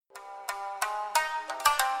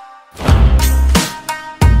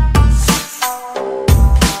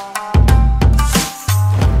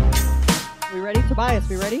Tobias,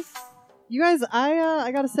 we ready? You guys,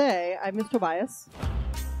 I gotta say, I miss Tobias.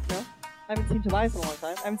 No, I haven't seen Tobias in a long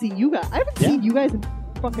time. I haven't seen you guys. I haven't seen you guys in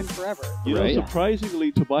fucking forever. You know,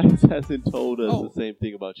 surprisingly, Tobias hasn't told us the same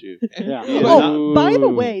thing about you. Yeah. Oh, by the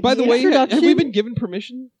way, have we been given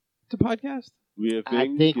permission to podcast? I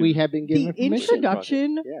think we have been given the permission.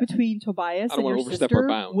 introduction between Tobias and your sister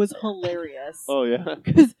was hilarious. Oh, yeah?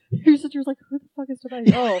 Because your sister was like, who the fuck is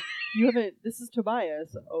Tobias? Oh, you haven't, this is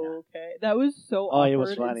Tobias. Okay. That was so awkward. It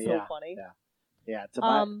was funny, and so funny. Yeah,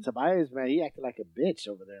 Tobias, man, he acted like a bitch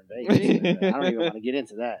over there in Vegas. I don't even want to get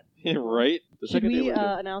into that. Yeah, right? Should we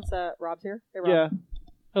announce that Rob's here? Hey, Rob. Yeah.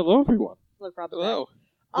 Hello, everyone. Look, Rob's Hello.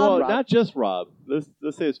 Well, Rob. not just Rob.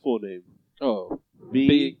 Let's say his full name. Oh.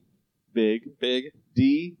 Big.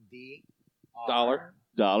 D. Dollar.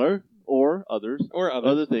 Or others.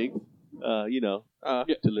 Other things.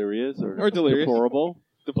 Delirious or delirious. Deplorable.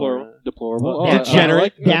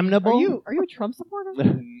 Degenerate. Damnable. Are you a Trump supporter?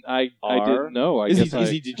 I didn't know. Is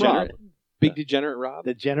he degenerate? Big degenerate Rob?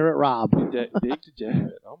 Degenerate Rob. Big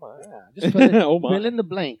degenerate. Oh, my. Yeah, just fill in the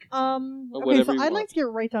blank. Okay, so I'd like to get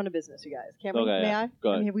right down to business, you guys. Can we? Okay, May I? Go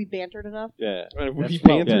ahead. I mean, have we bantered enough? Yeah. We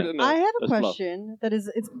bantered enough. I have a question that is,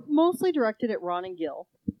 it's mostly directed at Ron and Gil.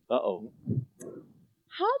 Uh-oh.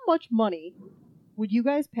 How much money would you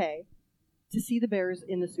guys pay to see the Bears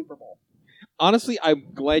in the Super Bowl? Honestly, I'm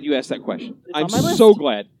glad you asked that question. I'm on my list. so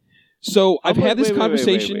glad. So I've had this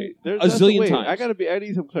conversation a zillion times. I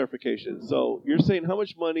need some clarification. So you're saying how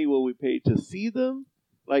much money will we pay to see them?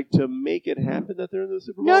 Like to make it happen that they're in the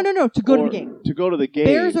Super Bowl? No, to go to the game. To go to the game.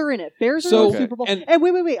 Bears are in it. Bears are in the Super Bowl. And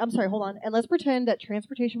wait, I'm sorry, hold on. And let's pretend that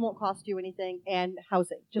transportation won't cost you anything and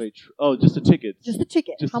housing. Just the tickets. Just the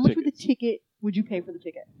ticket. How much would you pay for the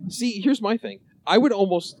ticket? See, here's my thing. I would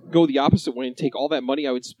almost go the opposite way and take all that money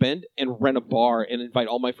I would spend and rent a bar and invite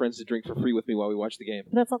all my friends to drink for free with me while we watch the game.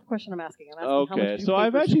 But that's not the question I'm asking. I'm asking how much so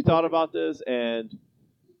I've actually thought about this, and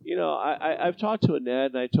I've talked to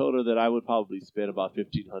Annette, and I told her that I would probably spend about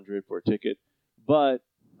 $1,500 for a ticket. But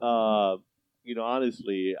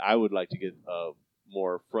honestly, I would like to get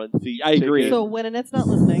more front seat. I agree. So when Annette's not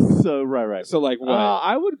listening. So right. So like what?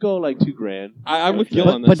 I would go like $2,000. I'm with Gil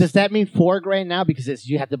on this. But does that mean $4,000 now because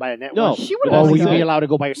you have to buy a network? No, she would. Or will you be allowed to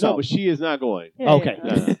go by yourself? No, but she is not going. Yeah, okay.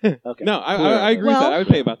 Yeah. Okay. No, I agree with that. I would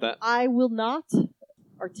pay about that. I will not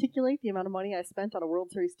articulate the amount of money I spent on a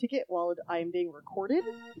World Series ticket while I am being recorded.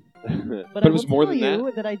 But it was more than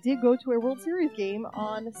that I did go to a World Series game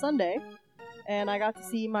on Sunday, and I got to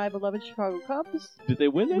see my beloved Chicago Cubs. Did they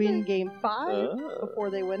win? Win Game 5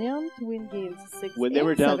 before they went in to win Games 6. When they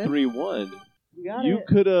were down 3-1. You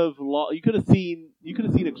could have seen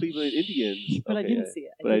a Cleveland Indians. But I didn't see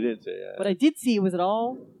it. I didn't see it. What I did see was it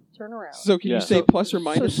all turn around. So can you say plus or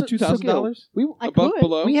minus $2,000?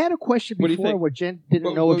 Below? We had a question before where Jen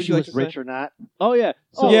didn't know if she was rich or not. Oh yeah.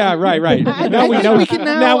 Yeah, right. Now we know.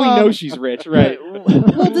 Now we know she's rich, right?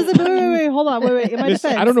 Well, does it? Wait. Hold on. Wait. In my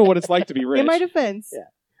defense, I don't know what it's like to be rich. In my defense,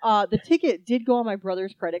 the ticket did go on my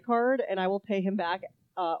brother's credit card, and I will pay him back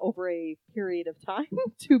over a period of time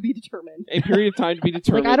to be determined. A period of time to be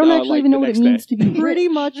determined. I don't actually even know what it means to be pretty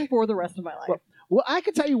much for the rest of my life. Well, I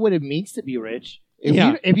can tell you what it means to be rich.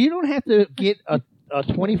 If you don't have to get a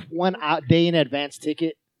 21 day in advance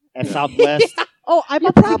ticket at Southwest. Oh, I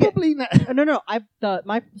bought probably not. No.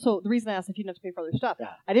 So the reason I asked if you didn't have to pay for other stuff,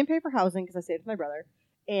 I didn't pay for housing because I stayed with my brother,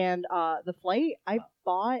 and the flight I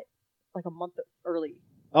bought like a month early.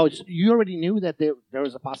 Oh, so you already knew that there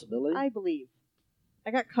was a possibility? I believe.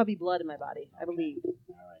 I got cubby blood in my body. I believe. All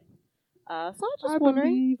right. So I'm just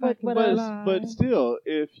wondering, but still,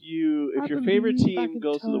 if your favorite team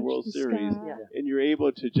goes to the World Series and you're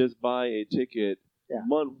able to just buy a ticket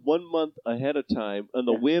 1 month ahead of time on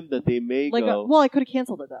the whim that they may go. Well, I could have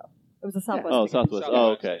canceled it though. It was a Southwest. Oh, ticket. Southwest.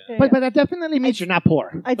 Oh, okay. But that definitely means you're not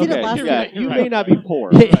poor. I did it last year. You may not be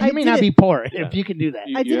poor. You may not be poor if you can do that.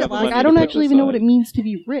 I did it last year. I don't actually even know what it means to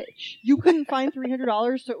be rich. You couldn't find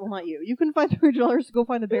 $300 to... Well, not you. You couldn't find $300 to go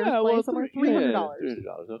find the Bears playing somewhere. $300.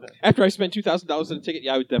 $300, okay. After I spent $2,000 on a ticket,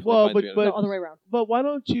 I would definitely find $300. No, other way around. But why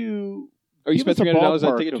don't you... Oh, you spent $300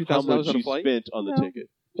 on a ticket, $2,000 on a flight? Spent on the ticket.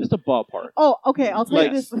 Just a ballpark. Oh, okay. I'll tell you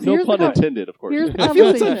this. No pun intended, of course. I feel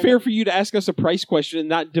it's unfair for you to ask us a price question and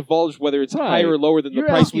not divulge whether it's higher or lower than the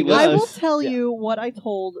price we list. I will tell you what I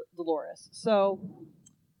told Dolores. So,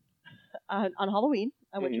 on Halloween,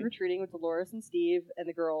 I went trick-or-treating with Dolores and Steve and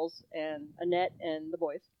the girls and Annette and the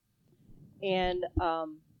boys. And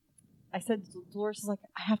I said, Dolores is like,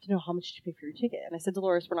 I have to know how much you pay for your ticket. And I said,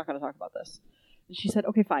 Dolores, we're not going to talk about this. And she said,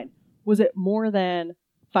 okay, fine. Was it more than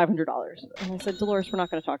 $500? And I said, Dolores, we're not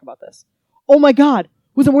going to talk about this. Oh my God,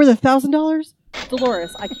 was it more than $1,000?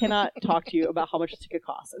 Dolores, I cannot talk to you about how much a ticket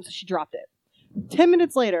costs. And so she dropped it. 10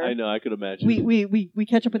 minutes later, I know, I could imagine. We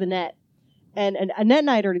catch up with Annette. And Annette and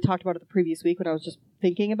I had already talked about it the previous week when I was just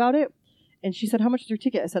thinking about it. And she said, how much is your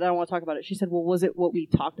ticket? I said, I don't want to talk about it. She said, well, was it what we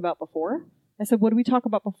talked about before? I said, what did we talk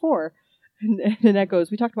about before? And Annette goes,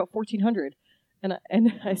 we talked about $1,400. And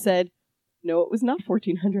I said, no, it was not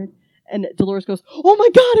 $1,400. And Dolores goes, oh my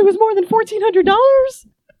God, it was more than $1,400.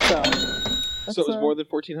 So it was more than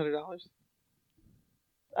 $1,400?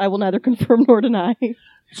 I will neither confirm nor deny.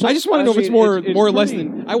 So I just want to know if it's more or less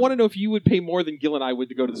than. I want to know if you would pay more than Gil and I would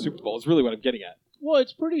to go to the Super Bowl. Is really what I'm getting at. Well,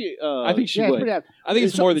 it's pretty. I think she would. I think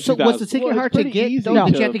it's more than $2,000. So was the ticket hard to get? No.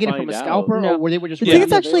 Did you have to get it from a scalper, or were they just? The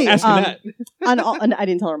ticket's actually. Ask that. And I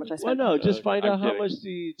didn't tell her how much I spent. Well, no, just find out how much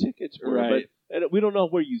the tickets were. Right. But we don't know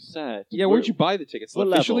where you sat. Yeah, where'd you buy the tickets? What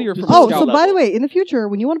Officially level? or from Oh, Scout so level? by the way, in the future,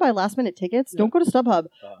 when you want to buy last-minute tickets, don't go to StubHub.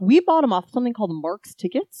 We bought them off something called Mark's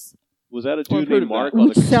Tickets. Was that a I've dude heard named of Mark? that. on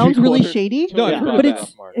Which the sounds street really corner? shady. No, I've heard but of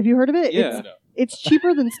it's. that. Have you heard of it? Yeah. It's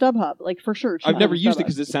cheaper than StubHub, like for sure. I've never than used it StubHub.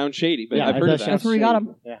 because it sounds shady, but Yeah, I've it heard of does that. That's where we got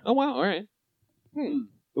them. Yeah. Oh, wow. All right.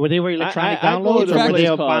 Were they electronic I go downloads, to or a were place they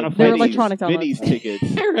called bona They were fide? electronic downloads. Vinny's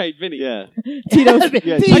tickets. All right, Vinny. Yeah. Tito's.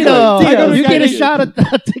 Yeah, Tino, I go to you get a Tino's. shot at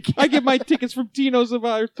the ticket. I get my tickets from Tino's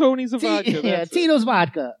or Tony's Vodka. Yeah, That's it. Tino's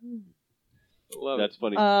vodka. Love it. That's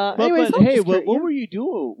funny. Anyways, But I'm hey, just what curious. were you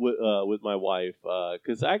doing with my wife?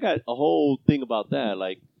 Because I got a whole thing about that.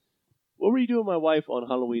 Like, what were you doing with my wife on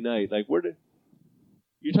Halloween night? Like,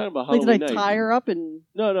 you're talking about Like, Halloween did I night? tie her up and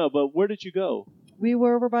No, but where did you go? we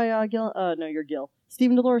were over by Gil? No, you're Gil.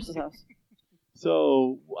 Stephen Dolores' house.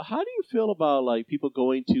 So, how do you feel about like people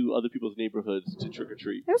going to other people's neighborhoods to trick or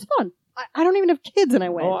treat? It was fun. I don't even have kids, and I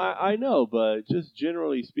went. Oh, I know, but just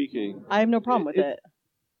generally speaking, I have no problem with it.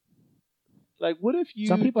 like, what if you?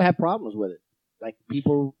 Some people have problems with it. Like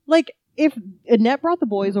people. Like, if Annette brought the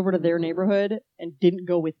boys over to their neighborhood and didn't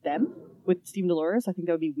go with them, with Steve and Dolores, I think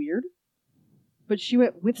that would be weird. But she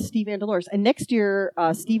went with Steve and Dolores. And next year,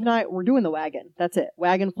 Steve and I, we're doing the wagon. That's it.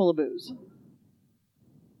 Wagon full of booze.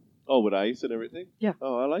 Oh, with ice and everything. Yeah.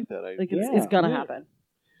 Oh, I like that. Like, it's going to Yeah. happen.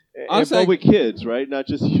 Honestly, But with kids, right? Not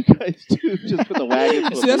just you guys too. Just for the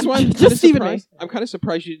wagon. full See, of that's booze. why I'm Just kind of Steve and me. surprised. I'm kind of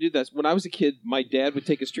surprised you did that. When I was a kid, my dad would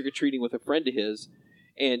take us trick or treating with a friend of his,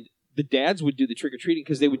 and the dads would do the trick or treating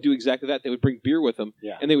because they would do exactly that. They would bring beer with them,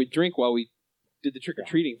 Yeah. and they would drink while we did the trick or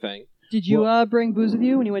treating thing. Did you bring booze with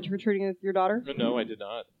you when you went trick-or-treating with your daughter? No, I did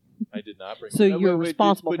not. I did not bring. So Wait, you're a wait,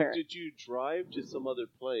 responsible but parent. Did you drive to some other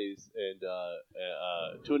place and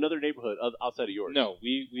to another neighborhood outside of yours? No,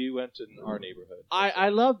 we went to our neighborhood. I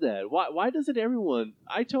love that. Why doesn't everyone?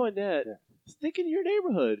 I told Annette, stick in your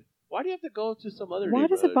neighborhood. Why do you have to go to some other Why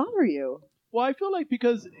neighborhood? does it bother you? Well, I feel like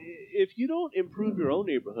because if you don't improve your own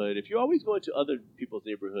neighborhood, if you're always going to other people's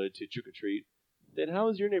neighborhood to trick or treat, then how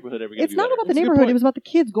is your neighborhood ever going to It's be not better? about the That's a good neighborhood. point. It was about the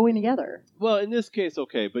kids going together. Well, in this case,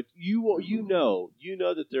 okay, but you know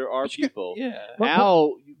that there are people. Yeah.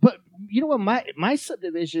 How But you know what? My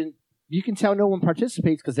subdivision, you can tell no one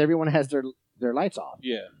participates because everyone has their lights off.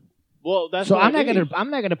 Yeah. Well, that's So what I'm I not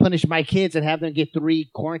mean. gonna punish my kids and have them get 3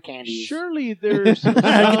 corn candies. Surely there's I get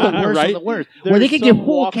the worst Right? of the worst. there's Where they can get some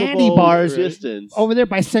full candy walkable bars distance. over there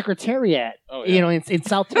by Secretariat. Oh, yeah. You know, in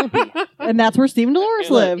South Tempe, And that's where Steve and Dolores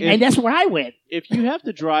And, like, live. and that's where I went. If you have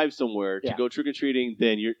to drive somewhere to Yeah. go trick or treating,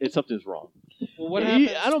 then something's wrong. Well, what You-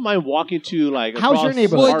 happens? I don't mind walking to like. How's your across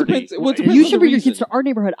neighborhood? Well, it Hardy. depends. Well, it depends You on should the bring your reason. kids to our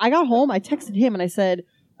neighborhood. I got home, I texted him, and I said,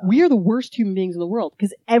 we are the worst human beings in the world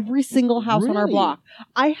because every single house on our Really? block,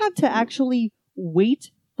 I had to actually wait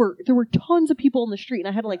for. There were tons of people in the street, and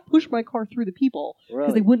I had to like push my car through the people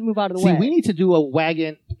because they wouldn't move out of the See, way. we need to do a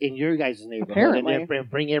wagon in your guys' neighborhood Apparently. and then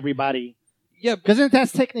bring everybody. Yeah, Because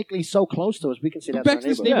that's technically so close to us. We can say that's Back our to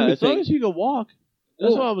this neighborhood. Yeah, neighborhood as long thing. as you can walk.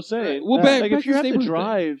 That's Well, what I was saying. well, back- like back if to you this have to neighborhood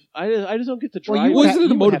drive, I just don't get to Well, drive. you Well, would isn't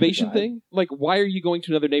have- it a you would have to motivation drive. thing? Like, why are you going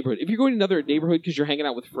to another neighborhood? If you're going to another neighborhood because you're hanging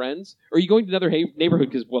out with friends, or are you going to another neighborhood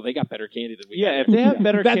because, well, they got better candy than we Yeah, got? if they have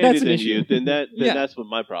better That's candy an than issue. you, then Yeah. that's what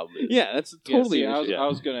my problem is. Yeah, that's Yeah, totally see, an issue. I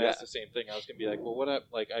was going to Yeah. ask the same thing. I was going to be like, well, what up?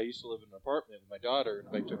 Like, I used to live in an apartment with my daughter, and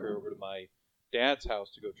if I took her over to my dad's house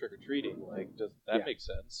to go trick or treating, like, does that Yeah. make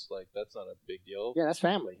sense? Like, that's not a big deal. Yeah, that's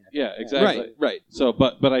family. Yeah, exactly. Right. So,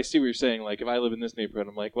 but I see what you're saying. Like, if I live in this neighborhood,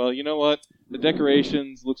 I'm like, well, you know what? The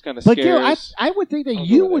decorations looks kind of But scarce. Gil, I would think that I'll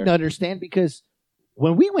you go wouldn't there. understand because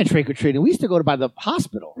when we went trick or treating, we used to go to by the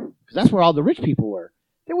hospital because that's where all the rich people were.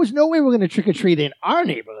 There was no way we were going to trick or treat in our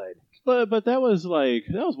neighborhood. But that was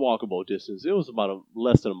walkable distance. It was about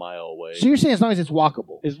less than a mile away. So you're saying as long as it's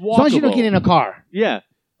walkable, It's as long as you don't walkable. get in a car, Yeah.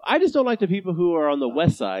 I just don't like the people who are on the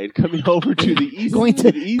west side coming over to the east. Going to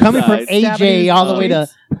to the east coming from side. AJ all the way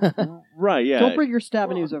to. Right, yeah. Don't bring your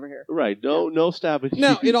Stabanews over here. Right, no Stabanews.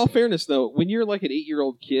 Now, in all fairness, though, when you're like an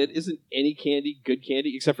 8-year-old kid, isn't any candy good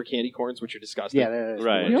candy except for candy corns, which are disgusting? Yeah,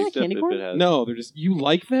 right. You don't like except candy if corn? it has- No, they're just you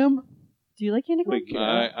like them. Do you like candy corn? Wait,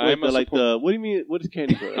 I'm a like the. What do you mean? What is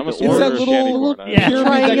candy corn? I'm a The supporter that of orange- candy little- corn. Yeah. Pyramid,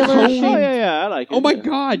 Triangular that cone. shape. Oh yeah, I like it. Oh my yeah.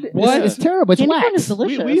 God! It's, What? it's terrible. It's Candy corn wax. is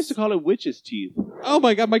delicious. We used to call it witch's teeth. Oh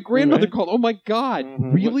my God! My grandmother Right. called. Oh my God!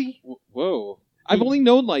 Mhm. Really? Whoa. I've only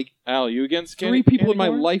known like Al, you against candy? 3 people candy in my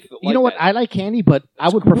corn? life that You know what? that. I like candy, but I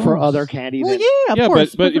would prefer other candy Well, than. yeah, of Yeah,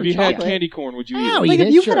 course. but if prefer you had chocolate. candy corn, would you eat I'll it? Like, eat if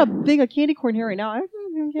it, you sure. had a big of candy corn here right now, I would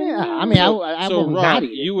have candy Yeah, corn. I mean, I So, would Ron, not eat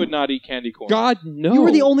it. you would not eat candy corn. God no! You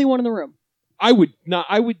were the only one in the room. I would not.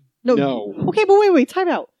 I would No. no. Okay, but wait, time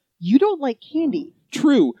out. You don't like candy.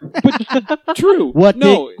 True, but true. What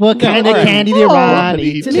no, what no, kind all of right. candy did Oh. Ron eat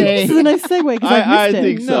Maybe today? this is a nice segue because I I missed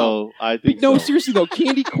think it. so. I think No, so. seriously though,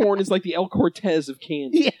 candy corn is like the El Cortez of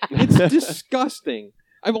candy. Yeah. It's disgusting.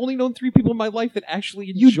 I've only known 3 people in my life that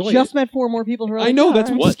actually You enjoy just it. met 4 more people who are like, I know, "Oh,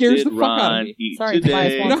 that's all what right." scares the fuck out of me. Eat Sorry, today?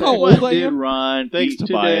 Tobias You know how What old I did am? Ron Thanks, eat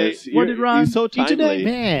Tobias. today? What did Ron He's so eat today? timely.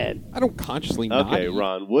 Man, I don't consciously not Okay, eat.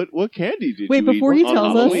 Ron. What candy did Wait, you before eat he on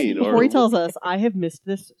tells us, Halloween? before he tells us, I have missed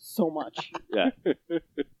this so much. Yeah.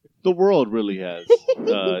 The world really has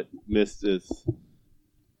missed this.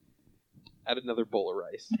 Add another bowl of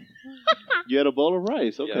rice. You had a bowl of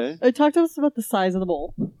rice. Okay. Talk to us about the size of the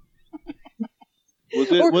bowl, Was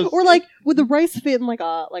it? or like would the rice fit in like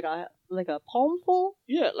a palm full?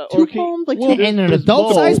 Yeah. Like, 2 or can- palms? Like well, 2 in an this adult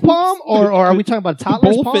bowl- size palm, or are we talking about a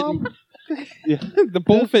toddler's bowl fit palm? Yeah. The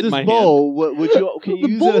bowl fit in This my hand. bowl. Would you? Can you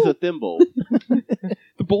The use it as bowl- a thimble?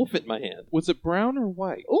 The bowl fit in my hand. Was it brown or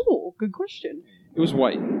white? Oh, good question. It was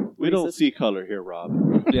white. We don't Racist. see color here, Rob.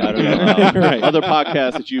 Yeah, I don't know. right. Other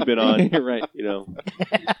podcasts that you've been on, right. you know.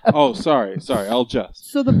 Oh, sorry. I'll adjust.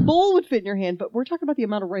 So the bowl would fit in your hand, but we're talking about the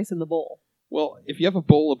amount of rice in the bowl. Well, if you have a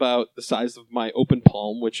bowl about the size of my open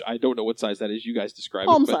palm, which I don't know what size that is, you guys describe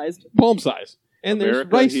Palm it. but- sized. Palm size. And America,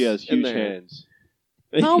 there's rice he has in huge there. hands.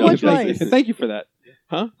 How No, much thank rice? you. Thank you for that.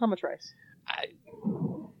 How much rice?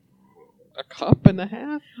 A cup and a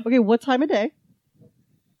half? Okay, what time of day?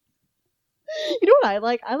 You know what I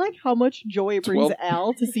like? I like how much joy it brings 12.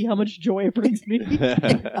 Al to see how much joy it brings me.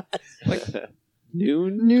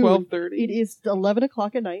 Noon? Noon. 12:30? It is 11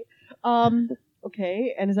 o'clock at night.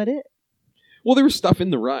 Okay, and is that it? Well, there was stuff in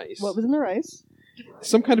the rice. What was in the rice?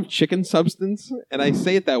 Some kind of chicken substance, and I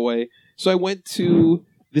say it that way. So I went to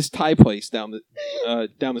this Thai place down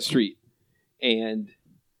the street, and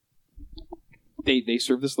they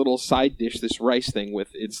serve this little side dish, this rice thing with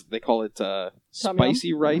they call it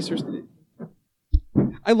spicy rice or something.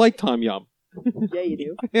 I like Tom Yum. Yeah,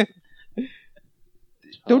 you do.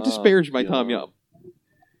 Don't disparage my Tom Yum.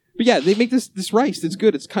 But yeah, they make this rice that's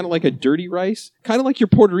good. It's kind of like a dirty rice, kind of like your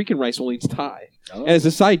Puerto Rican rice, only it's Thai, and it's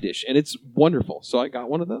a side dish, and it's wonderful. So I got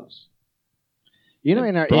one of those. You know,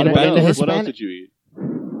 in our Brought in it back. the What else Hispanic, did you eat?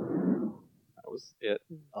 That was it.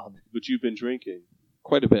 But you've been drinking.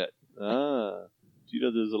 Quite a bit. Ah. Do you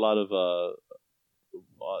know there's a lot of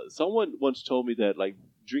someone once told me that like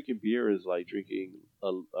drinking beer is like drinking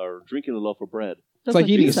a loaf of bread. It's like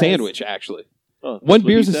eating a sandwich, actually. Oh, that's One what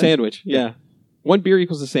beer he is a said? sandwich. Yeah. One beer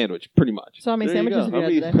equals a sandwich, pretty much. So how many There you sandwiches go.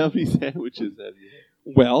 have you had today? How many sandwiches have you?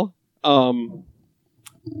 Well,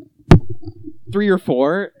 3 or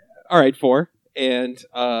 4. All right, 4. And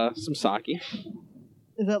some sake.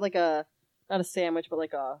 Is that like not a sandwich, but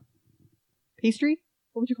like a pastry?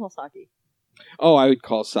 What would you call sake? Oh, I would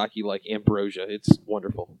call sake like ambrosia. It's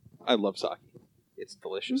wonderful. I love sake. It's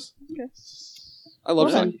delicious. Okay. I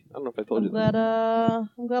love Well, sake. I don't know if I told you I'm that.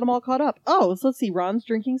 glad I'm all caught up. Oh, so let's see. Ron's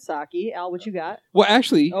drinking sake. Al, what you got? Well,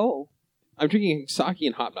 actually, Oh. I'm drinking sake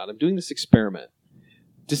and hop knot. I'm doing this experiment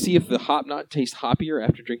to see if the hop knot tastes hoppier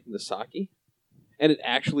after drinking the sake. And it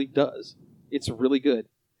actually does. It's really good.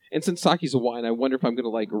 And since sake's a wine, I wonder if I'm going to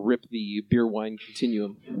like rip the beer wine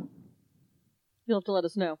continuum. You'll have to let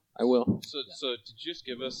us know. I will. So did you just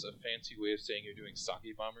give us a fancy way of saying you're doing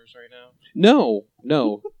sake bombers right now? No.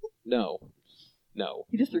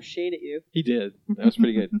 He just threw shade at you. He did. That was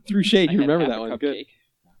pretty good. Through shade. I You had remember half that a one? Good. cupcake.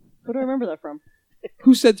 Where do I remember that from?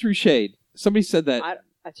 Who said through shade? Somebody said that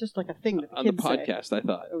It's just like a thing that on the kids say. podcast, I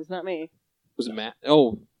thought. It was not me. Was it Matt?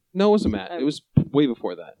 Oh, no, it wasn't Matt. It was way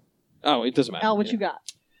before that. Oh, it doesn't matter. Al, what Yeah. you got?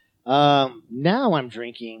 now I'm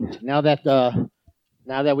drinking. Now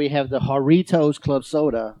that we have the Jarritos Club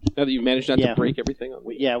Soda, Now that you managed not Yeah. to break everything on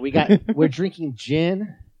me. we're drinking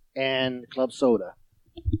gin and club soda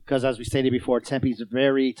because, as we stated before, Tempe's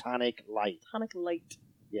very tonic light. Tonic light.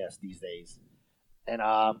 Yes, these days, and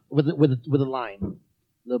with a lime,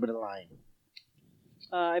 a little bit of lime.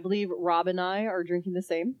 I believe Rob and I are drinking the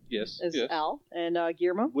same as Al and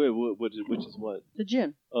Guillermo. Wait, which is what? The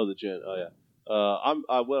gin. Oh, the gin. Oh, yeah.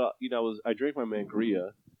 I drank my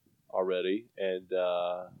Mangria already, and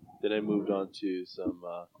then I moved on to some.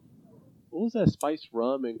 What was that? Spiced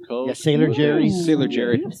rum and Coke. Yeah, Sailor Jerry's. Sailor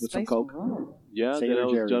Jerry with some Coke. Rum. Yeah, Sailor then I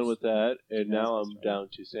was Jerry's. done with that, and now I'm down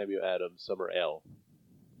to Samuel Adams Summer Ale.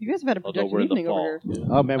 You guys have had a Although productive we're in the evening over fall. here.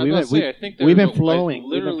 Yeah. Oh man, I think we've been I flowing.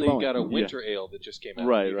 literally We've been flowing. got a winter ale that just came out.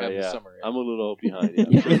 Right, You have the yeah. summer ale. I'm a little behind.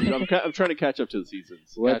 Yeah. I'm trying to catch up to the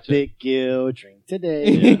seasons. What Gotcha. Big Gil drink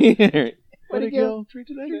today? Yeah. What did Gil drink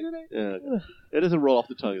today? Yeah, it doesn't roll off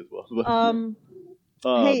the tongue as well.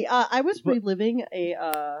 But, Hey, I was reliving a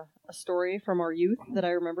story from our youth that I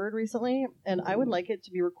remembered recently, and I would like it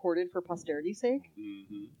to be recorded for posterity's sake.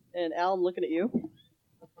 mhm. And Al, I'm looking at you.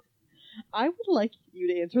 I would like you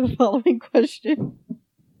to answer the following question.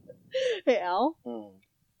 Hey, Al,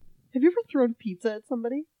 have you ever thrown pizza at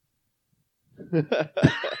somebody?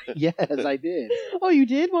 Yes, I did. Oh, you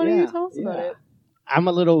did? Why don't you Yeah, tell us about yeah. it? I'm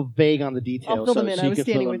a little vague on the details. I'll fill them in. so I you was can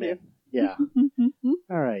standing fill with them you. in.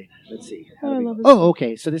 Yeah. All right. Let's see. How Oh, do I we love go? this. Oh,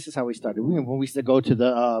 okay. So this is how we started. When we used to go to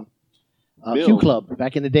the Bill. Q Club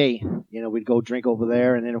back in the day, we'd go drink over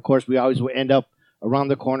there, and then of course we always would end up around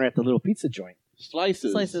the corner at the little pizza joint.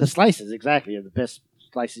 Slices. The slices, exactly, are the best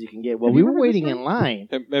slices you can get. Well, Have we you were ever heard waiting this in line.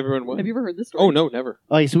 Everyone what? Have you ever heard this story? Oh, no, never.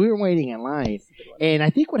 Okay, so we were waiting in line, and I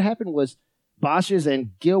think what happened was Bosch's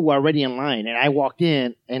and Gil were already in line, and I walked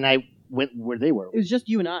in, and I went where they were. It was just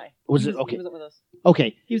you and I. Was He it okay? He wasn't with us.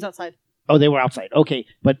 Okay. He was outside. Oh, they were outside. Okay,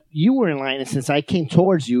 but you were in line, and since I came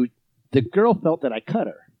towards you, the girl felt that I cut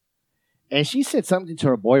her, and she said something to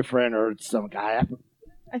her boyfriend or some guy.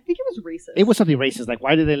 I think it was racist. It was something racist, like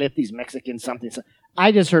why did they let these Mexicans something?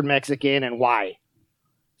 I just heard Mexican and why.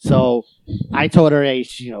 So I told her, hey,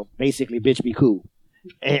 basically, bitch, be cool.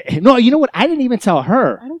 No, you know what? I didn't even tell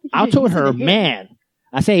her. I don't think you I did. told You said her, it hit. man.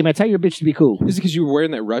 I say, hey, man, tell your bitch to be cool. Is it because you were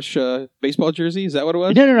wearing that Rush baseball jersey? Is that what it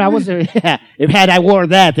was? No, I wasn't. If had I wore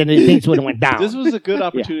that, then things would have went down. This was a good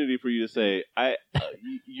opportunity for you to say,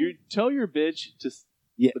 you tell your bitch to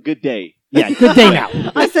Yeah. a good day. Yeah, good day now.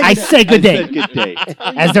 I said I good say good I day. said good day.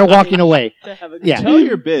 As they're walking away. To have a good Yeah. Tell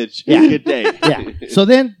your bitch Yeah. good day. Yeah. So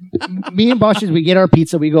then, me and Bosch's, we get our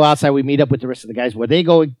pizza. We go outside. We meet up with the rest of the guys. Where they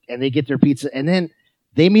go and they get their pizza, and then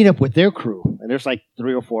they meet up with their crew. And there's like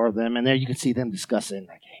 3 or 4 of them, and there you can see them discussing,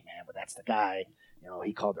 like, "Hey man, but that's the guy.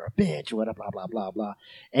 He called her a bitch. What? Blah blah blah blah."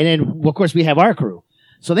 And then, of course, we have our crew.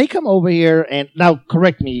 So they come over here, and now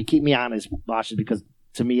correct me, keep me honest, Bosch's, because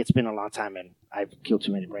to me it's been a long time, and I've killed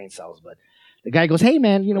too many brain cells. But the guy goes, "Hey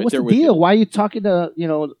man, Right what's there the with deal? you. Why are you talking to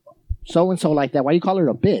so and so like that? Why you call her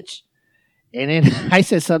a bitch?" And then I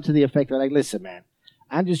said something to the effect of like, "Listen, man,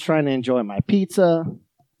 I'm just trying to enjoy my pizza.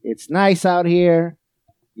 It's nice out here.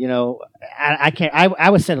 I can't. I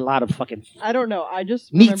would said a lot of fucking I don't know. I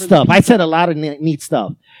just neat remember stuff. the I said a lot of neat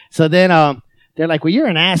stuff. So then they're like, "Well, you're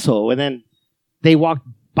an asshole." And then they walked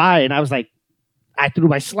by, and I was like, I threw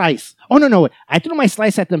my slice. Oh no! I threw my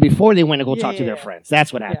slice at them before they went to go talk to their friends.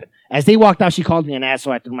 That's what happened. As they walked out, she called me an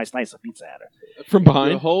asshole. I threw my slice of pizza at her. From The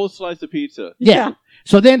behind? whole slice of pizza. Yeah.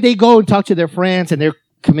 So then they go and talk to their friends, and they're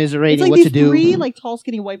commiserating It's like what these to do. 3 tall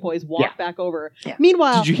skinny white boys walk Yeah. back over. Yeah.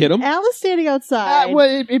 Meanwhile, Did you hit them? Al is standing outside.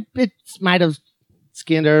 Well, it might have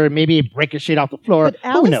skinned her. Maybe it break her shit off the floor. But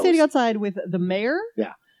Al Who is knows? standing outside with the mayor.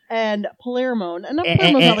 Yeah. And Palermo. And not And,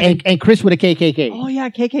 Palermo's not like and Chris with a KKK. oh yeah,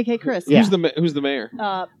 KKK Chris. Yeah. Who's the mayor? Well,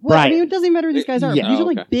 I Brian. mean, it doesn't even matter who these guys are. Yeah. These are Oh,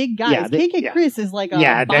 like okay. big guys. Yeah, KK yeah. Chris is like a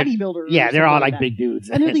Yeah, they're- bodybuilder. or Yeah, they're all something like that. big dudes.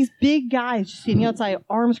 And they're these big guys just standing outside,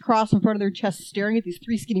 arms crossed in front of their chest, staring at these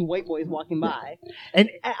 3 skinny white boys walking by. And-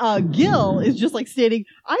 Gil is just like standing.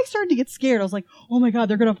 I started to get scared. I was like, "Oh my god,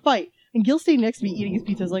 they're gonna fight!" And Gil's standing next to me eating his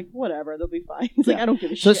pizza. I was like, "Whatever, they'll be fine." He's like, Yeah. "I don't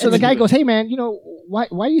give a So, shit." so the guy goes, "Hey man, why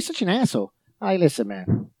are you such an asshole?" I listen,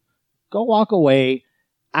 man. Go walk away.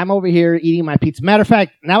 I'm over here eating my pizza. Matter of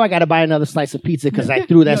fact, now I got to buy another slice of pizza because I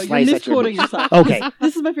threw that No, slice you're at your. misquoting yourself. Okay.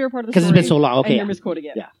 This is my favorite part of the story. Because it's been so long. Okay. And you're misquoting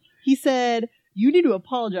it. Yeah. He said, "You need to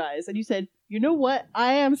apologize," and you said, "You know what?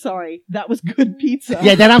 I am sorry. That was good pizza."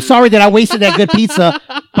 Yeah, then I'm sorry that I wasted that good pizza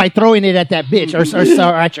by throwing it at that bitch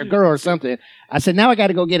or at your girl or something. I said, now I got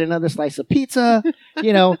to go get another slice of pizza.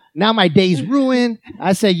 Now my day's ruined.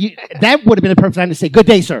 I said, that would have been the perfect time to say, good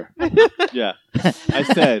day, sir. Yeah.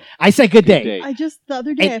 I said good day. I just the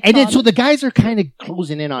other day. And then so the guys are kind of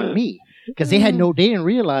closing in on me because they didn't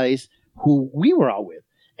realize who we were all with.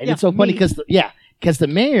 And Yeah, it's so funny me. because the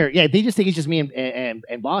mayor, they just think it's just me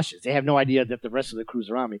and Bosch's. They have no idea that the rest of the crew's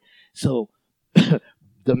around me. So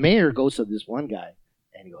the mayor goes to this one guy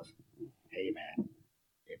and he goes, "Hey man,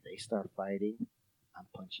 if they start fighting, I'm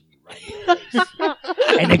punching you right in the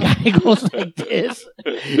face. And the guy goes like this.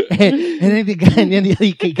 And then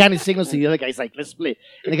he kind of signals to the other guy. He's like, let's split.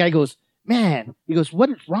 And the guy goes, man, he goes, what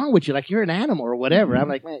is wrong with you? Like, you're an animal or whatever. I'm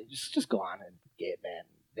like, man, just go on and get it, man.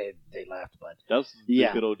 They left, but that was the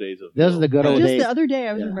good old days of those are the good old days. Just the other day,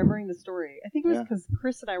 I was remembering the story. I think it was because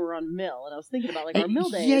Chris and I were on Mill, and I was thinking about our Mill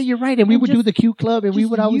days. Yeah, you're right. And we would do the Q Club, and we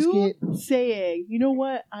would always get saying, you know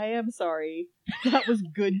what? I am sorry. That was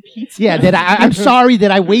good pizza. Yeah, I'm sorry that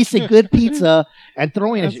I wasted good pizza and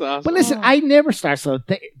throwing it. Awesome. But listen, I never start. So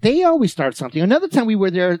they always start something. Another time we were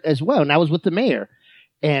there as well, and I was with the mayor,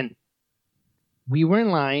 and we were in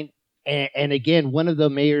line, and again, one of the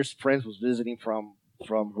mayor's friends was visiting from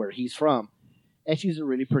where he's from, and she's a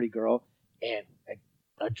really pretty girl, and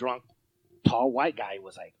a drunk, tall white guy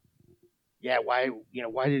was like, "Yeah, why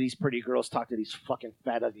do these pretty girls talk to these fucking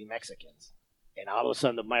fat ugly Mexicans?" And all of a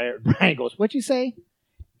sudden, the mayor Brian goes, "What'd you say?"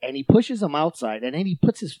 And he pushes him outside, and then he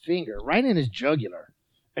puts his finger right in his jugular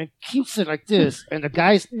and keeps it like this, and the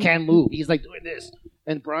guys can't move. He's like doing this,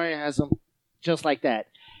 and Brian has him just like that,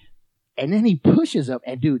 and then he pushes him,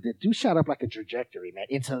 and the dude shot up like a trajectory, man,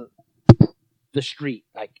 into the street.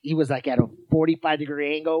 Like, he was like at a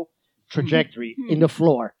 45-degree angle trajectory in the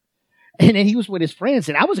floor. And then he was with his friends,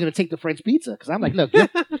 and I was going to take the French pizza because I'm like, look,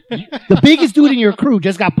 the biggest dude in your crew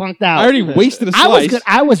just got punked out. I already wasted a slice.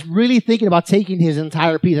 I was really thinking about taking his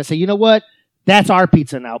entire pizza. I said, you know what? That's our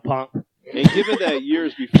pizza now, punk. And given that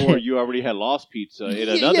years before you already had lost pizza in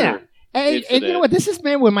another and you know what? This is,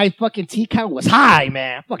 man, when my fucking T count was high,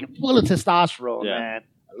 man. Fucking full of testosterone, man.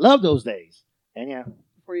 I love those days. And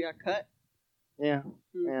Before you got cut? Yeah.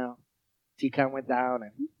 T count went down,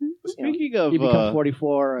 and speaking of you become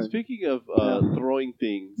 44. And, speaking of throwing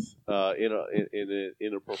things in an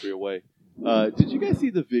inappropriate way, did you guys see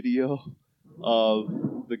the video of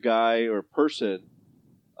the guy or person?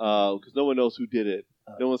 Because no one knows who did it.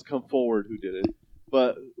 No one's come forward who did it,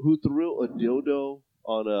 but who threw a dildo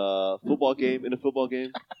on a football game in a football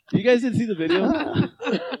game? You guys didn't see the video?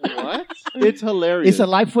 What? It's hilarious. It's a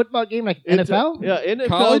live football game like NFL? NFL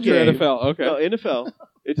College game. or NFL? Okay. No, NFL.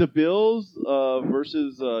 It's a Bills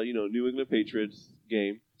versus New England Patriots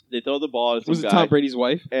game. They throw the ball at some Was it guy, Tom Brady's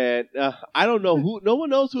wife? and I don't know who. No one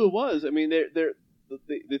knows who it was. I mean,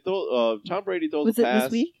 they throw. Tom Brady throws Was the it pass.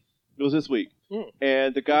 this week? It was this week,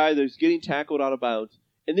 and the guy that's getting tackled out of bounds,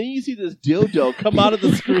 and then you see this dildo come out of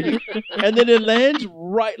the screen, and then it lands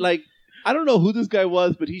right like. I don't know who this guy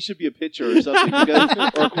was, but he should be a pitcher or something,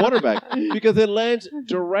 or a quarterback, because it lands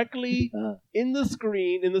directly in the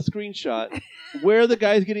screenshot, where the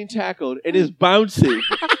guy's getting tackled, and is bouncing.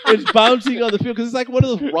 It's bouncing on the field because it's like one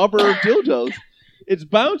of those rubber dildos. It's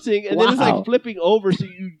bouncing, and then it's like flipping over, so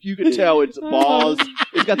you can tell it's balls.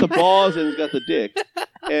 It's got the balls and it's got the dick,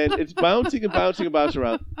 and it's bouncing and bouncing and bouncing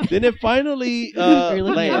around. Then it finally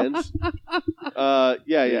lands.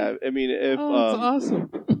 Yeah. I mean, if that's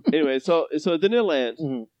awesome. Anyway, so then it lands,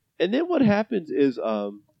 and then what happens is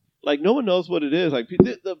like no one knows what it is. Like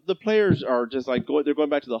the players are just like they're going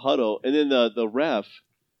back to the huddle, and then the ref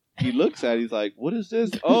he looks at it, he's like, "What is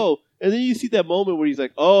this?" Oh. And then you see that moment where he's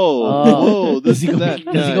like, "Oh, this is that."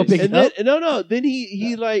 Does he go pick it up? No. Then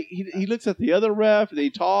he looks at the other ref. They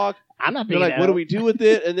talk. I'm not. They're like, "What do we do with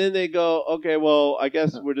it?" And then they go, "Okay, well, I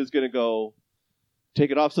guess we're just gonna go take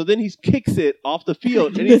it off." So then he kicks it off the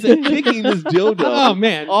field, and he's kicking this dildo. Oh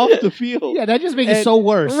man, off the field. Yeah, that just makes it so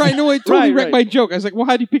worse. Right? No, it totally wrecked my joke. I was like, "Well,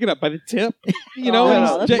 how do you pick it up by the tip?" You know,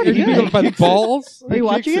 that's you pretty pick it up by the balls. Are you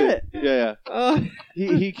watching it? Yeah.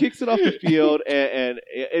 He kicks it off the field, and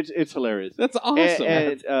it's hilarious. That's awesome.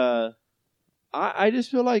 And I just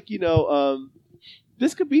feel like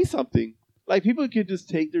this could be something. Like people could just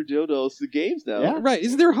take their dildos to games now. Yeah. Right?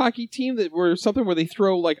 Isn't there a hockey team where they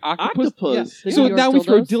throw like octopus? Yeah. So They now throw we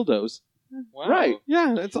throw dildos? dildos. Wow. Right.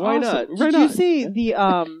 Yeah, that's Why awesome. not? Right Did on. you see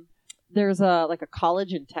the there's a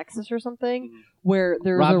college in Texas or something where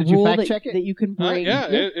there's Rob, a did you rule fact check it? that you can bring. Yeah,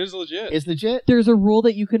 it is legit. It's legit. There's a rule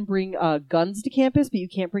that you can bring guns to campus, but you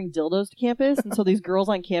can't bring dildos to campus. And so these girls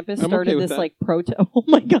on campus I'm started okay with this that. protest. Oh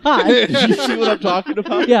my god! Did you see what I'm talking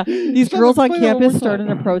about? Yeah, these Tell girls us on play that one campus more started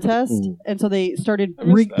time. a protest, and so they started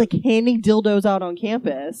handing dildos out on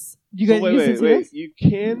campus. You guys, So you wait. see this?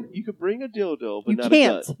 You could bring a dildo, but You not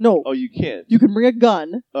can't. a gun. No, Oh, you can't. you can bring a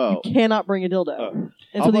gun. Oh. You cannot bring a dildo. Oh.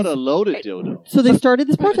 And How so about these a loaded dildo? So they started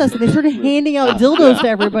this protest, and they started handing out dildos to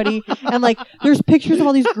everybody. And like, there's pictures of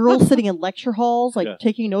all these girls sitting in lecture halls, like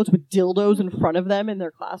taking notes with dildos in front of them in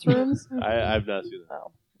their classrooms. I've not seen that.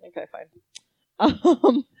 Oh, okay,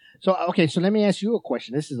 fine. So let me ask you a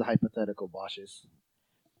question. This is a hypothetical, Bosches.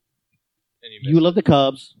 And You love the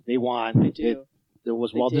Cubs. They won. I do. It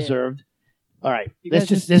was They well did. deserved. All right. You This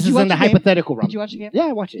guys is did you in watch the the game? hypothetical realm. Did you watch the game? Yeah,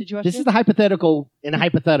 I watched it. Did you watch this it? is the hypothetical in a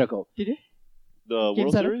hypothetical. Did you? The Game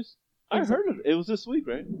World 7? Series? I heard of it. It was this week,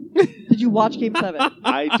 right? Did you watch Game 7?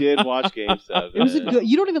 I did watch Game 7. It was a good.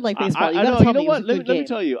 You don't even like baseball. I You gotta know. tell You know me what? it was a Let good me game.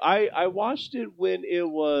 tell you. I watched it when it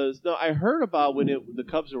was. No, I heard about when the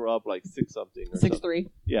Cubs were up like 6-something. 6-3.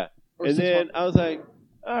 Yeah. Or And 6-1. then I was like,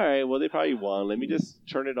 all right, well, they probably won. Let me just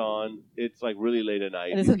turn it on. It's like really late at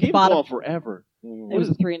night. And it's This at the game's bottom. going forever. It was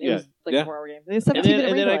a 3 and it Yeah. was like Yeah. a 4-hour game. It was And 17 minute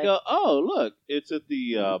then rain I delay. go, oh, look, it's at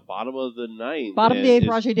the bottom of the ninth. Bottom of and the 8th, it's-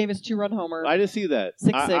 Rajay Davis 2-run homer. I didn't see that.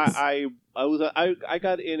 6-6. I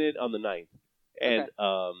got in it on the 9th, and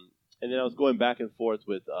and then I was going back and forth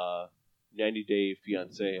with 90 Day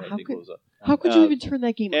Fiance. I How think could- it was. How could you uh, even turn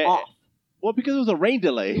that game eh, off? Well, because it was a rain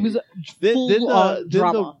delay. It was then, full then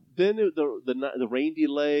drama. Then the rain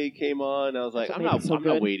delay came on. I was like, That's I'm what not made it so I'm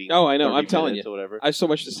not good. waiting. Oh, I know. 30 I'm telling minutes you. or whatever. I have so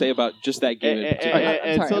much to say about just that game in And, particular.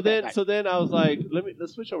 I'm sorry, so okay. then so then I was like,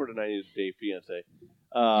 let's switch over to 90 Day Fiance.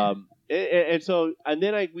 And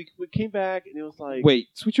then we came back and it was like Wait,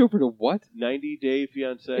 switch over to what? 90 Day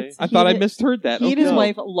Fiance. It's- I He thought I and- misheard that. He and his no.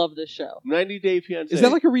 wife love this show. 90 Day Fiance. Is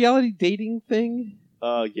that like a reality dating thing?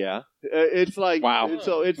 Yeah. It's like Wow.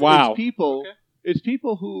 So it's Wow. It's people. Okay. It's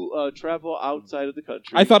people who travel outside of the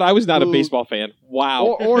country. I thought I was not a Who- baseball fan.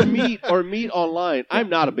 Wow. or meet online. I'm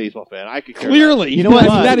not a baseball fan. I could care Clearly. You know what?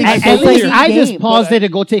 That is At so least weird. I just Game, paused but- it to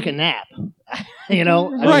go take a nap. You know,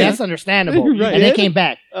 I mean, Right. that's understandable. Right. And then Did? came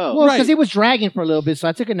back. Oh, Well, Right. because it was dragging for a little bit, so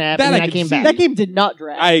I took a nap That and then I I can came see. back. That game did not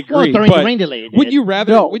drag. I agree, Well, during but the rain delay, it would did. you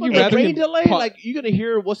rather? No. Would you a rather rain him delay? pa- Like you're gonna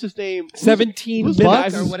hear what's his name? 17 who's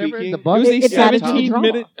minutes Buck or whatever, speaking? the It bug. was a It added to the 17 drama.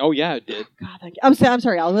 minute. Oh yeah, it did. God, I'm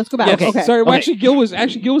sorry. Let's go back. Yes. Okay. Sorry. Well, Okay. actually, Gil was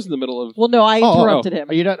in the middle of. Well, no, I Oh, interrupted him.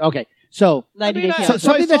 Are you done? Okay. So, 90 I mean, Day I- Fiancé. So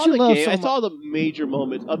something I that saw you the love game. so I saw the major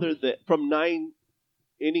moments other than from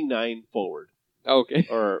inning 9 forward, Okay.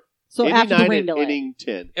 or So inning after the 9 rain and delay. inning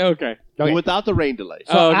 10, Okay. okay. without the rain delay.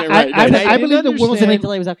 So Oh, okay, I, right, I, right. I, I believe the world's The in rain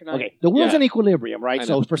delay was after 9. okay. The world's Yeah. in equilibrium, right? I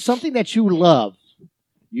So know. for something that you love,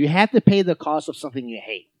 you have to pay the cost of something you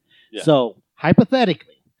hate. Yeah. So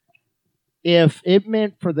hypothetically, if it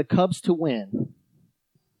meant for the Cubs to win,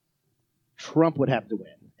 Trump would have to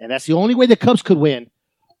win, and that's the only way the Cubs could win.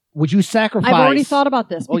 Would you sacrifice? I've already thought about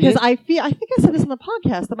this Oh, because yeah? I think I said this in the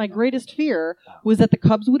podcast that my greatest fear was that the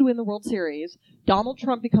Cubs would win the World Series. Donald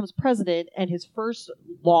Trump becomes president, and his first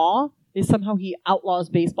law is somehow he outlaws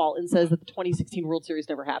baseball and says that the 2016 World Series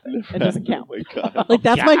never happened and doesn't count. Oh my God. Like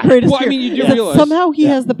that's God. my greatest Well, I fear. mean, you do is that realize- somehow he Yeah.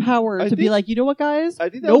 has the power I to be think- like, you know what, guys? I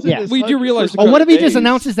think that Nope. was in Yeah. his We do 100 realize first the Oh, what if he just days.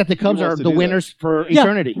 announces that the Cubs He are wants to the do that. winners for Yeah.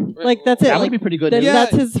 eternity? Like that's it. That Like, would be pretty good. Yeah.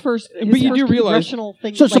 that's his first. His But you first do realize- congressional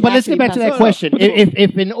thing. So, like, but let's after get he back to that passes. question. No, no.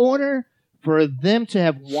 If in order for them to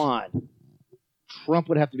have won, Trump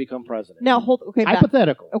would have to become president. Now hold. Okay,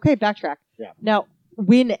 Hypothetical. okay, backtrack. Yeah. Now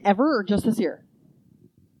win ever or just this year?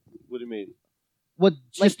 What do you mean? Well,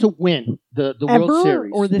 just to win the Ever World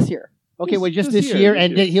Series. or this year? Okay, well, just This this year, year, this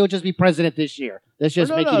and year. he'll just be president this year. Let's just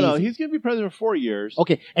no, make no, it no. easy. He's going to be president for 4 years.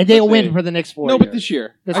 Okay, and they'll Let's win say- for the next 4 No, years. but this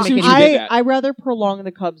year. Let's I make see it what you easy. did that. I rather prolong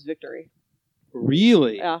the Cubs' victory.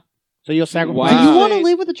 Really? Yeah. So you'll sacrifice. Do you Wow. want to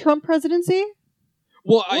live with a Trump presidency?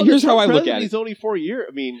 Well, Well, here's the how I Trump look at president, it. He's only 4 years.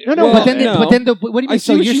 I mean, No, no, Well, but then, no. what do you mean? I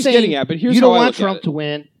see so what you're she's saying getting at, but here's you how don't I want look at Trump it. to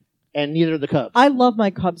win, and neither the Cubs. I love my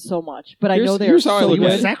Cubs so much, but I know they're here's how I so look you at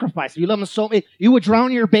would it. sacrifice. You love them so much. You would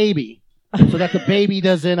drown your baby so that the baby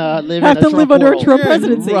doesn't live have in a to Trump live under a world. Trump Yeah,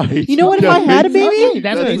 presidency. right. You know what? If Yeah, I had a Okay, baby,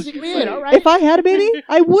 that's That's basically what it. you're All right. if I had a baby,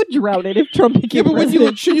 I would drown it if Trump Yeah, became but when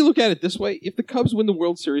president. should you look at it this way? If the Cubs win the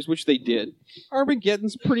World Series, which they did,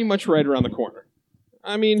 Armageddon's pretty much right around the corner.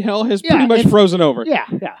 I mean, hell has Yeah, pretty much it's- frozen over. Yeah,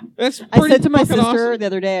 yeah. That's I pretty said to my fucking sister awesome. the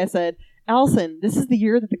other day, I said, Allison, this is the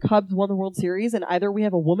year that the Cubs won the World Series, and either we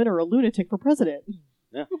have a woman or a lunatic for president.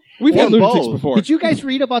 We've Or had lunatics both. before. Did you guys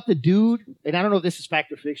read about the dude? And I don't know if this is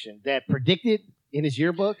fact or fiction that predicted in his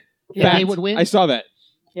yearbook that Fact. they would win. I saw that.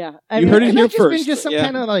 Yeah. You heard it and here that's just been first. just some Yeah.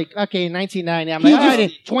 kind of like, okay, 1990. I'm He like, all just-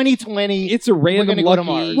 right, 2020. It's a random gonna go to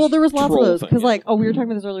lucky Mars. Well, there was lots of troll those thing, because, yeah. like, we were talking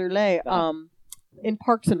about this earlier today. In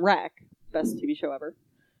Parks and Rec, best TV show ever,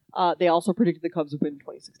 they also predicted the Cubs would win in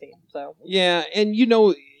 2016. So Yeah, and you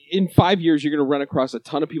know, in 5 years, you're going to run across a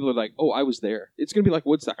ton of people that are like, "Oh, I was there." It's going to be like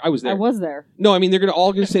Woodstock. I was there. I was there. No, I mean they're going to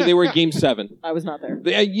all going to say they were at Game 7. I was not there.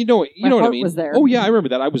 You know, My what I heart mean. was there. Oh yeah, I remember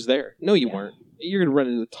that. I was there. No, you weren't. You're going to run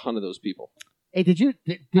into a ton of those people. Hey, did you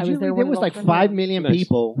I was you there read when there it was all like turned 5 around. million Nice.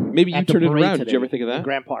 people? Maybe you at the turned it parade around. Did today you ever think of in that?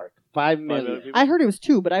 Grand Park. 5 million million. people. I heard it was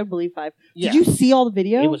 2, but I would believe 5. Yeah. Did you see all the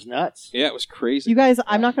video? It was nuts. Yeah, it was crazy. You guys,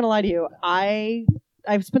 I'm not going to lie to you.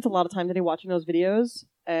 I've spent a lot of time today watching those videos,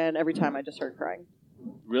 and every time I just started crying.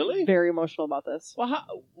 Really? very emotional about this.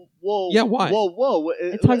 Well, whoa. Yeah, why? Whoa.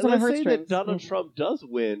 It tugs on my Let's say that heartstrings. Donald Trump does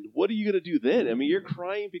win. What are you going to do then? I mean, you're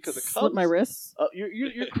crying because the Slit Cubs. my wrists.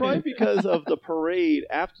 You're crying because of the parade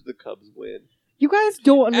after the Cubs win. You guys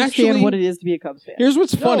don't understand Actually, what it is to be a Cubs fan. Here's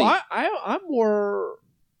what's funny. No, I'm more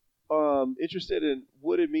interested in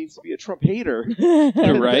what it means to be a Trump hater.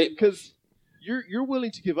 You're right. Because you're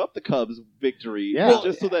willing to give up the Cubs victory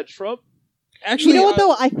just so that Trump. Actually, you know what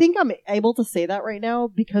though? I think I'm able to say that right now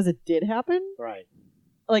because it did happen. Right.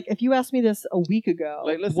 Like if you asked me this a week ago,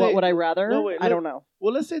 Like, let's what say- would I rather? No, wait, I don't know.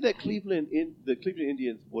 Well, let's say that the Cleveland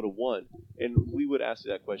Indians would have won, and we would ask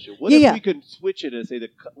you that question. What Yeah, if yeah. we could switch it and say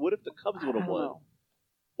what if the Cubs would have I don't won? know.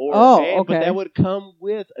 Or, Oh, but okay. that would come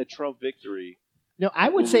with a Trump victory. No, I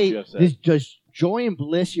What would would say you have said? this just joy and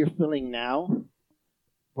bliss you're feeling now,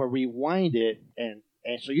 but rewind it and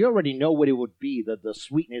so you already know what it would be, the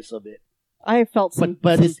sweetness of it. I have felt some,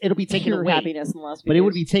 But some it'll be taken pure away. happiness in the last few But it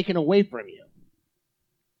would days. be taken away from you.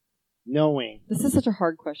 Knowing This is such a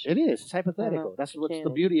hard question. it is. It's hypothetical. That's what's Can't. the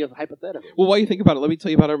beauty of hypothetical. well, while you think about it, let me tell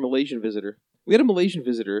you about our Malaysian visitor. We had a Malaysian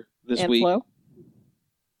visitor this And week. Flo?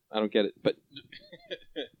 I don't get it, but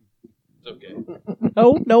It's okay.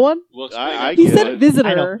 No one. We'll explain I it. He get said it.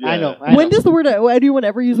 visitor. I know. Yeah. When does the word? Anyone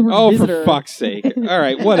ever use the word oh, visitor? for fuck's sake! All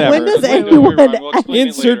right, whatever. When does Don't get me anyone wrong, we'll explain it later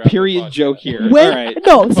Insert after the period podcast. joke here. When, All right.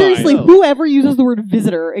 no, Fine. seriously, No. whoever uses the word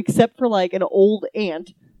visitor, except for like an old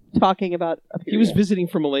aunt talking about a period. He was visiting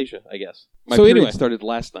from Malaysia, I guess. My so period anyway, started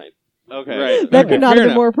last night. Okay. Right. that Okay, could not fair have been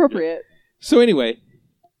enough. more appropriate. So anyway,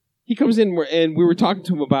 he comes in and we were talking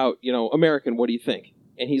to him about, American, what do you think?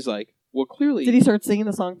 And he's like, well, clearly... Did he start singing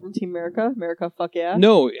the song from Team America? America, fuck yeah.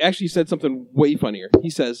 No, actually he said something way funnier. He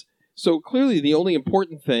says, so clearly the only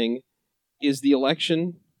important thing is the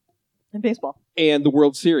election In baseball. and the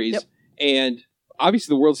World Series. Yep. And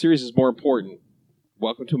obviously the World Series is more important.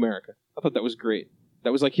 Welcome to America. I thought that was great.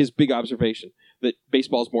 That was like his big observation, that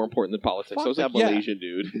baseball is more important than politics. Fuck I was that like, yeah. Malaysian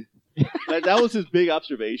dude. that was his big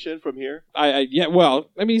observation from here.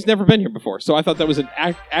 He's never been here before, so I thought that was an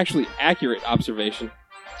actually accurate observation.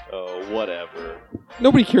 Oh, whatever.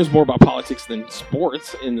 Nobody cares more about politics than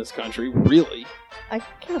sports in this country, really. I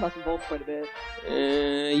care about them both quite a bit.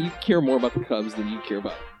 You care more about the Cubs than you care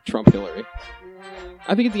about Trump Hillary.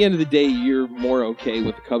 I think at the end of the day, you're more okay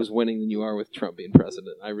with the Cubs winning than you are with Trump being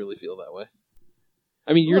president. I really feel that way.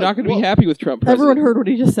 I mean, you're Look, not going to well, be happy with Trump president. Everyone heard what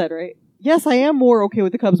he just said, right? Yes, I am more okay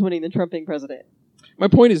with the Cubs winning than Trump being president. My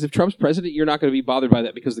point is, if Trump's president, you're not going to be bothered by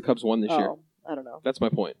that because the Cubs won this year. Oh, I don't know. That's my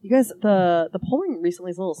point. You guys, the polling recently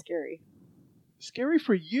is a little scary. Scary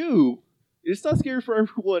for you. It's not scary for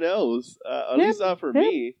everyone else. At Yeah, least not for yeah.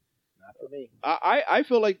 me. Not for me. I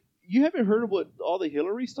feel like you haven't heard of what all the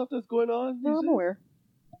Hillary stuff that's going on. No, I'm aware.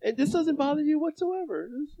 And this doesn't bother you whatsoever.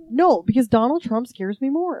 No, because Donald Trump scares me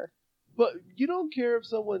more. But you don't care if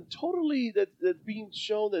someone totally that's being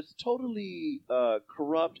shown that's totally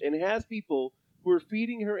corrupt and has people who are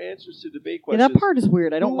feeding her answers to debate Yeah, questions. that part is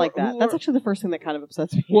weird. I don't Who like are- that. who That's are- actually the first thing that kind of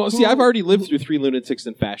upsets me. Well, see, I've already lived through 3 lunatics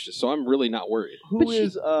and fascists, so I'm really not worried. But she-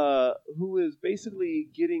 Who is basically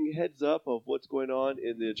getting heads up of what's going on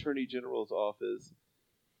in the Attorney General's office?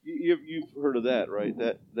 You've heard of that, right?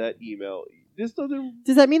 That email. This doesn't.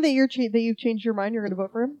 Does that mean that you've changed your mind? You're going to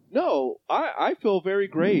vote for him? No, I feel very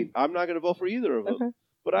great. I'm not going to vote for either of them. Okay.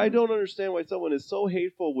 But I don't understand why someone is so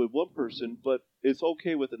hateful with one person, but it's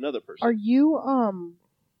okay with another person. Are you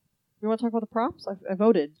You want to talk about the props? I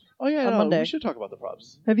voted. Oh yeah, on no, Monday? we should talk about the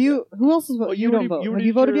props. Have you? Who else has voted? Oh, you don't vote. Have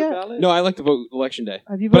you voted your yet? ballot? No, I like to vote election day.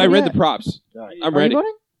 Have you But I voted read yet? the props. I'm Are ready. you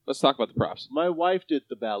voting? Let's talk about the props. My wife did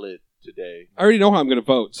the ballot today, I already know how I'm going to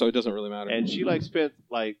vote, so it doesn't really matter. and she spent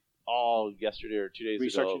all yesterday or 2 days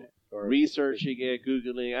Researching ago it. Or researching it,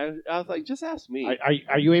 googling. I was like, just ask me.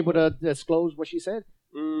 Are you able to disclose what she said?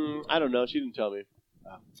 I don't know. She didn't tell me.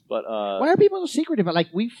 But Why are people so secretive? Like,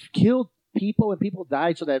 we've killed people and people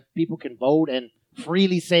died so that people can vote and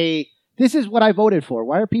freely say, this is what I voted for.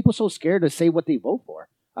 Why are people so scared to say what they vote for?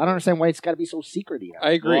 I don't understand why it's got to be so secretive.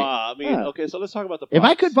 I agree. Wow, I mean, Yeah. okay, so let's talk about the props. If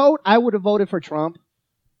I could vote, I would have voted for Trump.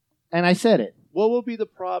 And I said it. What will be the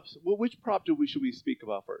props? Which prop should we speak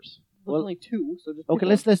about first? There's only two, so just Okay,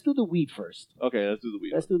 pick let's do the weed first. Okay, let's do the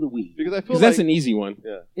weed. Let's do the weed. Because I feel Because like that's an easy one.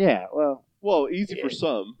 Yeah, well, easy for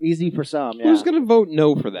some. easy for some. Yeah. Who's going to vote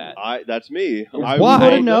no for that? That's me. Why? would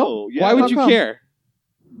vote No? Yeah. Why would How you come? care?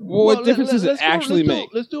 Well, what difference does it let's actually go, make?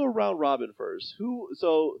 Let's do a round robin first.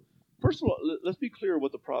 So first of all, let's be clear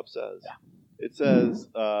what the prop says. It says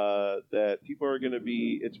that people are going to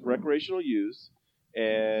be it's recreational use,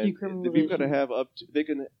 and the people going to have they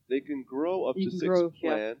can grow up You to can 6 grow, yeah.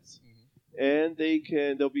 plants, and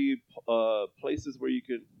there'll be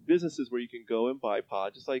businesses where you can go and buy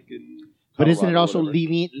pot, just like in. But isn't it Colorado or also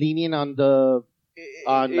whatever. lenient on the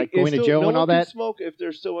on like It's going to still- jail no and all one can that? Smoke if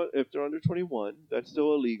they're under 21. That's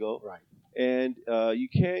still illegal. Right. And you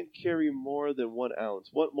can't carry more than 1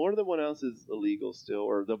 ounce. More than 1 ounce is illegal still,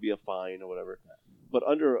 or there'll be a fine or whatever. But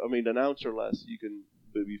an ounce or less, you can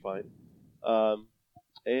be fine.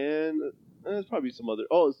 And there's probably some other.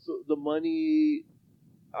 Oh, so the money.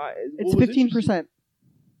 It's 15%.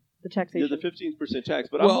 The taxation. Yeah, the 15% tax.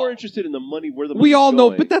 But Well, I'm more interested in the money. Where the We money's all know,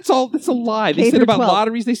 going. but that's a lie. They K said through about 12.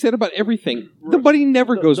 lotteries. They said about everything. The Right. money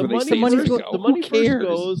never goes the where they money say it's first- going to go. The money Who first cares?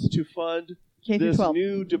 goes to fund K through this 12.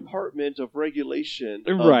 new department of regulation.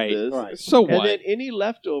 Of Right. This. Right. So And what? then any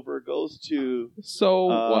leftover goes to So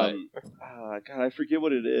what? God, I forget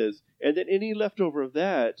what it is. And then any leftover of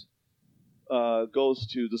that goes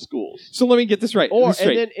to the schools. So let me get this right. Or This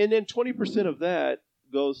straight. and then 20% of that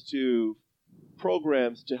goes to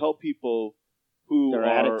programs to help people who They're are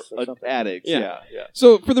addicts or something. addicts. Yeah. Yeah.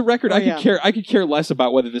 So for the record, Oh, I could yeah. care less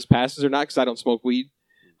about whether this passes or not because I don't smoke weed.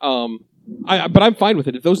 But I'm fine with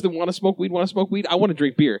it. If those that want to smoke weed want to smoke weed, I want to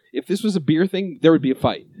drink beer. If this was a beer thing, there would be a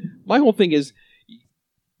fight. My whole thing is,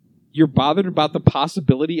 you're bothered about the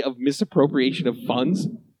possibility of misappropriation of funds.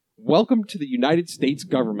 Welcome to the United States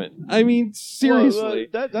government. I mean, seriously.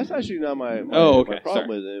 Well, that's actually not my Oh, okay. my problem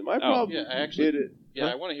Sorry. with it. My Oh. problem. Yeah, I actually. Huh?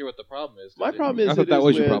 I want to hear what the problem is. 'cause My problem is I thought that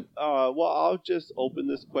was your with, well, I'll just open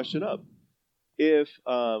this question up. If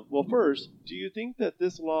first, do you think that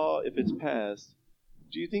this law, if it's passed,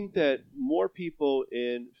 do you think that more people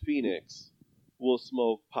in Phoenix will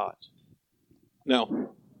smoke pot? No,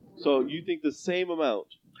 So you think the same amount?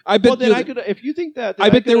 I bet. Well, then there's- I could. If you think that, then I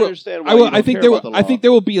bet could there will. understand why I will. you don't I think care there. about Will, the I law. think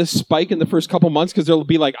there will be a spike in the first couple months because they'll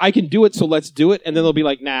be like, "I can do it, so let's do it," and then they'll be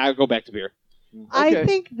like, "Nah, I'll go back to beer." Okay. I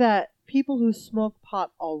think that people who smoke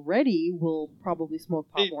pot already will probably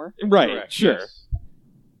smoke pot more. Right? Correct, Sure. yes.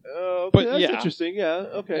 Okay, But, that's yeah. interesting. Yeah.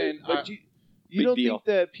 Okay. And But I- you Big don't deal. think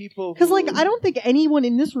that people? Because, who- like, I don't think anyone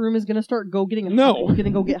in this room is going to start getting No. going to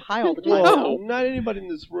go get high all the time. Well, not anybody in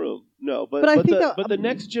this room. No, but But I think that- but the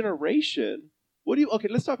next generation. What do you? Okay,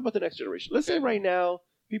 let's talk about the next generation. Let's say right now,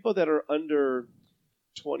 people that are under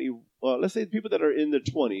 20. Well, let's say people that are in their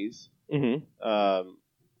 20s. Mm-hmm.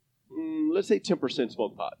 Let's say 10%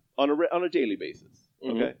 smoke pot on a daily basis. Mhm.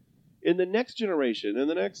 Okay, in the next generation, in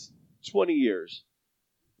the next 20 years,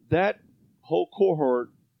 that whole cohort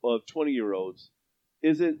of 20-year-olds,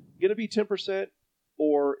 is it going to be 10%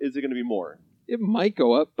 or is it going to be more? It might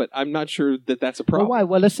go up, but I'm not sure that that's a Well, problem. why?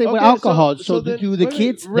 Well, let's say with Okay, alcohol. so So, then- do the wait,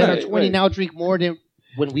 kids right, that are 20 right. now drink more than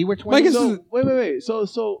when we were 20? My guess So is- wait.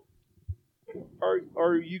 So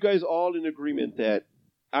are you guys all in agreement that?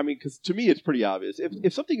 I mean, because to me it's pretty obvious.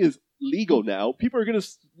 If something is legal now, more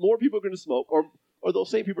people are gonna smoke, or those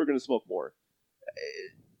same people are gonna smoke more.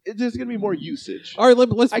 There's gonna be more usage. All right,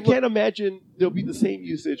 let's. I can't imagine there'll be the same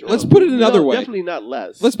usage. Let's put it another way. Definitely not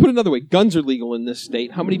less. Let's put it another way. Guns are legal in this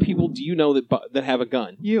state. How many people do you know that have a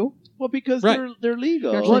gun? You? well, because Right. they're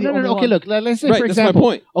legal. You're Well, actually no. the Okay, only look. Let's say, Right, for that's my example.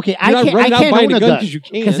 point. Okay, You're not I running out can't buying own a a gun gun 'cause you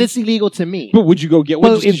can. because it's illegal to me. But would you go get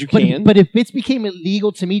one just because you can? But if it became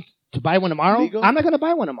illegal to me to buy one tomorrow, Legal? I'm not going to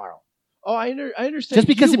buy one tomorrow. Oh, I understand. Just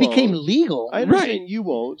because you it became won't. legal. I understand you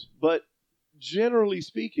won't, but generally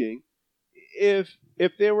speaking, if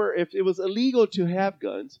it was illegal to have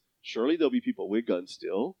guns, surely there'll be people with guns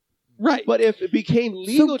still. Right. But if it became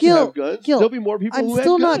legal to Gil, have guns, Gil, there'll be more people I'm who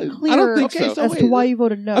still have not guns. clear I don't think Okay, so. so as wait, to why you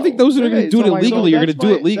voted no. I think those that are going Okay, to do it so illegally are going to that's do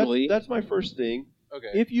my- it legally. That's my first thing. Okay.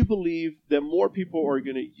 If you believe that more people are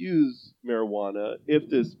going to use marijuana if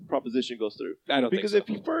this proposition goes through, I don't because think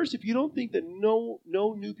so. if you don't think that no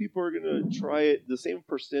new people are going to try it, the same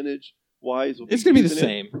percentage wise, will It's going to be the using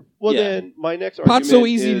it, same. Well, Yeah. then my next argument Pot's so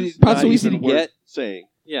easy. is Pot's not so easy to even worth get. saying.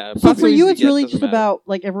 Yeah. So pot's for easy you, to it's get, really doesn't just matter. about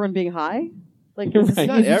like everyone being high. Like is this, Right.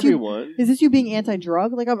 Not is this you, everyone. is this you being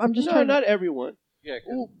anti-drug? Like I'm just No, trying. not everyone. Yeah.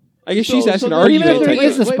 'cause- Ooh, I guess So- she's so asking, then- are But you even if there wait,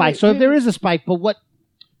 is a wait, spike, wait, so if wait. there is a spike, but what?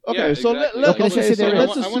 Okay, Yeah, so exactly. Okay, let's just say there is. I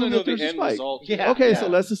want to assume know that the there's a end spike. result. Yeah. Okay, Yeah. so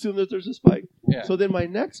let's assume that there's a spike. Yeah. So then my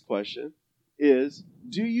next question is,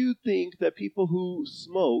 do you think that people who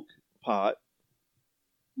smoke pot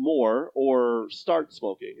more or start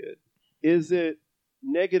smoking it, is it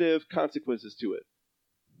negative consequences to it?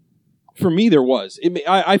 For me, there was.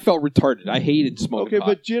 I felt retarded. I hated smoking Okay, pot.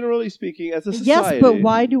 but generally speaking, as a society... Yes, but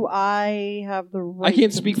why do I have the right? I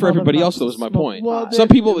can't to speak for tell them everybody not else, to though, is my smoke point. Well, pot? then- Some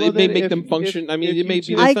people, well, it may then make if- them function. I mean, if it may you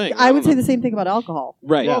be take- the thing. I would don't say know. the same thing about alcohol.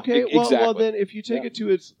 Right. Okay, Exactly. well, then if you take Yeah. it to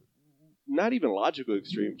its not even logical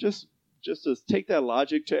extreme, just to take that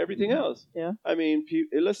logic to everything else. Yeah. I mean,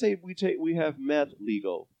 let's say we have meth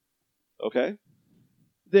legal, okay?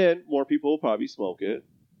 Then more people will probably smoke it,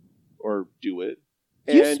 or do it.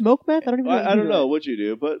 Do you And smoke meth? I don't even know. I don't know what you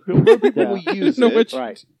do, but more people will use No, it. which-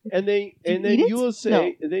 Right. And then Do you and then eat it? you will say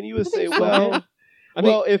No. and then you will I think say, so. well, I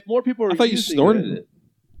think- if more people are I thought you using snorted it.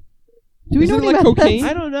 Do we Isn't know it like any methods? cocaine?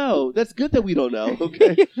 I don't know. That's good that we don't know.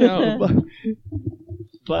 Okay, No.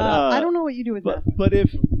 but I don't know what you do with meth. but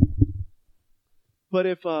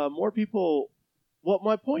if more people, what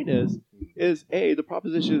my point is the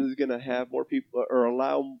proposition is going to have more people or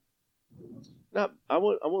allow, not I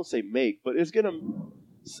won't say make, but it's going to,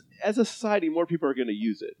 as a society, more people are going to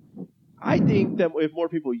use it. I think that if more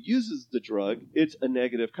people uses the drug, it's a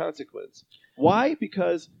negative consequence. Why?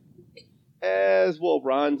 Because as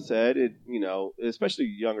Ron said, it especially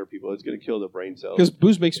younger people, it's going to kill their brain cells. Because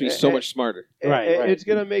booze makes me so much smarter. Right. It's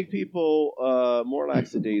going to make people more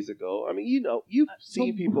lackadaisical. I mean, you've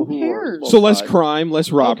seen people who cares? are So less smoke-hot. crime,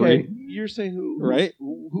 less robbery. Okay, you're saying who Right.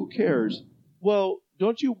 Who cares? Well,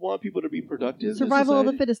 don't you want people to be productive? in Survival of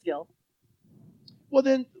the society? fittest, Gil. Well,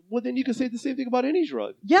 then you can say the same thing about any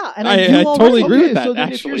drug. Yeah, and I I, do totally already. agree with that, So then,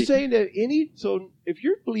 actually. if you're saying that if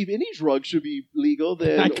you believe any drug should be legal,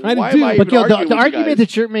 then I kinda why do. am I But even arguing the with you argument guys?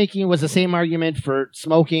 that you're making was the same argument for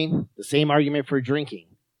smoking, the same argument for drinking.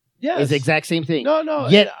 Yes. It's the exact same thing. No.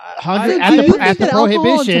 Yet, I- hundred- I- at Do the- you I- think at the that alcohol and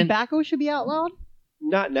prohibition- tobacco should be outlawed?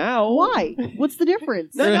 not now. Why? What's the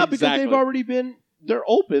difference? No, because Exactly. they've already been. They're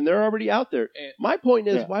open. They're already out there. And- My point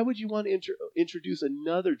is, Yeah. why would you want to introduce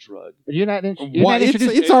another drug? But you're not. You're Why? not It's,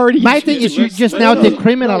 introducing. it's already. My thing is, you're just no, now no,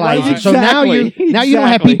 decriminalizing. no, So now you exactly. don't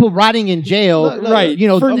have people rotting in jail. Look, right, You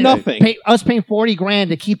know, for okay. nothing. Us paying $40,000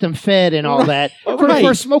 to keep them fed and all that Okay.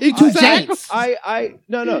 for smoking two Exactly. joints.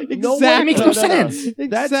 No. Exactly. That makes no sense.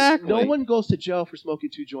 Exactly. No one goes to jail for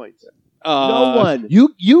smoking 2 joints. Uh, No one.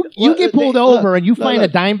 You Well, get pulled look, over and you find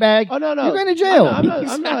look. a dime bag. Oh no. You're going to jail.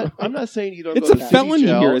 I'm not saying you don't. It's go a to city felony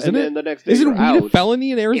jail here, isn't and it? then the next day Isn't you're weed a out.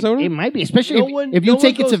 felony in Arizona? It might be, especially No one, if you no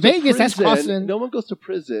take one it to goes Vegas. That's prison. costing. No one goes to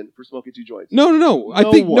prison for smoking 2 joints. No. I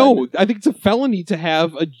No think one. I think it's a felony to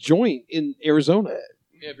have a joint in Arizona.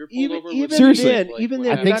 Yeah, if you're pulled over with Seriously. even like, then, I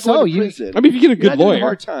you're think not so. going to You- prison. I mean, if you get a You're good not doing a lawyer.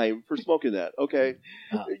 hard time for smoking that. Okay,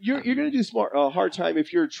 you're going to do hard time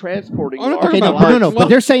if you're transporting. I'm not large talking Okay, about no, hard- but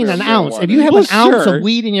they're saying for an ounce. marijuana. If you have Well, an ounce sure. of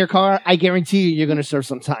weed in your car, I guarantee you're going to serve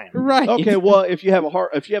some time. Right. Okay, well, if you have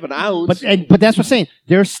an ounce, But that's what I'm saying.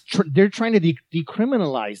 They're trying to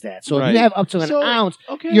decriminalize that. So if Right. you have up to an So, ounce,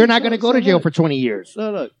 okay, you're not so- going to go so to jail look. for 20 years.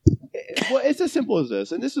 No. Well, it's as simple as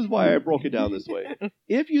this, and this is why I broke it down this way.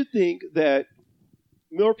 If you think that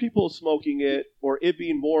more people smoking it, or it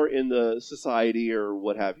being more in the society, or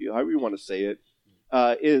what have you, however you want to say it,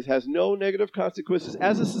 has no negative consequences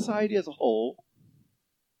as a society as a whole,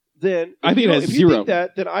 then I think it has if you zero. think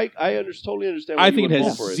that, then I totally understand. Why I you think would it vote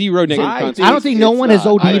has for it. zero negative I consequences. think I don't think no it's one has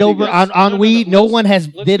not. I OD'd think over it's- on weed. No let's- one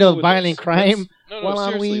has let's did go a with violent this. crime No, while on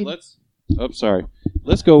seriously, weed. let's. Oh, sorry.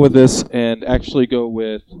 Let's go with this and actually go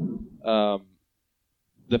with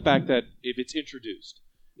the fact that if it's introduced,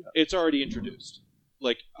 it's already introduced.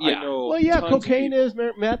 Like Yeah. I know. Well, yeah, tons of cocaine people- is,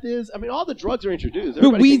 meth is. I mean, all the drugs are introduced. But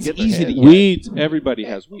Everybody can weed's get their easy to hands get. on it. Weed. Everybody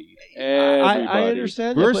has weed. Everybody. I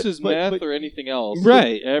understand that, Versus but- meth or anything else.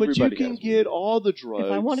 Right. Everybody But you can has get all the drugs.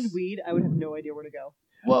 If I wanted weed, I would have no idea where to go.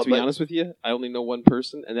 well, to be honest with you, I only know one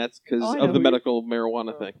person, and that's because Oh, I know of the who you- medical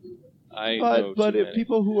marijuana thing. I know but too if many.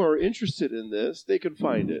 people who are interested in this, they can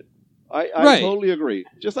find it. I Right. totally agree.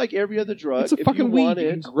 Just like every other drug, It's a if fucking you weed. want You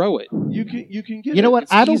it, can grow it. you can get it. You know what?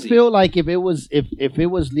 It's I don't easy. feel like if it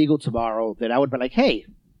was legal tomorrow, that I would be like, hey,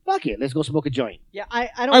 fuck it, let's go smoke a joint. Yeah, I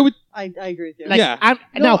don't. I would. I agree with you. Like, Yeah.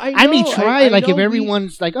 No, I may know. try. I like know if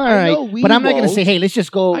everyone's like, all I right, know we but I'm not going to won't. say, hey, let's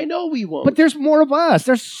just go. I know we won't. But there's more of us.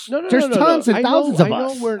 There's no, tons and I know- thousands of I know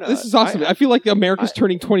us. we're not. This is awesome. I feel like America's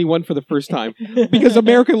turning 21 for the first time because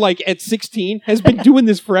America, like at 16, has been doing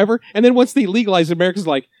this forever, and then once they legalize, it, America's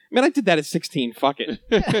like, man, I did that at 16. Fuck it,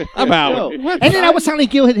 I'm out. No. And then I was telling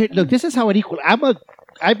Gil, look, this is how it equal.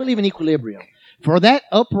 I believe in equilibrium. For that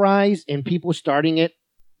uprise and people starting it,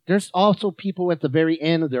 there's also people at the very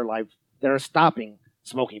end of their life that are stopping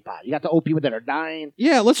smoking pot. You got the old people that are dying.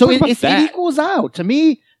 Yeah, let's So talk about it that. equals out. To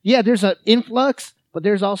me, yeah, there's an influx, but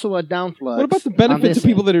there's also a downflux. What about the on benefit this to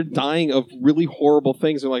people end. that are dying of really horrible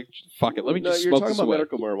things? They're like, fuck it, let me No, just you're smoke talking this about away.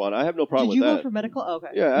 medical marijuana. I have no problem Did you with go that. for medical? Oh, okay.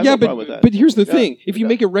 Yeah, I have Yeah, no problem with that. but here's the Yeah. thing: if you Yeah.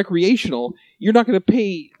 make it recreational, you're not going to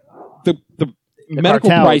pay the medical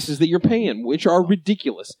cartels. prices that you're paying, which are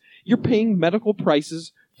ridiculous. You're paying medical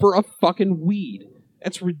prices for a fucking weed.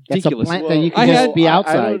 That's That's a ridiculous. plant Well, that you can I just had- be I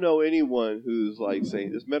outside. don't know anyone who's like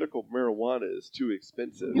saying this medical marijuana is too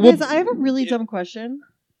expensive. You Well, guys, I have a really dumb question.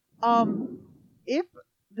 If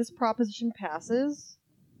this proposition passes,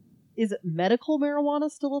 is medical marijuana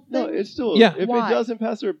still a No, thing? it's still. Yeah. If Why? it doesn't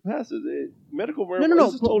pass, it passes. Medical marijuana. No.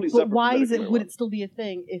 This is totally But separate from why medical would marijuana. it still be a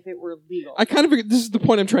thing if it were legal? I kind of agree. This is the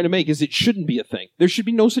point I'm trying to make: is it shouldn't be a thing. There should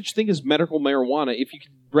be no such thing as medical marijuana if you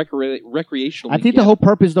can recreationally. I think get the whole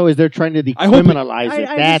purpose, though, is they're trying to I hope it- decriminalize it.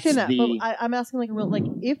 I That's understand that, the. but I'm asking like a real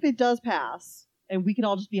if it does pass and we can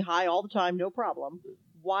all just be high all the time, no problem.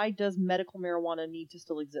 Why does medical marijuana need to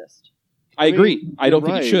still exist? I agree. I don't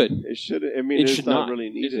think it should. It should. I mean, It it's should not not. really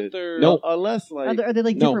needed. Isn't there? No. Unless like Are they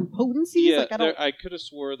like No. different potencies? Yeah, Like I don't. I could have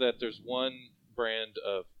swore that there's one brand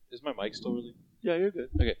of. Is my mic still really? yeah, you're good.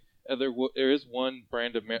 There is one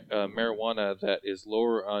brand of marijuana that is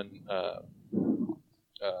lower on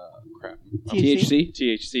THC.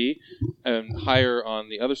 THC and higher on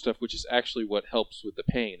the other stuff, which is actually what helps with the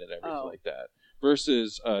pain and everything Oh. like that.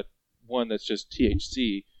 Versus one that's just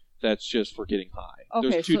THC, that's just for getting high. Okay,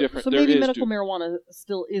 There's two different. So there maybe is medical two- marijuana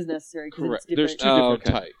still is necessary. 'Cause Correct. It's There's different. two Oh,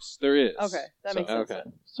 different okay. types. There is. Okay, that makes sense. Okay.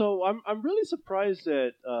 then. So I'm really surprised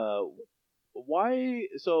that why.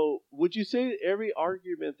 So would you say every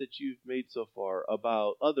argument that you've made so far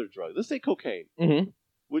about other drugs, let's say cocaine, Mhm.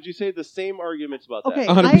 would you say the same arguments about Okay, that?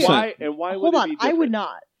 100%. Why and why Hold would on, it be I different? would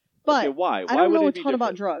not. But Okay, why? I Why don't would know a it be ton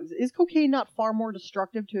about different? drugs. Is cocaine not far more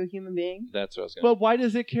destructive to a human being? That's what I was going. But why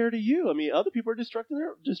does it care to you? I mean, other people are destroying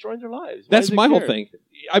their lives. Why That's does it my whole care? thing.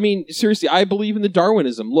 I mean, seriously, I believe in the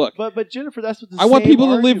Darwinism. Look, But Jennifer, that's what the I want same people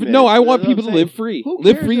to live. argument. No, I That's want what people I'm to live saying. free. Who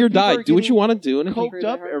Live cares free if or people die. are Do what you getting want to do. And if you, Coked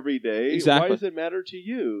up every day. Exactly. Why does it matter to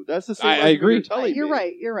you? That's the same. I argument agree. You're telling You're me.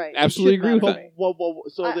 right. You're right. It Absolutely should agree with matter that. to me. Well,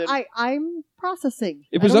 so then I'm processing.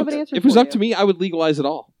 if it I was don't up, have an answer if it was for up you. to me, I would legalize it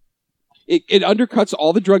all. It undercuts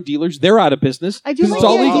all the drug dealers. They're out of business. I do 'cause like it's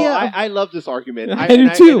all the legal. idea. I love this argument. I do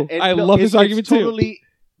too. I love this argument it's too. Totally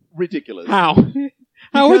ridiculous. How?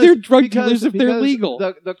 How are there drug dealers if they're because legal?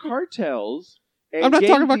 The cartels. And I'm not gang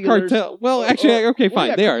talking about dealers- cartel. Well, actually, okay, fine.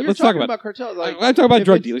 yeah, they are. you're Let's talk talking about. cartels. Like, I'm talking about if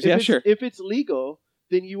drug it's- dealers. if Yeah, it's- sure. If it's legal,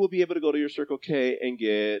 then you will be able to go to your Circle K and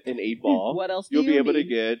get an 8-ball. What else do You'll you be able to need?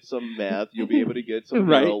 get some meth. You'll be able to get some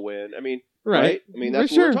Right. heroin. I mean, Right. I mean,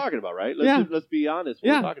 that's Sure. what we're talking about, right? Yeah. Let's be honest. What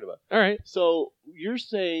Yeah. we're talking about. All right. So you're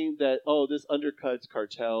saying that this undercuts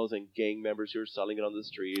cartels and gang members who are selling it on the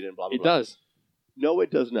street and blah blah. It blah. does. No, it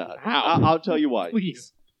does not. How? I'll tell you why.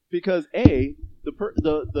 Please. Because the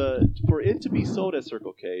for it to be sold at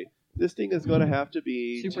Circle K, this thing is going to have to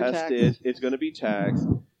be Super tested. taxed. It's going to be taxed.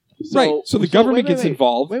 Right. So the government wait, gets wait.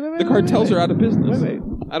 involved. Wait, wait, wait, the wait, cartels wait, are out of business. Wait.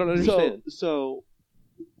 I don't understand. So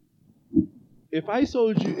if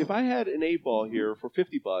I had an 8-ball here for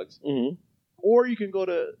 $50, Mhm. or you can go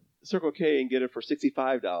to Circle K and get it for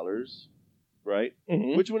 $65, right?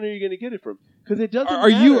 Mhm. Which one are you going to get it from? Because it doesn't. Are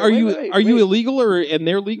you matter. are you Wait, are you wait. illegal and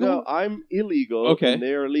they're legal? No, I'm illegal. Okay. And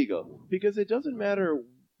they're illegal because it doesn't matter.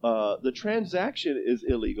 The transaction is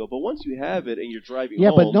illegal, but once you have it and you're driving Yeah,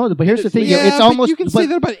 home, but here's the it's thing. legal. It's but almost. you can say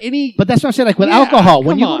that about any. But that's what I'm saying. Like with Yeah, alcohol,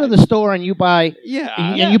 when come you go to on. the store and you buy Yeah.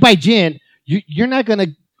 and you buy gin, you're not gonna.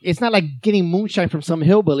 It's not like getting moonshine from some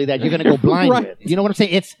hillbilly that you're gonna go blind Right. with. You know what I'm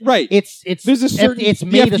saying? It's Right. There's There's a certain. it's the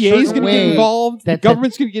made a FDA is certain going to get way. involved. that- the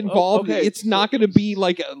government's going to get involved. okay, It's not going to be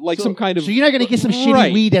like so- some kind of. So you're not gonna get some shitty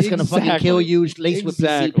Right, weed that's gonna fucking exactly. kill you, laced with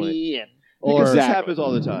Exactly. PCP and because or this Exactly. happens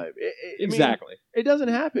all the time. I mean, Exactly. it doesn't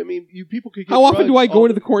happen. I mean, people could. Get How often do I drugs go all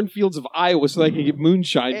into the cornfields of Iowa so that I can get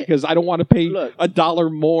moonshine Eh, because I don't want to pay look. $1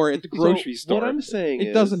 more at the So grocery store? What I'm saying it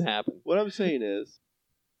is, doesn't happen. What I'm saying is,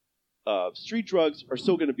 street drugs are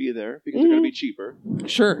still going to be there because they're going to be cheaper,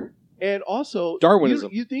 Sure. and also Darwinism.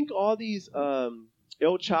 You think all these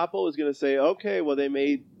El Chapo is going to say, okay, well they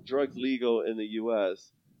made drugs legal in the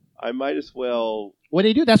U.S. I might as well. what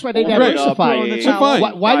they do. That's why they open up diversify. a So fine.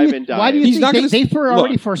 Why do private you, why do you diet. He's think not they, gonna they s-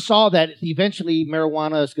 already look. foresaw that eventually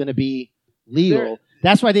marijuana is going to be legal? They're-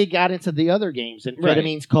 That's why they got into the other games,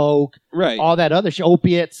 amphetamines, coke, Right. all that other shit,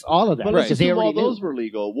 opiates, all of that. But Right. let's Because they assume all already knew. those were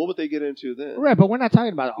legal. What would they get into then? Right, but we're not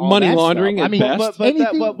talking about all Money that laundering stuff. at I mean,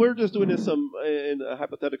 best. But we're just doing this in a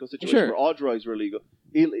hypothetical situation Sure. where all drugs were legal.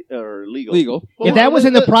 Legal. Legal. Well, if that was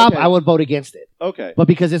in the prop, okay. I would vote against it. Okay. But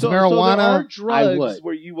because it's So there marijuana, are I drugs would.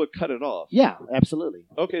 where you would cut it off. Yeah, absolutely.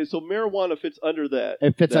 Okay, so marijuana fits under that.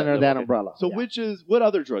 It fits under that okay. umbrella. So Yeah. what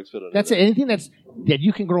other drugs fit under That's that? it. Anything that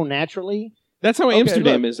you can grow naturally. That's how Okay,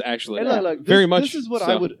 Amsterdam look. is actually. And look, this, Very much. This is what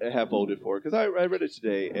so. I would have voted for because I read it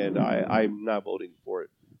today and I'm not voting for it.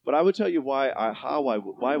 But I would tell you why I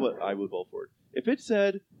would vote for it. If it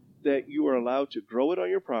said that you are allowed to grow it on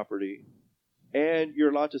your property and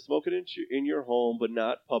you're allowed to smoke it in your home but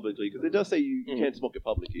not publicly, because it does say you can't smoke it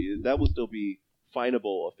publicly. That will still be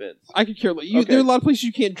finable offense. I could care less. Okay. There are a lot of places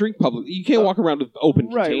you can't drink publicly. You can't walk around with open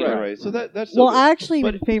container. Right. So that's Well, still I actually am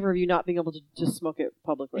But- in favor of you not being able to just smoke it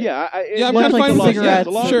publicly. Yeah, I'm Much kind of like fine with cigarettes.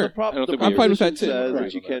 The law, Sure. the prop, I don't the think we I'm fine with that proposition too. says Right.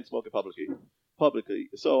 that you can't smoke it publicly.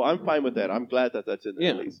 So I'm fine with that. I'm glad that that's in there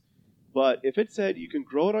Yeah. at least. But if it said you can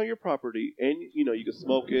grow it on your property and you can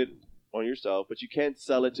smoke it on yourself, but you can't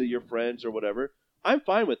sell it to your friends or whatever, I'm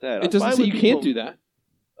fine with that. It doesn't say you can't do that.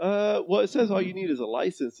 Well, it says all you need is a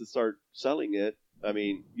license to start selling it. I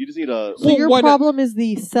mean, you just need a. So Well, your why not- problem is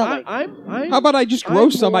the selling. I'm How about I just grow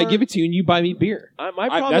I'm some, I more- give it to you, and you buy me beer? my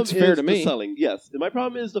problem that's fair is to the me. selling. Yes, my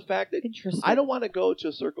problem is the fact that Interesting. I don't want to go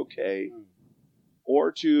to Circle K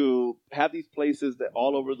or to have these places that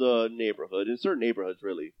all over the neighborhood, in certain neighborhoods,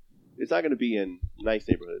 really. It's not going to be in nice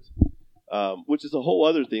neighborhoods, which is a whole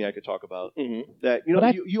other thing I could talk about. Mm-hmm. That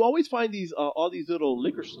But you always find these all these little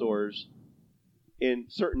liquor stores in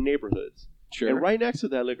certain neighborhoods, Sure. and right next to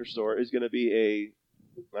that liquor store is going to be a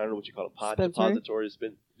I don't know what you call it, pod Dispensary? depository,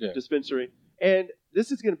 Yeah. dispensary, and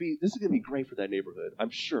this is going to be great for that neighborhood, I'm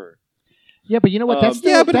sure. Yeah, but you know what? That's Um,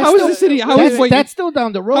 still, Yeah, but that's how is still, the city? How that's, is what? that's still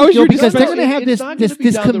down the road, How is Joe, your because they're going to dispensary- have it's this not this gonna be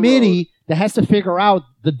this down the committee that has to figure out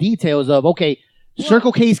the details of okay, Well-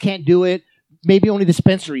 Circle K's can't do it. Maybe only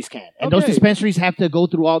dispensaries can, and those Okay. dispensaries have to go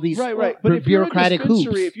through all these Right. But if you're a bureaucratic dispensary,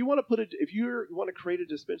 hoops. if you want to create a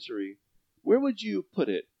dispensary, where would you put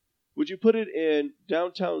it? Would you put it in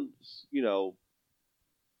downtown,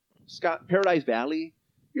 Paradise Valley?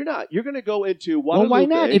 You're not. You're going to go into Well, why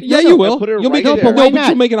not? Guadalupe. If- Yeah, no, you no, will. put it You'll right make it. there. but why No, but not?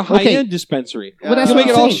 you'll make it a Okay. high-end dispensary. Well, that's You'll what make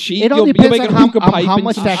it I'm all saying. chic. It all You'll depends make on a how- hookah on pipe how and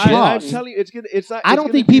much some that shit. costs. I'm telling you, it's not. I it's don't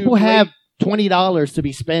gonna think do people great- have $20 to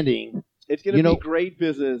be spending. It's going to you know- be great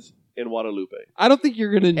business in Guadalupe. I don't think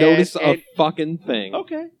you're going to notice and- a fucking thing.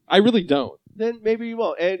 Okay, I really don't. then maybe you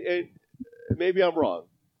won't, and maybe I'm wrong.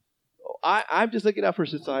 I'm just looking out for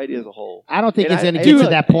society as a whole. I don't think And it's going to I- get look, to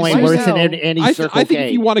that point right where it's in now, any I Circle think K.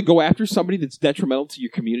 if you want to go after somebody that's detrimental to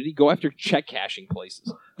your community, go after check cashing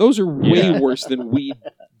places. Those are way worse than weed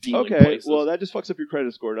dealing Okay, places. well that just fucks up your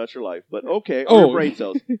credit score, not your life. But okay, or Oh. your brain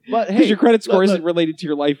cells. But because hey, your credit score look, isn't related to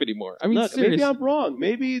your life anymore. I mean, look, seriously. maybe I'm wrong.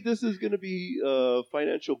 Maybe this is going to be a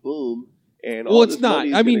financial boom, and Well, all it's this not.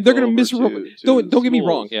 money's I mean, gonna they're go going to over misappropriate. to Don't get me schools.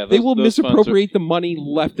 wrong. Yeah, They those- will those funds are- misappropriate the money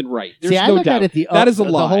left and right. There's See, I no look doubt. at it That is a the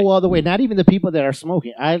lie. whole other way. Not even the people that are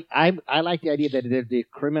smoking. I like the idea that they're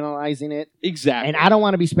decriminalizing it, Exactly. and I don't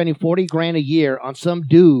want to be spending $40,000 a year on some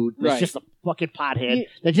dude that's Right. just a fucking pothead Yeah.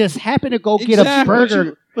 that just happened to go get Exactly. a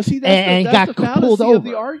burger. But see, and that's got the fallacy pulled of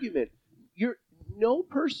the over. argument. You're no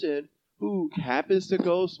person who happens to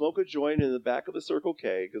go smoke a joint in the back of a Circle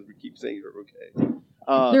K, because we keep saying Circle K.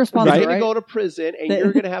 They're responsible, going to right? go to prison, and The-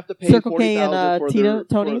 you're going to have to pay Circle K and $40,000 for Tito their,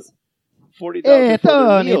 Tony's. $40,000 Hey, for their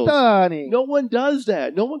Tony, meals. Tony. No one does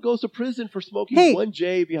that. No one goes to prison for smoking Hey, one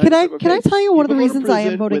J behind Can I Circle can K. I tell you one of the People go to reasons I am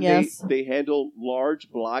prison voting when yes? They handle large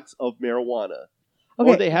blocks of marijuana, Okay.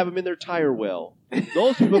 or they have them in their tire well.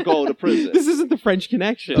 Those people go to prison. This isn't the French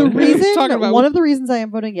Connection. The Okay. reason, Talking about one of the reasons I am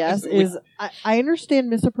voting yes Absolutely. is I understand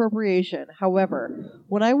misappropriation. However,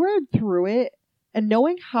 when I read through it and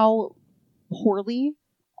knowing how poorly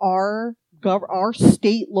our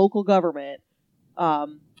state local government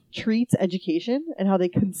treats education and how they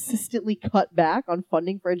consistently cut back on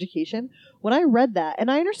funding for education, when I read that,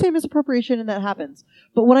 and I understand misappropriation and that happens,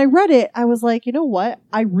 but when I read it, I was like, you know what?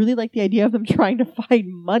 I really like the idea of them trying to find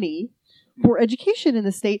money for education in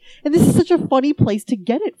the state, and this is such a funny place to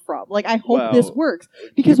get it from. Like, I hope Well, this works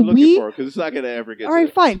because Keep looking we. for it, 'cause it's not going to ever get. All right,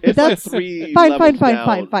 to fine, but It's like that's three fine. levels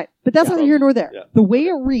down. But that's Yeah. neither here nor there. Yeah. The way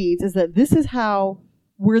it reads is that this is how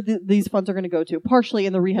these funds are going to go to, partially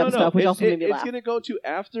in the rehab stuff, which also made me it's laugh. going to go to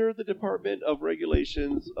after the Department of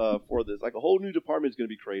Regulations for this. Like a whole new department is going to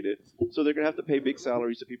be created, so they're going to have to pay big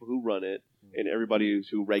salaries to people who run it and everybody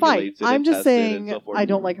who Fine. regulates it. I'm and just tests it and saying so forth. I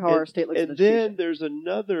don't like how our state looks at And education. then there's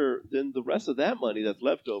another. Then the rest of that money that's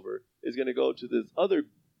left over is going to go to this other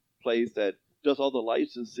place that does all the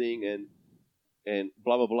licensing and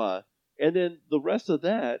blah blah blah. And then the rest of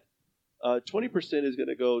that, 20% is going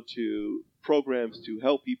to go to programs to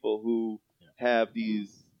help people who have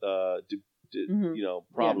these Mhm.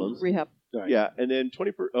 problems. Yeah, rehab. Yeah, and then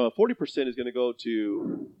 40% is going to go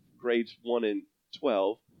to grades 1 and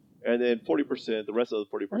 12, and then 40%, the rest of the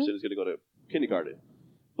 40% is going to go to kindergarten.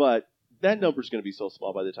 But that number is going to be so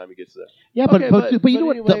small by the time it gets there. Yeah, Okay, but you know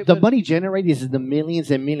what? anyway, The but- money generated is in the millions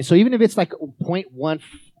and millions. So even if it's like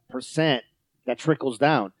 0.1% that trickles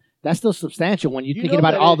down, that's still substantial when you're You thinking know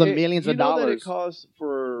about that all it- the it- millions you of know that dollars. it costs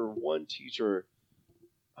for one teacher.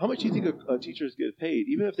 How much do you think teachers get paid?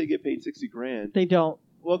 Even if they get paid $60,000, They don't.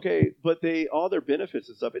 okay, but all their benefits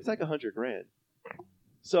and stuff, it's like $100,000.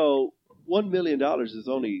 So $1 million is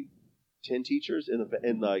only 10 teachers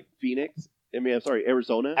in like Phoenix, I'm sorry,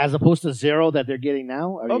 Arizona. as opposed to 0 that they're getting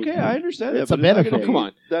now. Are you- Okay, I understand that. It's a but not benefit. gonna Come be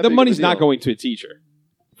on. that The big of money's a not deal. going to a teacher.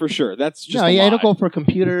 For sure. That's just no, a yeah, lie. it'll go for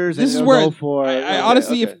computers. This and is it'll where go for. I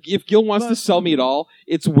honestly, okay. if Gil wants to But- sell me at all,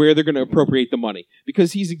 it's where they're going to appropriate the money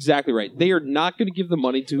because he's exactly right. They are not going to give the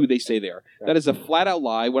money to who they say they are. That is a flat out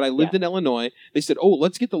lie. When I lived in Illinois, they said, "Oh,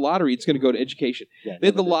 let's get the lottery. It's going to go to education." Yeah, They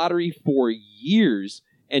had the never did. lottery for years,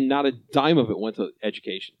 and not a dime of it went to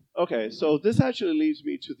education. Okay, so this actually leads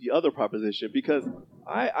me to the other proposition because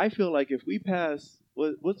I feel like if we pass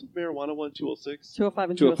what's marijuana one 206 205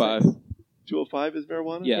 and 205. 206. 205 is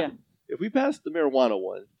marijuana. Yeah. Yeah. If we pass the marijuana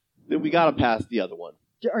one, then we gotta pass the other one.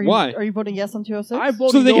 Are you, Why? Are you voting yes on 206? I'm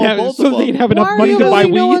voting So they no can on have both so of they can them. have enough Why are money you to buy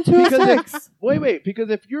voting no on weed. 206? Wait, because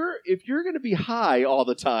if you're gonna be high all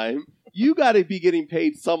the time, you got to be getting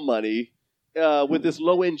paid some money with this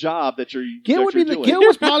low end job that you're Gil that would be you're the doing. Gil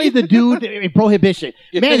was probably the dude in Prohibition.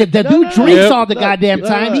 Yeah. Man, if the No, dude no, drinks Yep. all the No, goddamn no,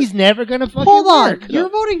 time, no. he's never gonna fucking Hold on. work. You're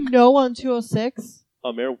voting no on 206?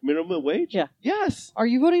 Minimum wage? Yeah. Yes. Are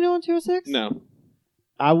you voting no on 206? No.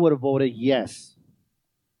 I would have voted yes.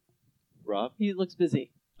 Rob? He looks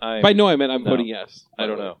busy. By no, I meant I'm No. voting yes. I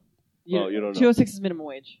don't know. You don't know. 206 is minimum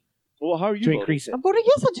wage. Well, how are you To voting? increase it. I'm voting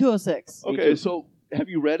yes on 206. Okay, so have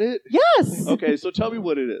you read it? Yes. Okay, so tell me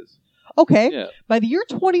what it is. Okay. Yeah. By the year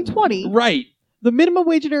 2020, Right. the minimum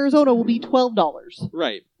wage in Arizona will be $12.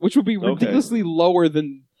 Right. Which would be Okay. ridiculously lower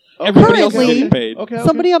than Okay. everybody else is Currently- getting paid. Okay.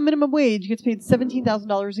 Somebody on minimum wage gets paid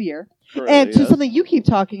 $17,000 a year. Currently, And to yes. something you keep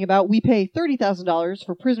talking about, we pay $30,000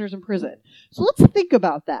 for prisoners in prison. So let's think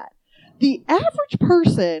about that. The average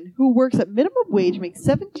person who works at minimum wage makes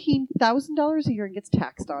 $17,000 a year and gets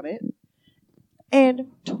taxed on it.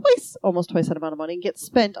 And almost twice that amount of money gets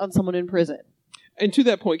spent on someone in prison. And to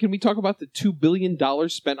that point, can we talk about the $2 billion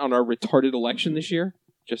spent on our retarded election this year?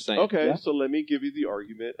 Just saying. Okay, Yeah. so let me give you the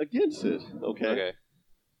argument against it. Okay. Okay.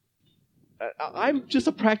 I'm just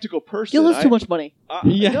a practical person. Gil has too much money.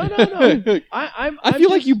 Yeah. No, no, no. I'm I feel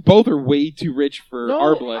like just- you both are way too rich for No,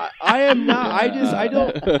 Arblet. I am not. I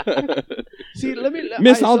don't. See, let me.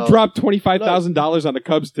 Miss, I'll so- drop $25,000 on a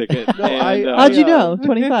Cubs ticket. No, and, How'd you I, know?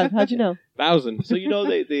 25. How'd you know? 1,000. So you know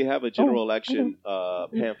they have a general Oh, election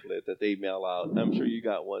pamphlet that they mail out. I'm sure you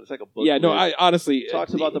got one. It's like a book. Yeah, no, I honestly.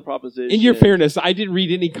 talks about the proposition. In your fairness, I didn't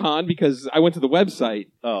read any con because I went to the website.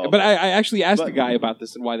 Oh, But I actually asked But- the guy about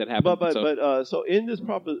this and why that happened. so in this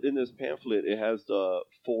pamphlet, it has the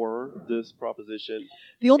for this proposition.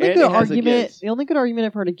 The only And good it has argument, against. the only good argument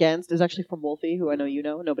I've heard against is actually from Wolfie, who I know you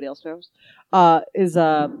know, nobody else knows. Is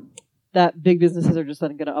that big businesses are just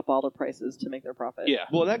then going to up all their prices to make their profit. yeah.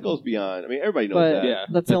 Well, that goes beyond. I mean, everybody knows But that. Yeah.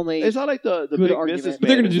 that's the only. It's not like the Good big argument. business. But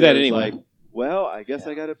they're gonna do that anyway. Like, well, I guess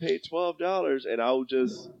I got to pay $12 and I'll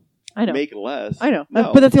just I know. make less. I know.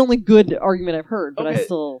 No. But that's the only good argument I've heard. But I Okay.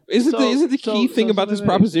 still. Isn't the key thing about this wait.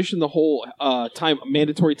 proposition the whole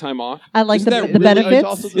mandatory time off? I like Isn't the that the really- benefits. It's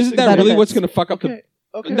also the Isn't that benefits. really what's going to fuck up Okay.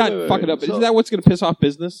 Okay. not wait, fuck wait, it up? wait. But isn't that what's going to piss off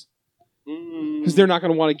business? Because Because they're not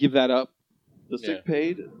going to want to give that up. the sick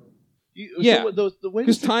paid. Yeah. The way the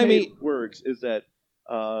 'Cause sick time paid ain't- works is that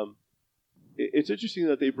it's interesting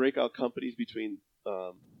that they break out companies between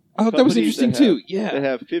I thought that was Companies interesting that too. that Yeah.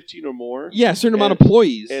 have 15 or more Yeah, a certain amount of and-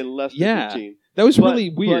 employees. and less than Yeah. 15. That was But- really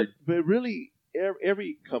weird. But really,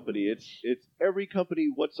 every company, it's every company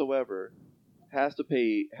whatsoever has to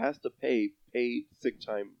pay paid sick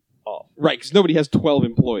time off. Right, because nobody has 12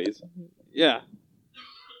 employees. Yeah.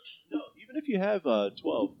 No, even if you have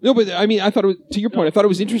 12. No, but I mean, I thought it was, to your point, I thought it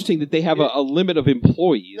was interesting that they have a limit of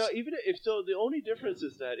employees. No, even if so, the only difference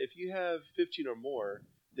is that if you have 15 or more,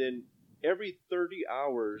 then every 30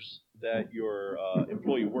 hours that your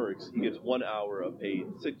employee works, he gets 1 hour of paid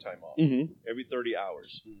sick time off. Mm-hmm. Every 30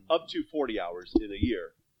 hours, up to 40 hours in a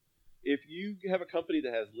year. If you have a company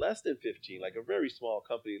that has less than 15, like a very small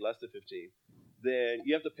company, less than 15, then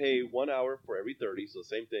you have to pay 1 hour for every 30, so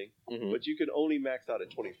same thing. Mm-hmm. But you can only max out at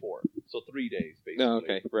 24, so 3 days basically. Oh,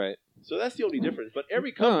 okay, right. So that's the only difference. But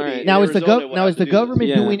every All company right. in Now is the Arizona will now have is to the do government this.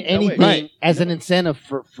 Yeah. doing No, wait. anything Right. as an incentive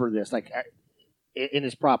for this, like in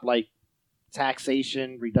this prop, like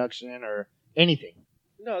taxation reduction or anything?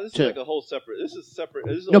 No, this is to- like a whole separate. This is separate.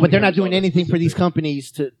 This is No, but only they're not doing Arizona anything for these specific.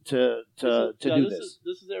 companies to No, do this.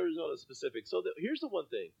 This is Arizona specific. So here's the one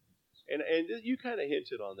thing, and you kind of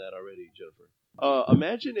hinted on that already, Jennifer.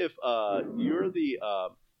 Imagine if you're the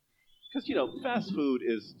because fast food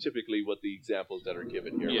is typically what the examples that are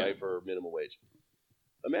given here, Yeah. right, for minimum wage.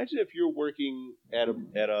 Imagine if you're working at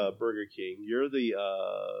a Burger King, you're the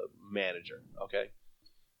manager, okay?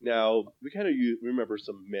 Now we kind of remember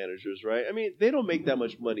some managers, right? I mean, they don't make that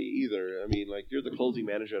much money either. I mean, like you're the closing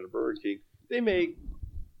manager at a Burger King, they make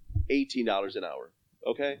 $18 an hour.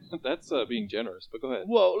 Okay. That's being generous, but go ahead.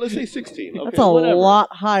 Well, let's say 16. Okay, That's a whatever. lot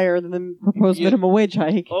higher than the proposed Yeah. minimum wage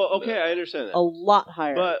hike. Oh, okay, I understand that. A lot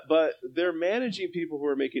higher. But they're managing people who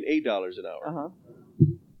are making $8 an hour. Uh-huh.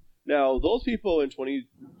 Now, those people in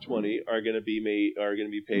 2020 are going to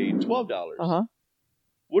be paid $12. Uh-huh.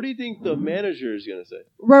 What do you think the manager is going to say?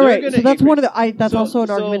 Right, They're right. gonna So that's one of increase. the. That's So- also an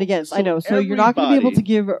so- argument against. I so know. So you're not going to be able to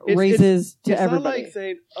give raises to It's everybody. not like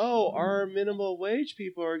saying, "Oh, our minimum wage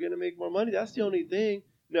people are going to make more money." That's the only thing.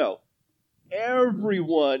 No,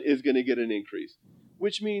 everyone is going to get an increase,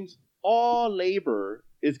 which means all labor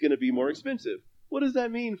is going to be more expensive. What does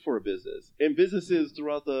that mean for a business and businesses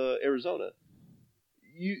throughout the Arizona?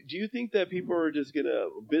 Do you think that people are just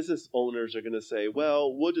business owners are gonna say,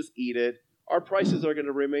 "Well, we'll just eat it. Our prices are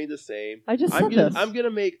gonna remain the same. I just said I'm this.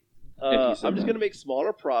 gonna make And he said I'm just that. gonna make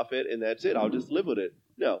smaller profit, and that's it. I'll just live with it."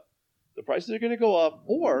 No, the prices are gonna go up,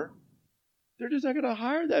 or they're just not gonna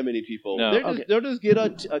hire that many people. No. They'll just get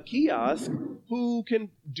a kiosk who can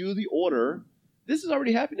do the order. This is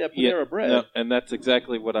already happening at Panera Bread. No, and that's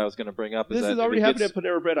exactly what I was going to bring up. This that is already it happening gets- at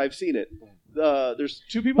Panera Bread. I've seen it. There's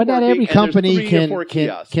 2 people But not working, every and there's company 3 to 4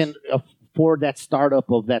 kiosks. can afford that startup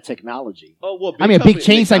of that technology. Oh well, I mean, big companies,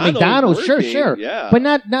 chains like McDonald's, Burger sure. King, yeah. But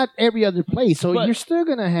not every other place. So But- you're still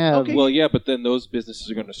gonna have. Okay. Well, yeah, but then those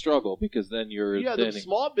businesses are going to struggle because then you're Yeah, the then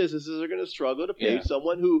small businesses are going to struggle to pay Yeah.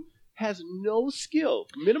 someone who has no skill.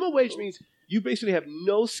 Minimum wage means you basically have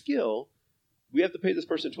no skill. We have to pay this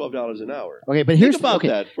person $12 an hour. Okay, but Think here's about okay.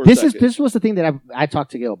 that for a This second. this was the thing that I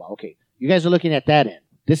talked to Gail about. Okay, you guys are looking at that end.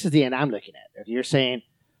 This is the end I'm looking at. If you're saying,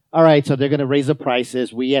 all right, so they're going to raise the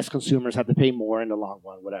prices. We as consumers have to pay more in the long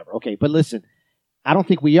run, whatever. Okay, but listen, I don't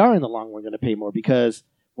think we are in the long run going to pay more because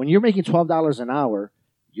when you're making $12 an hour,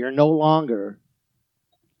 you're no longer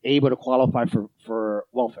able to qualify for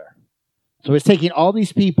welfare. So it's taking all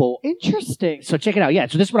these people. Interesting. So check it out. Yeah,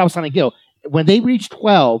 so this is what I was telling Gil. When they reach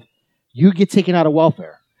 12, you get taken out of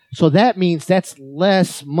welfare. So that means that's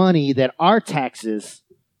less money that our taxes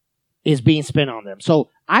is being spent on them. So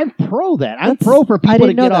I'm pro that. I'm That's- pro for I people to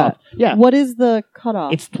didn't know get that. off. Yeah, What is the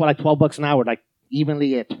cutoff? it's like $12 an hour, like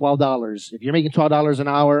evenly at $12. If you're making $12 an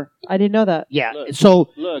hour, I didn't know that. yeah. Look, So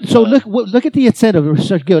Look, look at the incentive.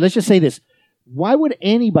 So Gil, let's just say this: why would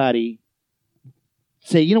anybody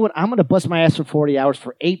say, you know what, I'm going to bust my ass for 40 hours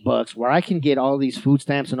for $8, where I can get all these food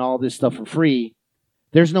stamps and all this stuff for free?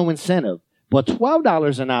 There's no incentive. But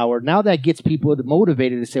 $12 an hour, now that gets people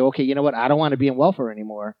motivated to say, okay, you know what, I don't want to be in welfare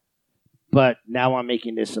anymore, but now I'm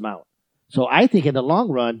making this amount. So I think in the long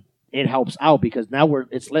run, it helps out because now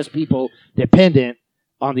it's less people dependent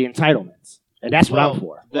on the entitlements. And that's what Well, I'm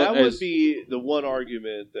for. that Well, would as- be the one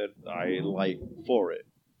argument that I like for it.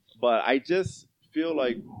 But I just feel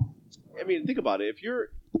like, I mean, think about it. If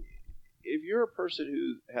you're a person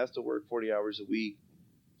who has to work 40 hours a week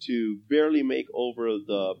to barely make over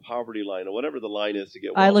the poverty line or whatever the line is to get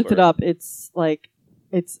welfare. I looked it up. It's like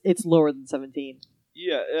it's lower than 17.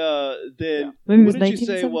 Yeah, then Maybe it was wouldn't you 19 say,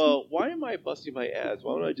 17? well, why am I busting my ass?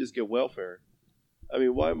 Why don't I just get welfare? I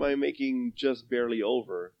mean, why am I making just barely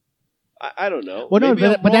over? I don't know. Well, no, Maybe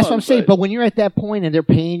I'm but that's what wrong, I'm saying. But when you're at that point and they're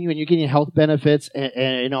paying you and you're getting health benefits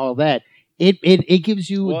and all that, it gives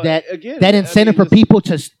you well, that again, that I incentive mean, for people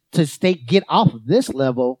to get off of this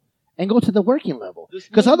level and go to the working level. this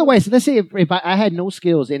Because minimum- otherwise, let's say if I had no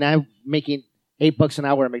skills and I'm making $8 an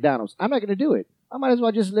hour at McDonald's, I'm not going to do it. I might as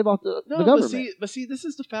well just live off the No, government. but see, this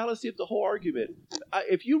is the fallacy of the whole argument.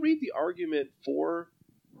 If you read the argument for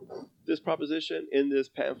this proposition in this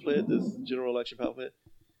pamphlet, this general election pamphlet,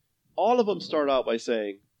 all of them start out by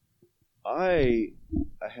saying, I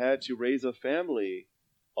had to raise a family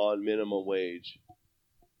on minimum wage.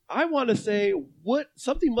 I want to say,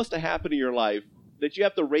 something must have happened in your life that you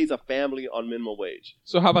have to raise a family on minimum wage.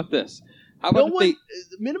 So how about this? How No about one,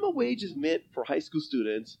 if minimum wage is meant for high school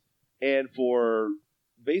students and for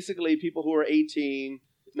basically people who are 18,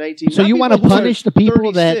 19. So not you want to people who are punish the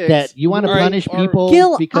people 36 that you want to who are- punish are- people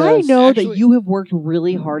Gil, because I know actually- that you have worked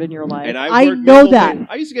really hard in your life. And I worked know minimum that. wage.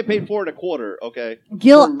 I used to get paid $4.25. Okay.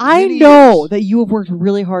 Gil, for I many know years. that you have worked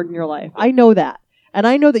really hard in your life. I know that. And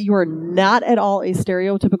I know that you are not at all a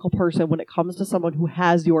stereotypical person when it comes to someone who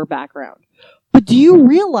has your background. But do you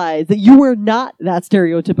realize that you are not that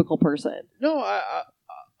stereotypical person? No,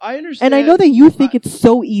 I understand. And I know that you think it's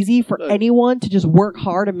so easy for Look. anyone to just work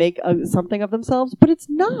hard and make something of themselves, but it's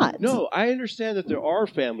not. No, I understand that there are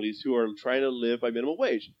families who are trying to live by minimum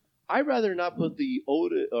wage. I'd rather not put the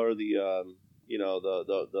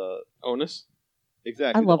the onus?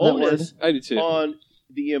 exactly I love the that word. onus I do too. on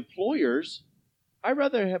the employers. I'd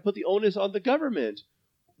rather put the onus on the government.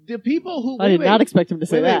 the people who I did not expect him to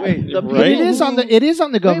say that. The Right? It people is on who- the. It is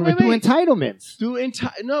on the government wait. through entitlements. through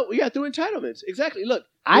entitlements. Exactly. Look,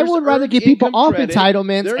 I there's would rather earned get people income off credit,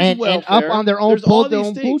 entitlements there's and up welfare, on their own, there's all pull their these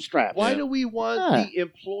own things. bootstraps. Why do we want Yeah. the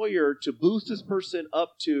employer to boost this person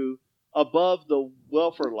up to above the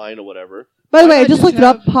welfare line or whatever? By the Why way, I not just looked it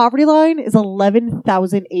have- up. Poverty line is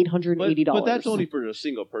 $11,880. But that's only for a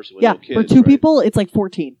single person with yeah. no kids. For two right? people, it's like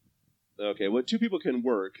 14. Okay, well, two people can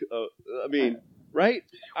work. I mean, right?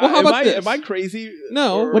 Well, how about this? Am I crazy?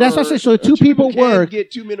 No. Well, that's what I said. So or two people can work.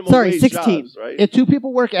 Get two minimum Sorry, wage 16. jobs, right? If two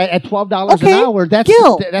people work at $12 Okay, an hour, that's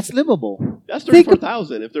Gil. that's livable. That's Think-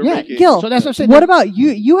 34,000 if they're Yeah, making. Gil, So that's what I'm saying. what about you?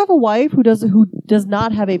 You have a wife who does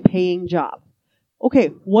not have a paying job. Okay,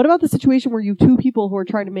 what about the situation where you have two people who are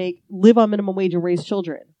trying to live on minimum wage and raise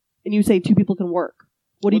children, and you say two people can work?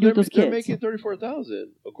 What do you do with those They're kids? making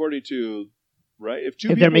 34,000 according to right. If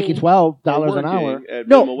If they're making $12 an hour,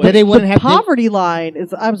 No, then they wouldn't the have. poverty line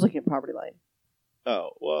is. I was looking at poverty line.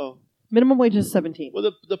 Oh well. Minimum wage is 17.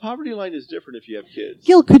 Well, the poverty line is different if you have kids.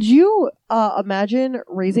 Gil, could you imagine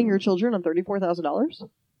raising your children on $34,000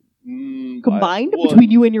 combined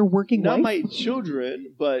between you and your working not wife? my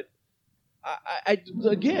children, but I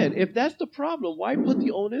again, if that's the problem, why put the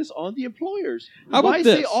onus on the employers? How about why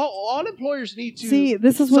say this? all employers need to See,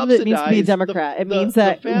 this is what it means to be a subsidize Democrat. It the means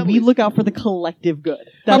that we families? look out for the collective good.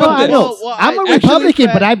 How That's about what I it this? know. means. I'm a actually, Republican,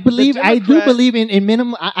 but I the believe I do Democrat- believe in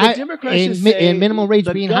minimum. The Democrats should say in minimum wage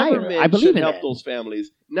the being higher. government I believe should in help that. those families.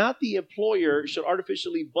 Not the employer should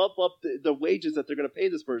artificially bump up the wages that they're going to pay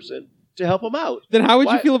this person to help them out. Then how would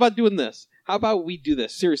you Why- feel about doing this? How about we do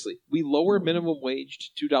this? Seriously, we lower minimum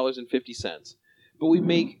wage to $2.50, but we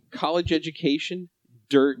make college education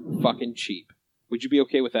dirt fucking cheap. Would you be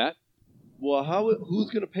okay with that? Well, who's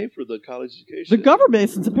going to pay for the college education? The government,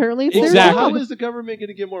 since apparently it's Exactly. their How job. is the government going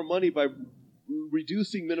to get more money by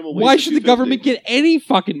reducing minimum wage? Why to should the $2.50? government get any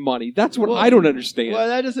fucking money? That's what Well, I don't understand. Well,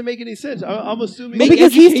 that doesn't make any sense. I'm assuming. Make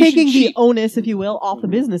because he's education taking cheap. the onus, if you will, off the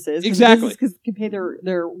businesses. Exactly. Because can pay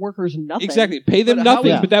their workers nothing. Exactly. Pay them But how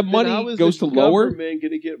nothing, is- but that then money how is goes the to lower. government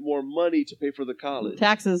going to get more money to pay for the college?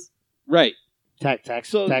 Taxes. Right. Tax.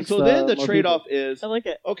 So tax, then the more trade-off is I like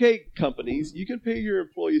it. okay, companies, you can pay your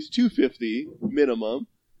employees $2.50 minimum,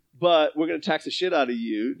 but we're going to tax the shit out of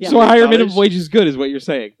you. Yeah. So a higher College- minimum wage is good, is what you're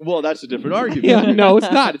saying. Well, that's a different argument. Yeah, no,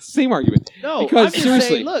 it's not. It's the same argument. No, Because I'm just seriously,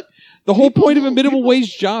 saying, look, The whole People point of a who- minimum people-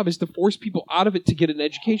 wage job is to force people out of it to get an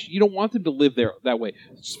education. You don't want them to live there that way.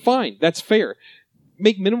 It's fine. That's fair.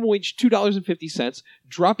 Make minimum wage $2.50.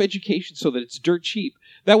 Drop education so that it's dirt cheap.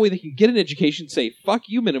 That way they can get an education. Say fuck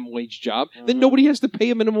you, minimum wage job. Then nobody has to pay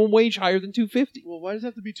a minimum wage higher than $2.50. well, why does it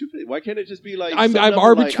have to be $2.50? Why can't it just be like I'm some number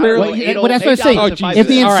arbitrarily- like, Well, that's what I'm saying. Oh, If the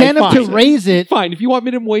Jesus. All right, incentive to fine. raise it, Fine. If you want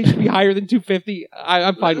minimum wage to be higher than $2.50,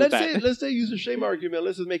 I'm fine with let's that. say, let's say use the shame argument.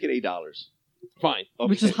 Let's just make it $8. Fine.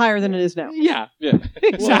 Which is higher than it is now. Yeah. Yeah.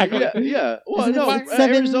 Exactly. Well, yeah. Well, Isn't it no, like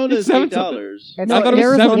seven- Arizona it's is seven $8. and I thought it was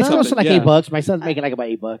Arizona? seven it's close to like something. Yeah. $8. My son's making like about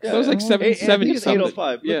 $8. So it was like I 770 think it's something.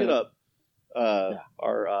 805. Look Yeah. it up.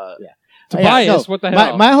 Our Tobias, what the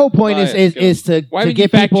hell? My whole point Tobias, is to Why to didn't you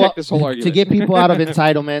get fact people check this whole argument? to get people out of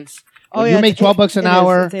entitlements. Oh, When yeah, you make $12 an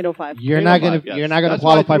hour, It's 805. you're not gonna 805, yes. you're not gonna That's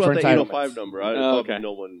why I qualify threw for out the entitlements. 805 number. I Oh, thought okay.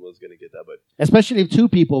 no one was going to get that, but Especially if two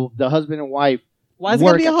people, the husband and wife, Why is it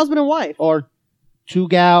going work- to be a husband and wife? or two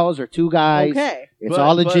gals or two guys. Okay. It's but-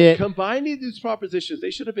 all but legit. combining these propositions,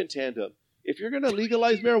 they should have been tandem. If you're going to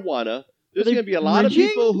legalize marijuana, there's Are they going to be a lot of bridging?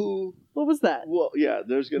 people who. What was that? Well, yeah,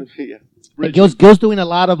 there's going to be. Yeah, And Gil's doing a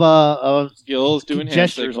lot of Skills doing hand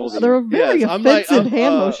Gestures signals. over They're a very Yes, I'm like, offensive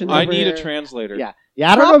hand I'm, motions. I over need here. a translator. Yeah.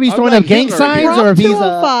 I don't know if he's I'm throwing like up gang Hitler signs here. or if he's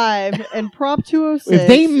Prop 205 and Prop 206. if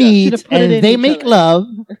they meet should have put it and in they each make other. love,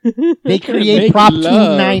 they create Make Prop love.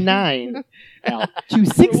 299.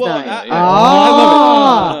 269. Well, Yeah.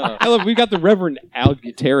 Ah. I love. We got the Reverend Al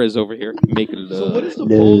Gutierrez over here making love. So what is the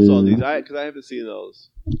polls on these? Because I haven't seen those.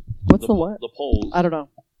 What's the what? The polls. I don't know.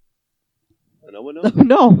 No one knows.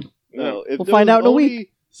 No. No. If We'll there find was out in a only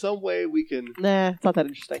week. Some way we can. Nah, it's not that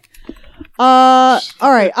interesting. All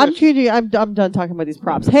right, I'm changing. I'm done talking about these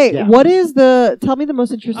props. Hey, Yeah. what is the? Tell me the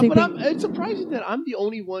most interesting But thing. it's surprising that I'm the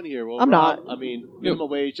only one here. Well, I'm Rob, not. I mean, minimum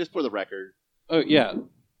wage, just for the record. Oh yeah.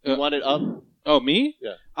 You want it up? Oh me?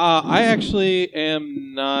 Yeah. I actually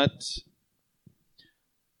am not.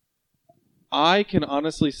 I can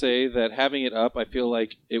honestly say that having it up, I feel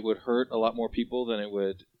like it would hurt a lot more people than it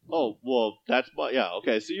would. Oh, well, that's yeah.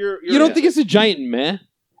 Okay, so you're You don't yeah. think it's a giant meh?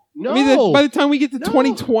 no? I mean, by the time we get to No.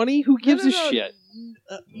 2020, who gives No, a no, no. shit?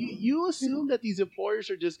 You assume that these employers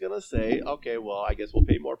are just gonna say, okay, well, I guess we'll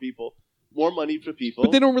pay more money for people.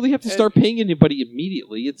 But they don't really have to And- start paying anybody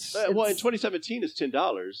immediately. Well, in 2017, it's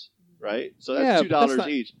 $10, right? So Yeah, that's but that's $2 not-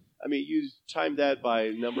 each. I mean, you time that by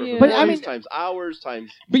number of Yeah. employees, But, I mean- times hours,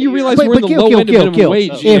 times. But you years. realize But- we're in but the Gil, low Gil, end Gil, of minimum Gil.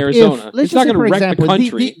 wage If- in Arizona. let's It's just not say, going to for wreck example, the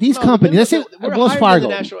country. these No, companies, no, let's say but we're Wells higher than Fargo.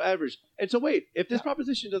 the national average. And so wait, if this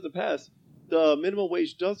proposition doesn't pass, the minimum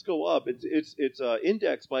wage does go up. It's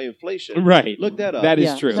indexed by inflation. Right. Look that up. That is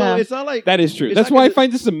Yeah. true. So it's not like That is true. it's That's not why I gonna-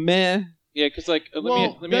 find this a meh. Yeah, because like let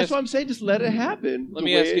well, me that's ask. what I'm saying. Just let it happen. Let the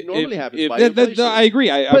me way ask it you, normally if- happens if- by That- inflation. I agree.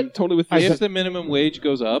 I'm totally with you. If the minimum wage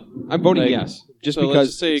goes up, I'm voting like, yes, just so because let's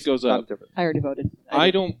just say it it's goes not up. different. I already voted.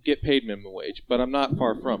 I don't get paid minimum wage, but I'm not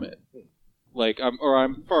far from it. Like I'm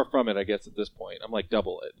far from it. I guess at this point, I'm like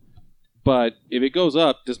double it. But if it goes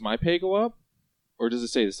up, does my pay go up, or does it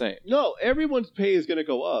stay the same? No, everyone's pay is going to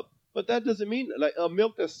go up, but that doesn't mean like a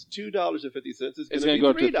milk that's $2.50 is It's going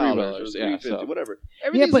gonna to be go up to $3 or $3, yeah, $3.50, so. whatever.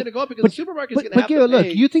 Everything's but- going to go up because but- the supermarket's going to But have Gil, to look,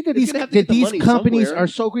 pay. you think that It's these gonna have to get the these money companies somewhere. are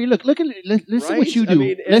so greedy? Look, let's see what Right? you I do.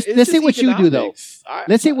 mean, let's it's see just what you do though. economics.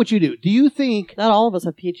 Let's see what you do. Do you think Not all of us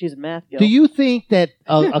have PhDs in math. Gil. do you think that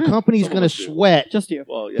a company's Some going of to us do. sweat Just you.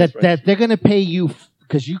 Well, yes, that right. that they're going to pay you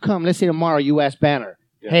because you come? Let's say tomorrow you ask Banner,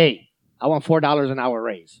 Yeah. hey, I want $4 an hour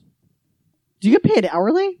raise. Do you get paid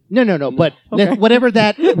hourly? No. But Okay. whatever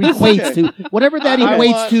that equates to, whatever that I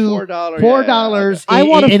equates want to $4. I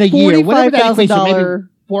want in a year, whatever that equates to, maybe $45,000.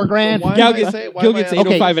 $4,000. So why Gal am I gets- saying- why Gil am I gets asking-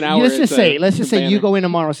 805 an hour. Let's just say Banner. you go in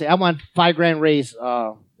tomorrow and say, I want $5,000 raise. You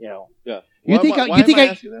know, Yeah. You Why think am I- why you think am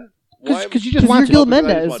I- asking that? Why am- because you just Because want you're to. Gil because I just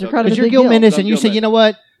Mendez. want You're to- kind of Because a you're big Gil deal. Mendez, I'm and you Gil say, you Mendez. know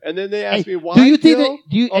what? And then they ask Hey, me why. do you think Gil? that?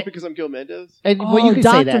 Do you? Oh, because I'm Gil Mendez. And Oh, well, you can say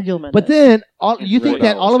Dr. that. Gil Mendez. But then you think Right.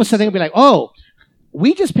 that all of a sudden they're gonna be like, oh,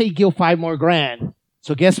 we just paid Gil $5 more grand.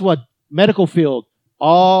 So guess what? Medical field,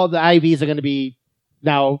 all the IVs are gonna be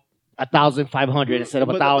now 1,500 instead of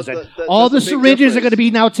But 1,000. the- All the there's a big syringes are difference. going to be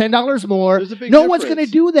now $10 more. There's a big No one's going difference.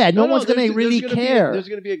 to do that. No one's going to there's- really there's gonna be- care. there's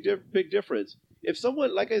going to be a big difference. If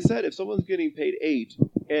someone, like I said, if someone's getting paid 8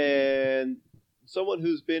 and someone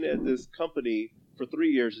who's been at this company for 3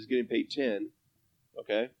 years is getting paid 10,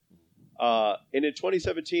 okay? And in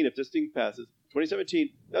 2017, if this thing passes, 2017,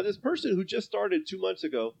 now this person who just started 2 months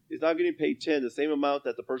ago is now getting paid 10, the same amount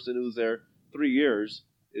that the person who's there 3 years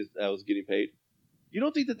was getting paid. You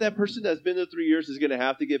don't think that person that's been there 3 years is going to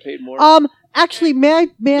have to get paid more? Actually, may I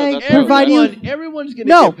that's provide you? Everyone's going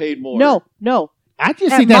to No. get paid more. No. I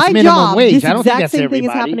just At think that's my minimum job, wage. this I don't exact think that's same everybody. thing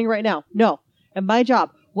is happening right now. No, at my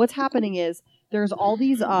job, what's happening is there's all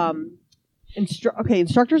these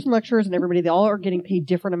instructors and lecturers and everybody. They all are getting paid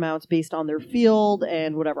different amounts based on their field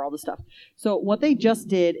and whatever, all this stuff. So what they just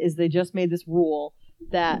did is they just made this rule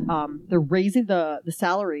that they're raising the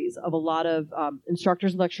salaries of a lot of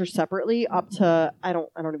instructors and lecturers separately up to I don't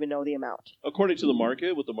even know the amount. According to the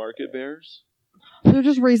market, what the market bears, They're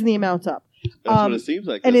just raising the amounts up. that's what it seems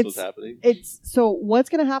like. and That's it's- what's happening. It's so what's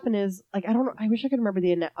going to happen is like I don't know. I wish I could remember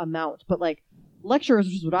the amount, but like lecturers,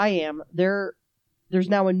 which is what I am, there's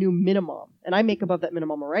now a new minimum, and I make above that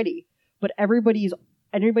minimum already. But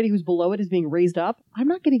anybody who's below it is being raised up. I'm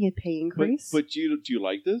not getting a pay increase. But do you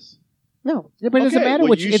like this? No, Yeah, but it doesn't Okay, matter well,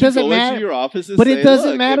 what you it should doesn't go matter. into your office and But say, it doesn't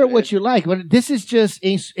 "Look, matter if- what you like. But this is just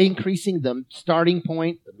increasing the starting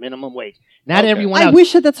point, the minimum wage. Not Okay. everyone I else.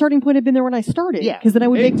 wish that starting point had been there when I started. Yeah. because then I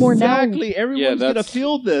would make more now. Exactly. Everyone's going to that's-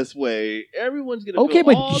 feel this way. Everyone's going to. Okay, feel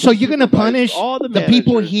but all so the you're going to supervisors, punish all the the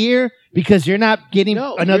people managers. here because you're not getting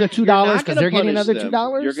No, another you're $2 not because gonna they're getting punish another them.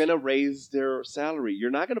 $2. You're going to raise their salary.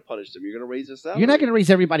 You're not going to punish them. You're going to raise their salary. You're not going to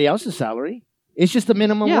raise everybody else's salary. It's just the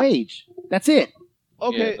minimum Yeah. wage. That's it.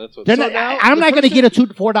 Okay. Yeah, that's what They're So not, now I'm the not going to person- get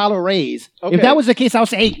a $4 raise. Okay. If that was the case, I would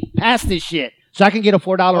say, hey, pass this shit so I can get a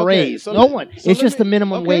 $4 Okay, raise. so No let- one. so it's let just the me-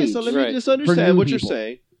 minimum okay, wage. So let Right. me just For understand new what you're people.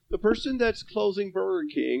 saying. The person that's closing Burger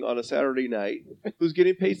King on a Saturday night, who's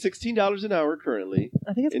getting paid $16 an hour currently,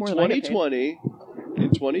 I think it's in more than I get paid.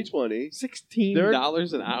 2020,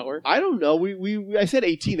 $16 an hour. I don't know. I said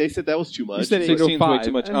 18. They said that was too much. You said 16 is way 805.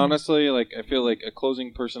 too much. And- Honestly, like I feel like a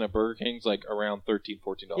closing person at Burger King's like around $13,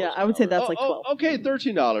 $14. Yeah, I would say that's like 12. Okay,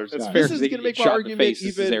 $13. That's This fair, is 'cause they going to get make my shot in the argument face.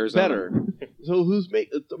 This is even Arizona. better. So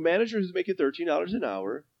the manager who's making $13 an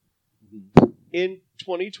hour in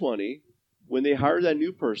 2020, when they hire that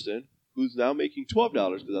new person who's now making $12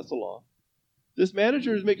 because that's the law, this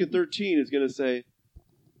manager who's making 13 is going to say,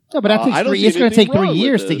 No, but that takes I don't see it's going to take anything 3 wrong with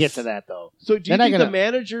years to this. get to that, though. so do They're you not think gonna- the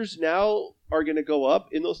managers now are going to go up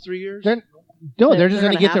in those 3 years? No, They're they're just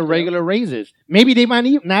going gonna to get have their to. regular raises. Maybe they might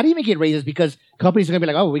not even get raises because companies are going to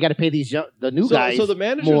be like, oh, we got to pay the new guys. So the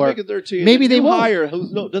manager's more. making 13. Maybe the they new won't. hire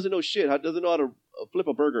who's doesn't know shit, doesn't know how to flip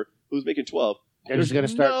a burger, who's making 12. They're just going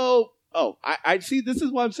to start. I see. This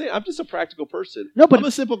is what I'm saying. I'm just a practical person. No, but- I'm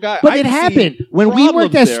a simple guy. But I it see happened when we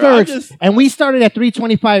worked at problems there. I'm Sturks, just- and we started at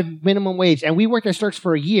 $3.25 minimum wage, and we worked at Sturks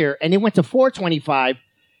for a year, and it went to $4.25.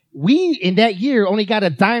 We in that year only got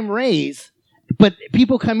a dime raise but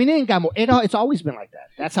people coming in got more. It's always been like that.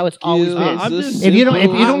 That's how it's always been. I'm just- If you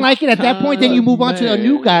don't like it at that point, then you move on to a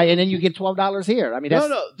new guy, and then you get $12 here. I mean, that's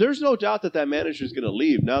no. There's no doubt that manager is going to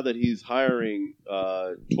leave now that he's hiring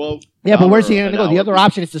 12. yeah. But where's he going to go? The other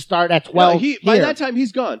option is to start at 12. By here. that time,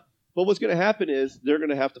 he's gone. But what's going to happen is they're going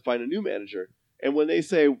to have to find a new manager. And when they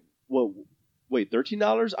say, "Well, wait,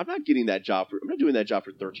 $13? I'm not getting that job I'm not doing that job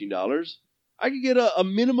for $13. I could get a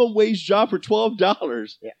minimum wage job for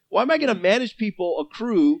 $12. Yeah. Why am I going to manage people, a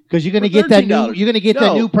crew? Because you're going to for get that new. $13. You're going to get that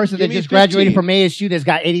No, new person give that me just graduated 15. from ASU that's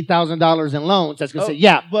got $80,000 in loans. That's going to say,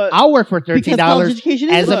 "Yeah, but I'll work for Because college $13 education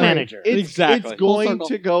is as a free. manager." Exactly. It's going circle.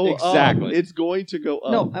 to go Exactly. up. It's going to go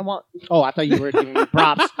up. No, I want. Oh, I thought you were giving me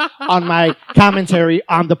props on my commentary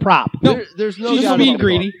on the prop. No, there's no she's doubt being about it.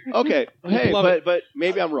 greedy. Okay, hey, Love but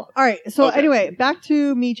maybe I'm wrong. All right. So Okay. anyway, back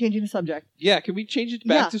to me changing the subject. Yeah, can we change it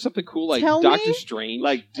back Yeah. to something cool like Tell Doctor me- Strange?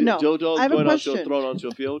 Like No, dildos I have a going question. thrown onto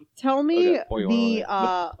a field. Tell me Okay. Boy,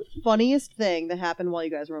 the funniest thing that happened while you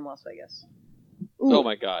guys were in Las Vegas. Ooh. oh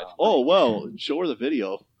my god. Oh, well, show her the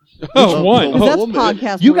video. Oh, one. Oh, Because that's woman.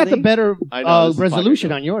 podcast. You got the worthy. better I know, this is resolution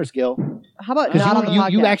podcast. on yours, Gil. How about Because not on the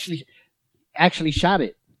you podcast? actually shot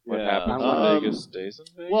it. What Yeah. happens Um, when Vegas stays in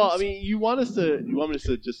Vegas? Well, I mean, you want me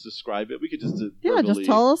to just describe it? We could just Yeah, verbally- just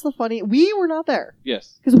tell us the funny. We were not there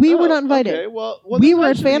yes. because we were Oh, not invited. Okay, well, We there's were at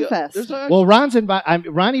actually- FanFest. there's actually- Well, Ron's invited.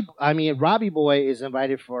 Robbie Boy is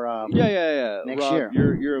invited for. yeah. next Rob,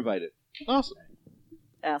 year. you're invited. Awesome.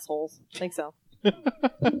 Assholes. Think so.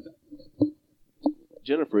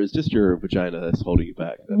 Jennifer, it's just your vagina that's holding you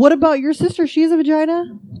back. What about your sister? She has a vagina?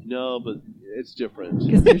 No, but it's different.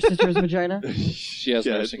 Because your sister's vagina? She has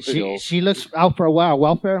Yeah, nursing she- skills. She looks out for a while.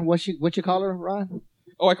 Welfare. What you call her, Ron?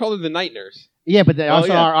 Oh, I call her the night nurse. Yeah, but also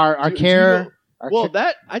yeah. our Do- do care. you know- our Well,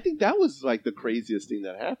 care- I think that was like the craziest thing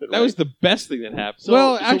that happened. That right? was the best thing that happened. So,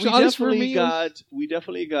 well, so actually, we honest for definitely me, we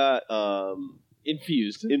definitely got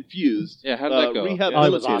infused. infused. Yeah, how did that go? oh, it was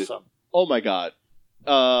Rehabilitated. awesome. Oh my god.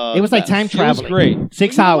 It was like time It was traveling. great.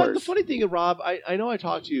 6 You know what? hours. The funny thing, Rob, I know I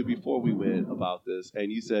talked to you before we went about this,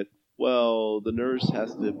 and you said, well, the nurse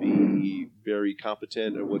has to be very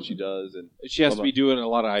competent at what she does, and She has to be doing a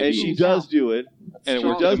lot of IVs. and she does do it. And it She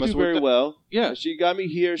worked- does it must do work very out. well. Yeah. She got me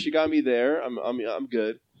here. She got me there. I'm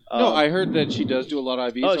good. No, I heard that she does do a lot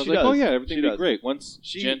of IVs. Oh, I was she like, does. oh yeah, everything She will be does. great. Once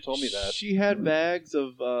She, Jen told me that. She had bags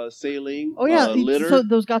of saline. Oh, yeah. litter. So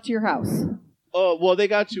those got to your house. Oh, well, they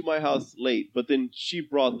got to my house late, but then she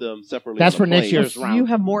brought them separately. That's on for the next plane. year's So round. you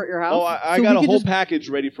have more at your house? Oh, I So got we a could whole just- package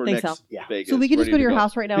ready for Thanks, next Al. Yeah. Vegas. So we could just ready go to your go.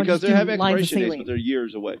 house right now because and they just have do lines of expiration dates, saline. but they're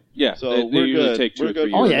years away. Yeah, So they we're usually good. take 2 We're or 3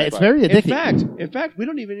 good. Oh years. yeah, it's very addictive. In fact, we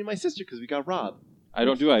don't even need my sister because we got Rob. I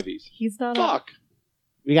don't do IVs. He's not. Fuck.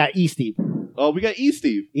 We got Steve. Oh, we got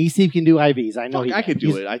Steve. Steve can do IVs. I know Fuck, he I can. could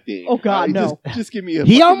do it. I think. Oh, God, no. Just give me a.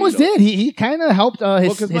 He fucking almost needle. did. He kind of helped Well,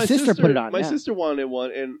 his 'cause my sister put it on. My yeah. sister wanted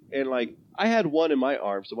one, and like I had one in my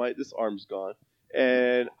arm, so this arm's gone,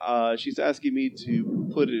 and she's asking me to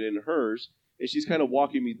put it in hers, and she's kind of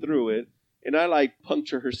walking me through it, and I like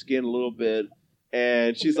puncture her skin a little bit,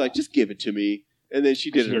 and she's like, "Just give it to me," and then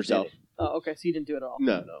she did it herself. Oh, okay. So you didn't do it at all.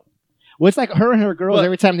 No. Well, it's like her and her girls But-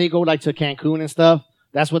 every time they go like to Cancun and stuff.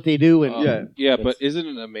 That's what they do. And Yeah. Yeah, It's- but isn't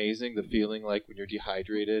it amazing the feeling like when you're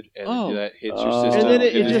dehydrated and Oh. that hits Oh. your system? And then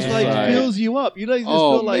it hits just your like side. fills you up. You know, you just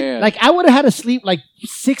Oh feel like man! like I would have had to sleep like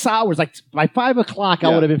 6 hours. Like by 5 o'clock, I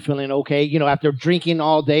Yeah. would have been feeling okay. You know, after drinking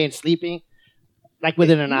all day and sleeping, like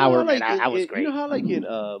within an You know hour, how, man, like, I was in- great. You know how like in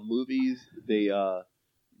movies they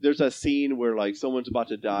there's a scene where like someone's about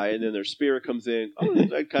to die and then their spirit comes in. Oh,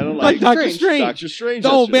 like, kind of Like like Doctor Strange. Doctor Strange.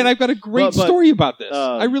 Oh yesterday. man, I've got a great But- story about this.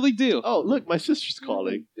 uh, I really do. Oh, look, my sister's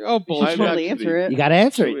calling. Oh You bullshit! should totally actually- answer it. You got to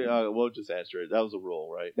answer it. We'll just answer it. That was a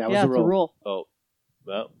rule, right? That was Yeah, the it's a rule. rule. Oh,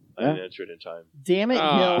 well, I Yeah. didn't answer it in time. Damn it,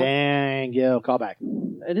 Ah. Gil. Dang, Gil, call back.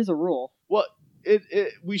 It is a rule. Well,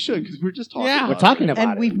 we should because we're just talking. Yeah. about We're talking it. about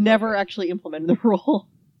And it. we've never actually implemented the rule.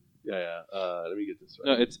 Yeah. Let me get this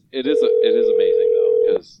no, right. it is amazing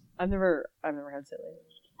though because I've never had saline.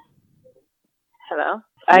 Hello.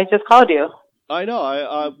 I just called you. I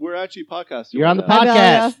know. We're actually podcasting. You're on the right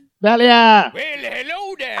now. podcast. Belia.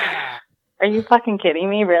 Are you fucking kidding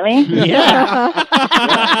me? Really? Yeah.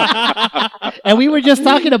 And we were just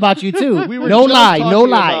talking about you too. We were No just lie, no talking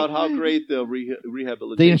lie. about how great the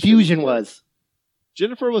rehabilitation. The infusion was.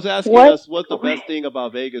 Jennifer was asking What? us what the best thing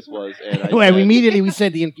about Vegas was, and I Well, said immediately we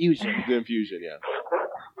said the infusion. the infusion. Yeah.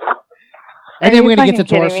 And Are then you we're gonna get to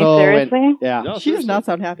fucking kidding me? torso and Seriously? yeah. No, She does seriously. not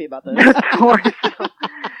sound happy about this.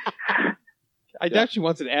 I doubt she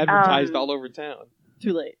wants it advertised Um, all over town.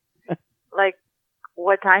 Too late. Like,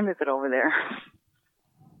 what time is it over there?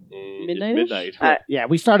 It's Midnight-ish? midnight. Yeah,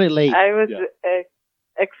 we started late. I was Yeah.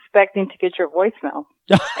 expecting to get your voicemail,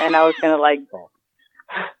 and I was gonna like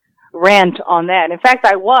rant on that. In fact,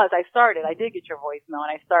 I started. I did get your voicemail,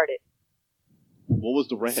 and I started. What was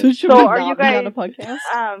the rant? So should So we are not you be on guys- a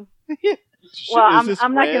podcast? Well, Is this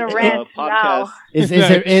I'm not gonna rant now. podcast? Is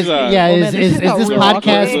That's, this Oh, man, this is is not this real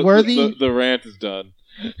podcast awkward. worthy? The rant is done.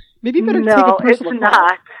 Maybe you better no, take a it's personal call.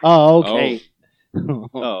 not. Oh, okay.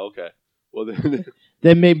 Oh, okay. Well, then,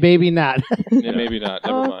 Then maybe not. Yeah, maybe not.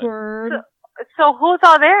 Never mind. Awkward. So who's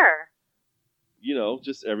all there?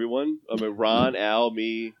 just everyone. I mean, Ron, Al,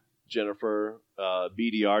 me, Jennifer,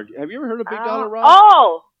 BDR. Have you ever heard of Big Dollar Rob?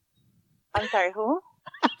 Oh, I'm sorry. Who?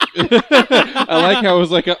 I like how it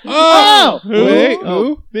was like a oh, Oh! wait, Oh,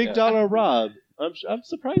 who? Big Yeah. Dollar Rob. I'm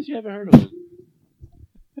surprised you haven't heard of him.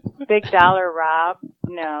 Big Dollar Rob?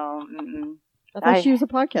 No. Mm-mm. I thought I she was a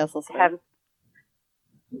podcast listener. Have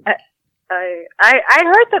I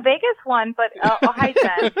heard the Vegas one, but hi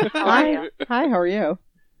Jen. How are you? Hi, how are you?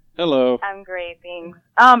 Hello. I'm great, thanks.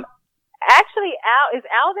 Actually, Al is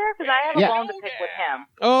Al there? Because I have a Yeah. bone to pick with him.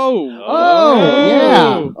 Oh. Oh,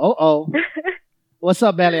 yeah. Oh. What's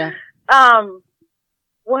up, Belia?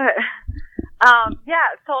 What? Yeah.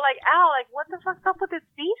 So like Al, like what the fuck's up with this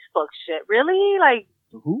Facebook shit? Really? Like,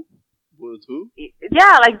 Who? Was who?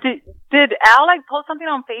 yeah. Like, did Al like post something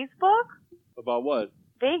on Facebook? About what?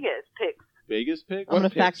 Vegas pics. Vegas pick? I'm going to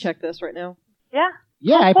pics? fact check this right now. Yeah.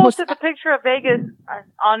 Yeah, Who I posted posted. the picture of Vegas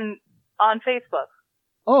on Facebook.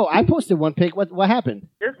 Oh, I posted one pic. What happened?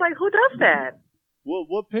 It's like, who does that?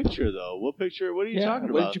 What picture though? What picture? What are you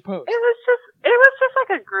talking What about? did you post? It was just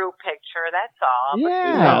like a group picture. That's all.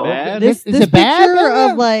 Yeah. bad? This Is it bad, picture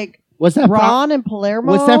Belia? of like Was that Ron and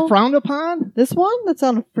Palermo. was that frowned upon? This one that's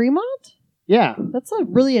on Fremont? Yeah. That's a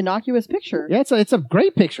really innocuous picture. Yeah, it's a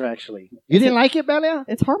great picture actually. You didn't like it, Belia?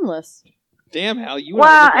 It's harmless. Damn, Hal, you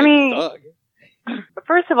Well, look like I mean- a thug.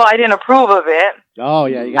 First of all, I didn't approve of it. Oh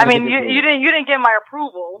yeah, you I gotta mean, give it you didn't get my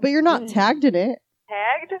approval. But you're not tagged in it.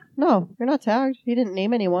 Tagged? No, you're not tagged. He didn't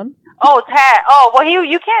name anyone. Oh, tag. Oh, well,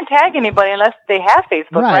 you can't tag anybody unless they have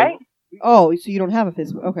Facebook, Right. right? Oh, so you don't have a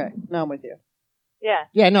Facebook. Okay, now I'm with you. Yeah.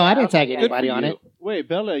 Yeah, no, I didn't tag Good anybody for on you. it. Wait,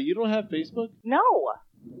 Bella, you don't have Facebook? No,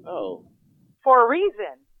 Oh. for a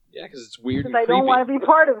reason. Yeah, because it's weird Because and I don't creepy. want to be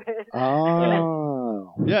part of it.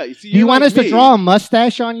 Oh. Yeah, you see. Do you want like us to me. draw a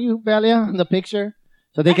mustache on you, Belia, in the picture?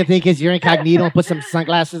 So they can think it's you're incognito and put some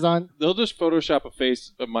sunglasses on? They'll just Photoshop a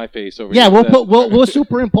face of my face over Yeah, here. we'll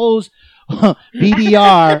superimpose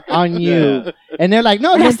BDR on you. Yeah. And they're like,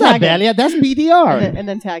 no, And that's then not tag him. Belia, that's BDR. And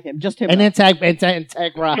then tag him. Just him. And though. then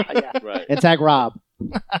tag Rob. Yeah. Right. And tag Rob.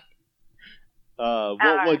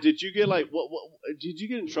 What did you get? Like, what? Did you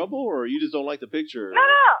get in trouble, or you just don't like the picture? No.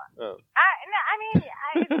 Oh. I mean,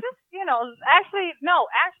 it's just, actually,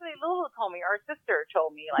 Lulu told me, our sister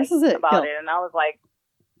told me, like, This is it. about Go. it. And I was like,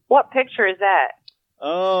 what picture is that?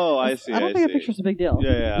 Oh, I see. I don't think see. a picture's a big deal.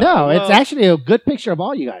 Yeah. No, it's Well, actually a good picture of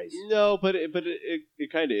all you guys. No, but it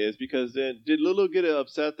kind of is, because then did Lulu get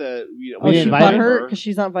upset that we Oh, she didn't bought invite her because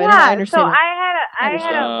she's not invited. Yeah, I understand. so I had to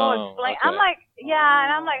go explain. I'm like, yeah,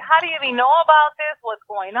 and I'm like, how do you even know about this? What's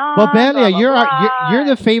going on? Well, Belia, Blah, blah, you're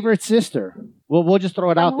blah. the favorite sister. We'll just throw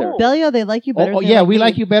it out there. Who? Belia, they like you better. Oh, than yeah, they we me.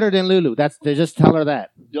 like you better than Lulu. They just tell her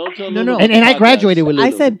that. Don't tell No, Lulu no. about And the I podcast. graduated with Lulu.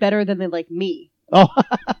 I said better than they like me. Oh,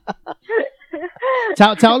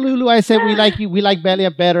 tell Lulu I said we like you. We like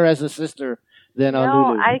Belia better as a sister than No,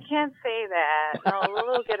 Lulu. I can't say that. No,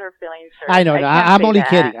 Lulu will get her feelings hurt. I know. No, can't I'm say only that.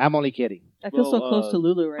 kidding. I'm only kidding. I feel so Well, close to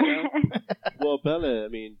Lulu right now. Well, Bella, I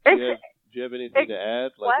mean, do you have anything to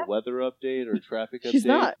add, like a weather update or traffic update? She's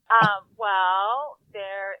not. Well,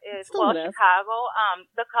 there is Still an ass. Chicago.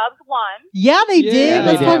 The Cubs won. Yeah, they Yeah, did. they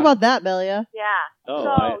Let's did. talk about that, Belia. Yeah. Oh,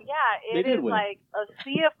 So they it did is win. like a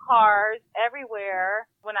sea of cars everywhere.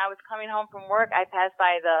 When I was coming home from work, I passed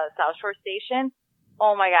by the South Shore station.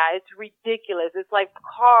 Oh my God, it's ridiculous. It's like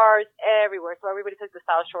cars everywhere. So everybody took the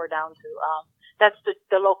South Shore down to that's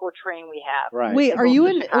the local train we have. Right. Wait, It are goes you to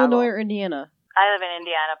in Chicago. Illinois or Indiana? I live in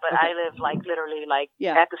Indiana, but Okay. I live like literally like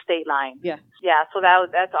Yeah. at the state line. Yeah. Yeah, so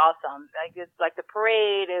that's awesome. Like it's like the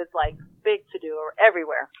parade is like big to do or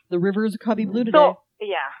everywhere. The Rivers of Cubby Blue today. So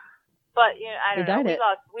yeah. But you know, I They don't know. dyed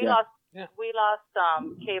We it. lost Yeah. we lost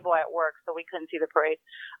cable at work, so we couldn't see the parade.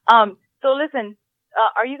 So listen,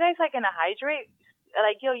 are you guys like gonna hydrate?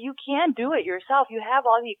 Like, yo, you can do it yourself. You have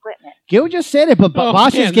all the equipment. Gil just said it, but Oh,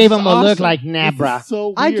 Bosch man, just gave this him is a look awesome. like, nah, bruh.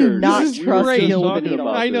 So I do weird. not This is trust great Gil with talking the needle.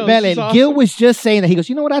 about I this. know. Bell, this is and awesome. Gil was just saying that. He goes,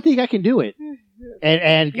 you know what? I think I can do it.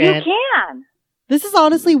 And You can. This is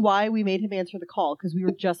honestly why we made him answer the call because we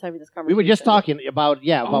were just having this we conversation. were just talking about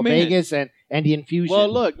Oh, man. Vegas and and the infusion. Well,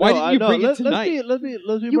 look, Why no, didn't you no, bring it let's tonight? be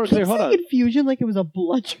You more keep clear. Hold saying on. infusion like it was a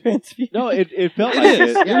blood transfusion. No, it felt It like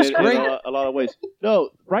is. it. It was in great. a lot of ways. No,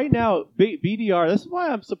 right now, BDR. That's why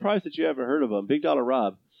I'm surprised that you haven't heard of him. Big Dollar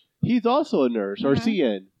Rob. He's also a nurse or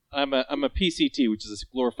CN. I'm a PCT, which is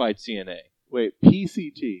a glorified CNA, Wait,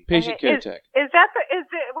 PCT. patient Okay, care is- tech.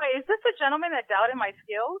 Is this the gentleman that doubted my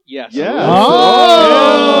skills? Yes. Yeah.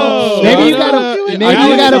 Oh! Maybe you got No, a no, no.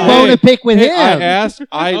 maybe you got a bone to pick with Hey, him. I asked.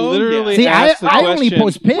 I Oh, literally See, I asked the only question.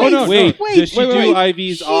 post pics. Oh, no, Wait, does she do wait.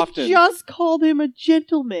 IVs She often? just called him a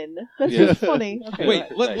gentleman. That's Yeah. just funny. Okay, Wait,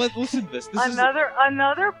 go ahead. listen to this. This is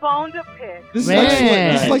Another bone to pick. this is Man.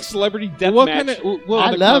 like this is like celebrity deathmatch. What kind of? Well,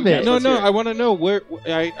 I the love context, it. No, let's no. hear it. I want to know where.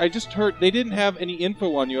 I just heard they didn't have any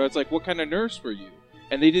info on you. I was like, what kind of nurse were you?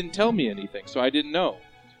 And they didn't tell me anything, so I didn't know.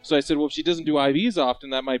 So I said, well, if she doesn't do IVs often,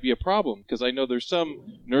 that might be a problem because I know there's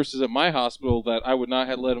some nurses at my hospital that I would not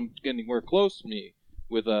have let them get anywhere close to me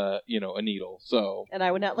with a needle. So And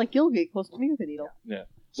I would not let Gil get close to me with a needle.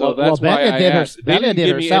 so Well, that's why Becca I did her- asked. They Becca didn't did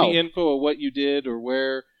give herself. me any info of what you did or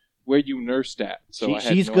where you nursed at. So I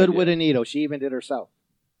had She's no good idea. with a needle. She even did herself.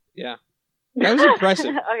 Yeah. That was impressive.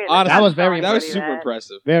 Okay, Honestly, That was very that was funny, super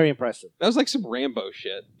impressive. Very impressive. That was like some Rambo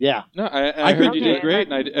shit. Yeah. No, I I heard heard you you did did.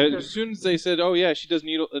 great. And as soon as they said, "Oh yeah, she does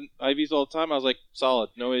needle IVs all the time," I was like, "Solid,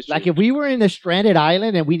 no issue." Like if we were in a stranded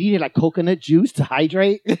island and we needed like coconut juice to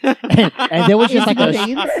hydrate, and there was just like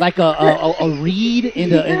a reed in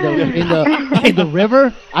the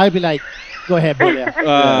river, I'd be like, "Go ahead, brother.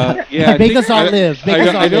 yeah, Make us all live. Make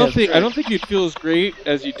us all I don't live." think you'd feel as great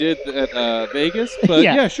as you did at Vegas, but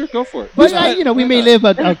Yeah. yeah, sure, go for it. But we may live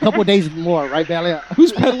a couple days more, right, Valley?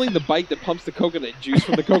 Who's pedaling the bike that pumps the coconut juice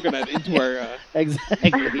from the coconut into our?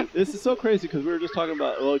 Exactly. This is so crazy because we were just talking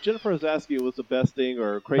about. Well, Jennifer was asking what was the best thing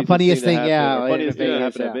or craziest funniest thing, thing, that happened, yeah, or funniest in thing that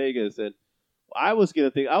Vegas, happened at Vegas, and I was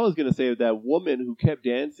gonna say that woman who kept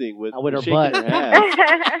dancing with her shaking butt. her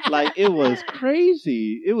ass. Like it was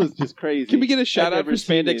crazy. It was just crazy. Can we get a shout I've out for never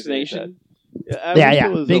seen Spandex anything like Nation? that. I Yeah, wish yeah.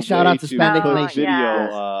 there was Big a shout way out to Spandex post Nation. video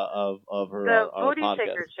Yeah. of her The on booty a podcast.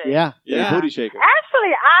 shaker chick. Yeah. Yeah, booty shaker.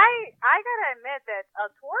 Actually, I gotta admit that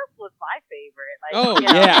Taurus was my favorite. Oh, Like,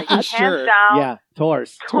 yeah, like, for hands sure. down. Yeah.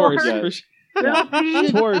 Taurus. Taurus. Yeah. for sure.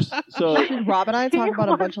 Taurus. So Should Rob and I talk about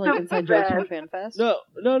a bunch of like inside jokes from FanFest?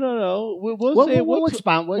 no. We'll say We'll what's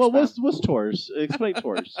expound. what's Taurus? Explain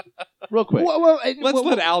Taurus, real quick. Let's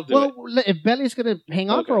let Al do it. If Belly's gonna hang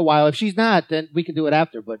on Okay. for a while, if she's not, then we can do it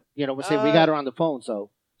after. But we'll say we got her on the phone, so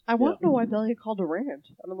I want to know why Belly called a rant.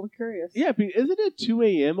 I'm a little curious. Yeah, but isn't it 2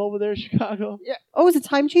 a.m. over there in Chicago? Oh, is it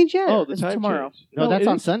time change yet? Oh, the It's time tomorrow. change. no, that's it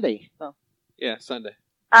on is- Sunday. Yeah, Sunday.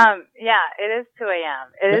 Yeah, it is 2 a.m.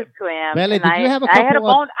 It is 2 a.m. Bella, and did you have a I had a couple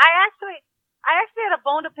of- bone. I actually had a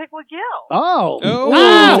bone to pick with Gil. Oh, Oh.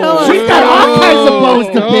 wow! She's got all kinds of bones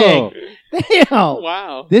to Oh. pick. Damn!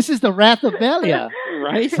 Wow. This is the wrath of Belia.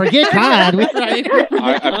 Right? Forget Con.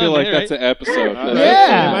 I feel like that's an episode.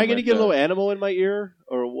 Yeah. Am I going to get a little animal in my ear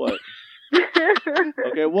or what?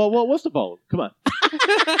 Okay. Well, what's the bone? Come on.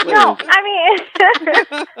 No, I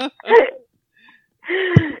mean,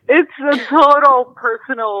 it's a total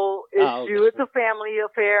personal issue. Oh, okay. It's a family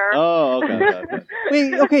affair. Oh, okay.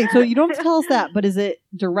 Wait, okay, so you don't have to tell us that, but is it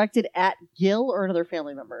directed at Gil or another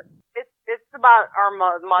family member? It's about our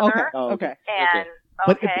mother. Oh, okay. Okay. And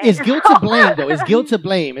But okay. is Gil to blame though? Is Gil to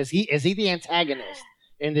blame? Is he the antagonist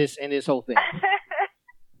in this whole thing?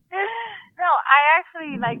 No, I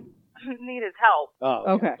actually need his help.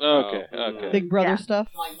 Oh, Okay. Okay. Big brother Yeah. stuff.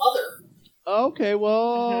 Okay.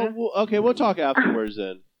 Well, we'll talk afterwards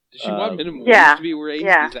then. Does she want minimum Yeah. wage to be raised?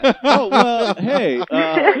 Yeah. Is that- Oh well, hey,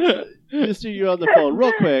 Mister, you're on the phone.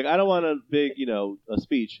 Real quick, I don't want a big, a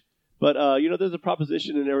speech, but there's a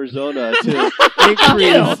proposition in Arizona to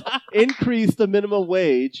increase the minimum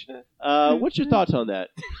wage. What's your thoughts on that?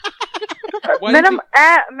 Why does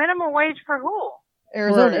Minimum wage for who?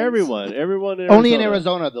 Arizona. For everyone in Arizona. only in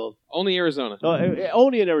Arizona though. only Arizona. No,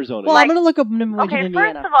 only in Arizona. Well, I'm going to look up minimum wage Okay, in first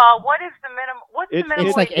Indiana. of all, what is the minimum? What's the it's minimum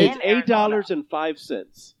it's wage like in it's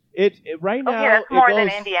 $8.05. It right now. Okay, that's it more goes, than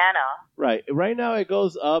Indiana. Right. Right now it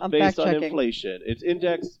goes up I'm based on fact-checking. inflation. It's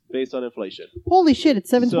indexed based on inflation. Holy shit, it's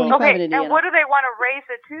 $7.25 Okay, in Indiana. and what do they want to raise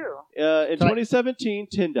it to? In 2017,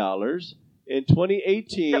 $10. In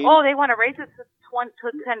 2018, Oh, they want to raise it to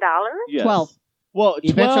 $10? yes. 12. Well,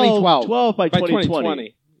 Eventually 12. 12 by By 2020.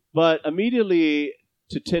 2020. But immediately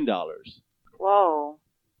to $10. Whoa.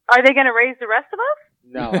 Are they going to raise the rest of us?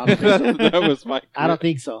 No, I don't think so. That was my. I don't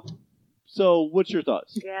think so. So, what's your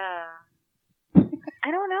thoughts? Yeah.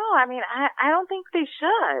 I don't know. I mean, I don't think they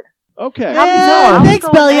should. Okay. Yeah, I'll thanks,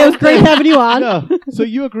 go Belly. It was with great that. having you on. No, so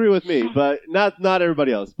you agree with me, but not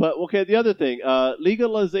everybody else. But okay, the other thing,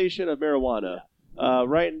 legalization of marijuana.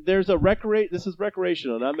 Right, there's a This is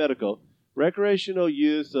recreational, not medical. Recreational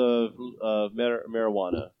use of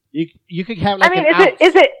marijuana. You could have like I mean, an ounce.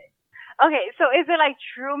 is it okay? So is it like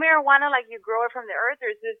true marijuana, like you grow it from the earth, or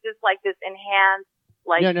is this just like this enhanced,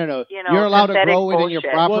 like No. you know, You're allowed to synthetic grow it in your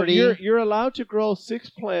bullshit? property. Well, you're allowed to grow 6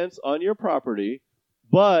 plants on your property,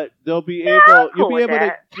 but they'll be I'm able. cool with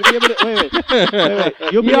that. You'll be able to. Wait.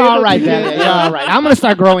 You'll be You're able all right, to man. get- You're all right. I'm gonna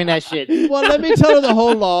start growing that shit. Well, let me tell her the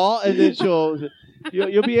whole law, and then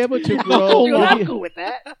you'll be able to grow. I'm cool with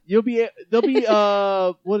that. There'll be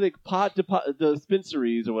what are they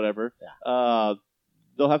dispensaries or whatever.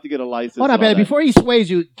 They'll have to get a license. Hold on, and all man. that. Before he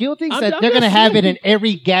sways you, Gil thinks I'm- that I'm they're not gonna have it saying- in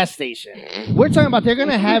every gas station. We're talking about they're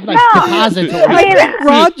gonna have like No. depositories. I mean,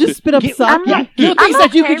 Rob just spit up Gil, sake. Gil thinks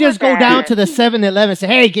that you okay could just with go that. down to the 7-Eleven and say,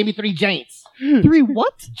 "Hey, give me 3 joints." 3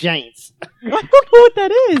 what? Joints. I don't know what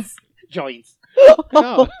that is. Joints.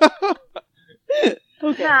 No.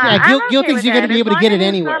 Okay. Yeah, I'm Gil okay thinks with you're gonna that, be able to as get long it as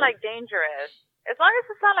anywhere. It's not like dangerous. As long as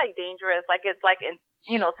it's not like dangerous, like it's like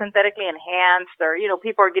synthetically enhanced, or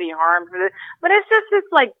people are getting harmed with it. But it's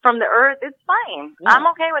like from the earth. It's fine. Yeah. I'm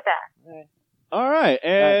okay with that. All right,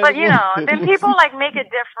 and But then people like make it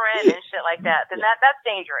different and shit like that. Then that's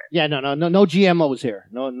dangerous. Yeah, no GMOs here.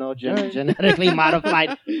 No genetically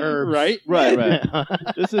modified herbs. right.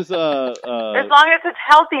 This is As long as it's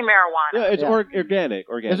healthy marijuana. yeah, it's Yeah. organic.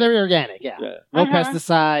 It's very organic. Yeah. Yeah. No Uh-huh.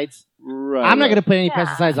 pesticides. Right. I'm not gonna put any Yeah.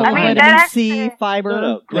 pesticides I on mean, mine. that Vitamin C, actually- fiber,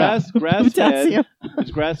 No. Grass fed. potassium. It's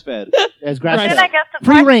grass fed. As Then grass I guess the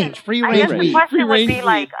free question, range I guess the weed. question would Free-range be weed.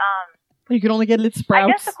 like, You can only get it at I guess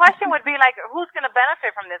Sprouts. the question would be like, who's going to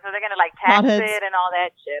benefit from this? Are they going to like tax Potheads. it and all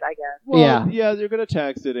that shit? I guess. Well, yeah, they're gonna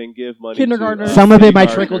tax it and give money. Kindergartners. To, Some of it might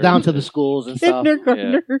kindergartners. trickle down to the schools and stuff.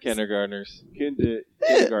 Kindergartners. Yeah, kindergartners.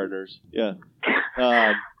 Kindergartners. Yeah.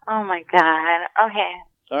 Oh my god. Okay.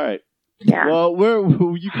 All right. Yeah.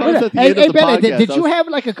 Well, you caught us at the Hey, end of the Bella, podcast. did you I was- have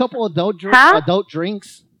like a couple adult Huh?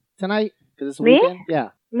 drinks tonight? Because it's Me? weekend. Yeah.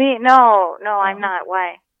 Me? No, I'm not.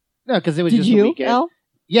 Why? No, because it was Did just the you, weekend. Al?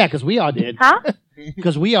 Yeah, because we all did. Huh?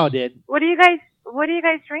 Because we all did. What do you guys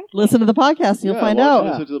drinking? Listen to the podcast and you'll Yeah, find well,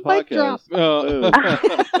 out. Listen to the Mic drop.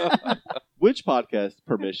 podcast. Which podcast?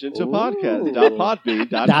 Permission to Ooh.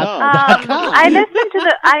 podcast.podbean.com. .com. I listened to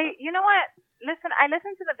you know what? Listen, I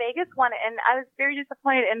listened to the Vegas one and I was very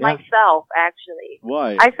disappointed in Yeah. myself, actually.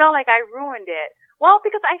 Why? I felt like I ruined it. Well,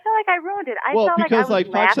 because I felt like I ruined it. I well, felt because like I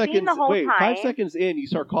was 5 laughing seconds. the whole Wait, time. 5 seconds in, you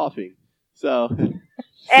start coughing. So.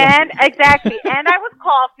 And exactly. And I was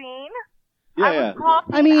coughing. I Yeah. was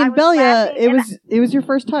coughing. I mean, was Belia, laughing, it and was your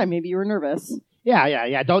first time. Maybe you were nervous.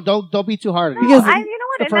 Yeah. Don't be too hard on No, Because yourself. you know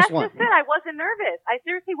what? the And first that's one. just it. I wasn't nervous. I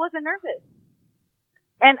seriously wasn't nervous.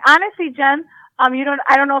 And honestly, Jen, I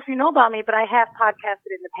don't know if you know about me, but I have podcasted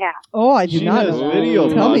in the past. Oh, I do She not has know that. video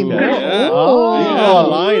Tell me podcasts. more. Yeah. Oh. You can go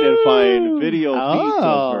online and find video feeds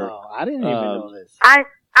of her. Oh, I didn't even know this.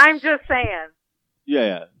 I'm just saying.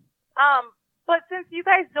 Yeah. But since you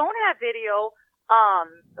guys don't have video,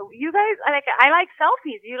 you guys I like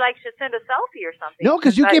selfies. You should send a selfie or something. No,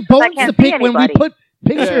 because you I- get 'cause I bones can't to see pick when we anybody. put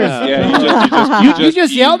pictures. Yeah, You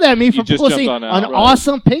just yelled at me for just posting jumped an on out.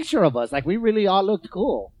 awesome picture of us. Like we really all looked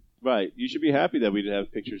cool. Right. You should be happy that we didn't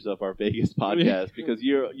have pictures of our Vegas podcast because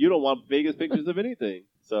you don't want Vegas pictures of anything.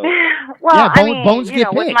 So Well, Yeah, I mean, bones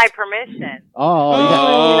get with picked. my permission. Oh, You know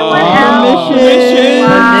you what, got- Al? Permission.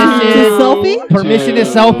 Wow. To selfie? permission to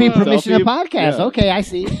selfie, permission to Selfie, podcast. yeah. Okay, I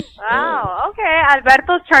see. Oh, okay.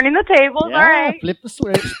 Alberto's turning the tables. Yeah, All right. flip the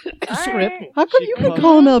script. All script. right. How come She you can called-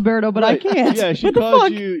 call him Alberto, but I Right. can't? Yeah, she what the called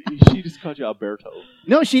fuck? you. She just called you Alberto.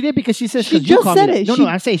 No, she did because she says She 'cause you just called said me that. it. No, She-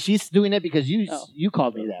 I say she's doing it because you Oh. you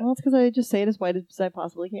called me that. Well, it's because I just say it as white as I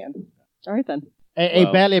possibly can. All right, then. Hey,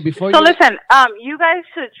 Well. Balia, before So you listen, you guys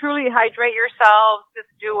should truly hydrate yourselves. Just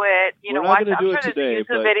do it. You We're know, not watch. gonna I'm do sure it there's today, a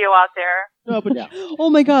YouTube but- video out there. No, but Yeah. Oh,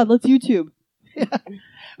 my God. Let's YouTube.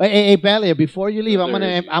 Hey, Balia, before you leave, I want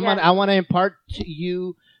to impart to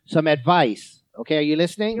you some advice. Okay, are you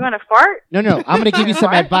listening? You want to fart? No, I'm going to give you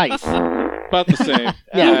some What? advice. About the same.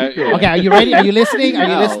 Yeah. Okay, are you ready? Are you listening? Are you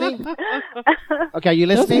No. listening? Okay, are you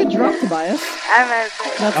That's listening? good drunk, Tobias. I'm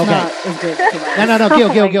That's Okay. not as good, Tobias. No, Oh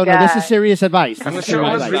Gil. my No, this is God. serious advice. This And the is show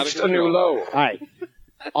serious has advice. reached a new low. All right.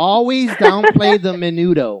 Always downplay the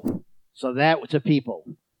menudo, so that to people.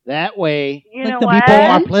 That way, You Like know the what? people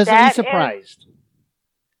are pleasantly That is- surprised.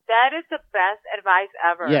 That is the best advice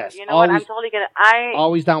ever. Yes, You know what? I'm always- totally gonna.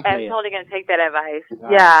 Always I'm downplay it. totally gonna take that advice. All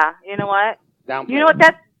right. Yeah. You know what? Downplay You know what?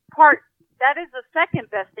 it. That is the second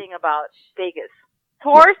best thing about Vegas.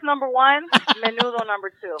 Tours number 1, menudo number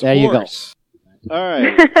 2. There you go. all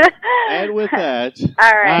right. And with that, All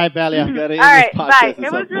All right. right, Balia. we gotta end All right. this podcast. Bye. at It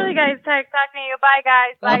some was really point. guys talking to you. Bye,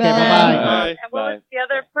 guys. Bye, Okay, bye. bye-bye. Bye. And what was the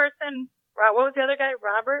other person What was the other guy?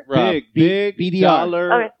 Robert? Rob. Big BDR.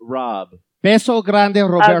 dollar Okay. Rob. Beso grande,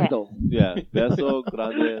 Roberto. Yeah. Beso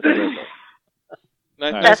grande Roberto.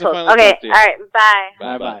 Nice, All right. nice to Vessel. finally Okay, talk to you. all right, bye.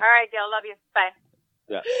 Bye-bye. All right, Gail, love you. Bye.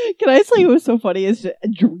 Can I tell you what was so funny? Is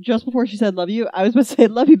just before she said "love you," I was about to say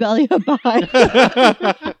 "love you, Belia."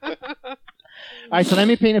 Bye. All right, so let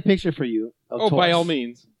me paint a picture for you. Of Oh, by Taurus. all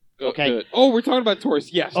means. Go, Okay. do it. Oh, we're talking about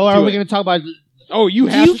Taurus. Yes. Oh, are do we it. going to talk about? Oh, you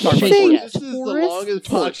have You to talk about think- Taurus. This is the Taurus? longest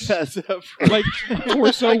Taurus. podcast ever. Like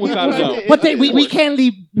torso without a doubt. But we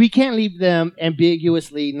can't leave them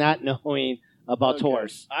ambiguously not knowing about Okay.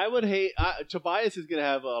 Taurus. I would hate. Tobias is gonna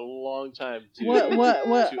have a long time to. What?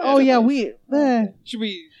 to Oh edit yeah, this. Should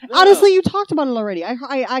we? Honestly, you talked about it already. I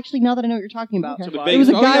actually, now that I know what you're talking about, Okay. The it was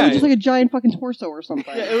a Vegas- guy oh, with yeah. just like a giant fucking torso or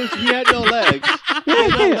something. Yeah, he had no legs. He had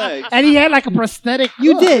no legs. And he had like a prosthetic.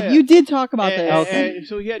 You foot. did. yeah. You did talk about and, this. and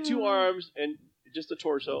so he had 2 arms and just a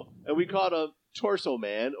torso, and we called him Torso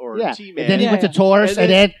Man or Yeah. T-Man. And then he Yeah, went to yeah. Taurus, And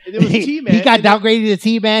then it was he, T-Man, he got and then- downgraded to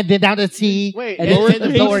T-Man, then down to T. Wait, and and, then the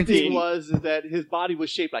the lower main T. thing was is that his body was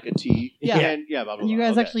shaped like a T. Yeah. And blah, blah, blah, You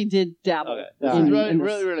guys okay. actually did dabble. Okay. Yeah. This is really, in this.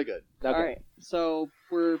 really, really good. All right, so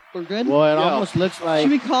we're good. Well, it Yeah. almost looks like. Should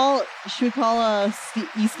we call Steve?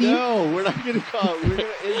 No, we're not going to call. We're going to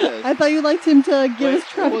end this. I thought you liked him to give Wait, us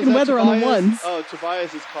traffic what was and that, weather on the Tobias? ones. Oh,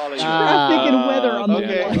 Tobias is calling. you. Traffic and weather on the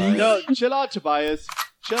Okay, ones. no, chill out, Tobias.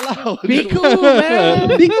 Chill out. Be cool,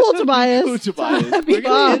 man. Be cool, Tobias. Cool, Tobias. Be We're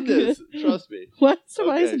going to end fuck. this. Trust me. What's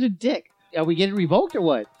Tobias Okay. such a dick? Are we getting revoked or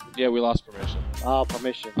what? Yeah, we lost permission. Oh,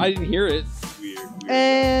 permission. I didn't hear it. Weird.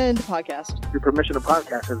 And podcast. Your permission to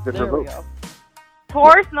podcast has been There we revoked. go.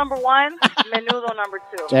 Taurus number 1, Menudo number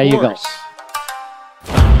 2. There you go. Taurus.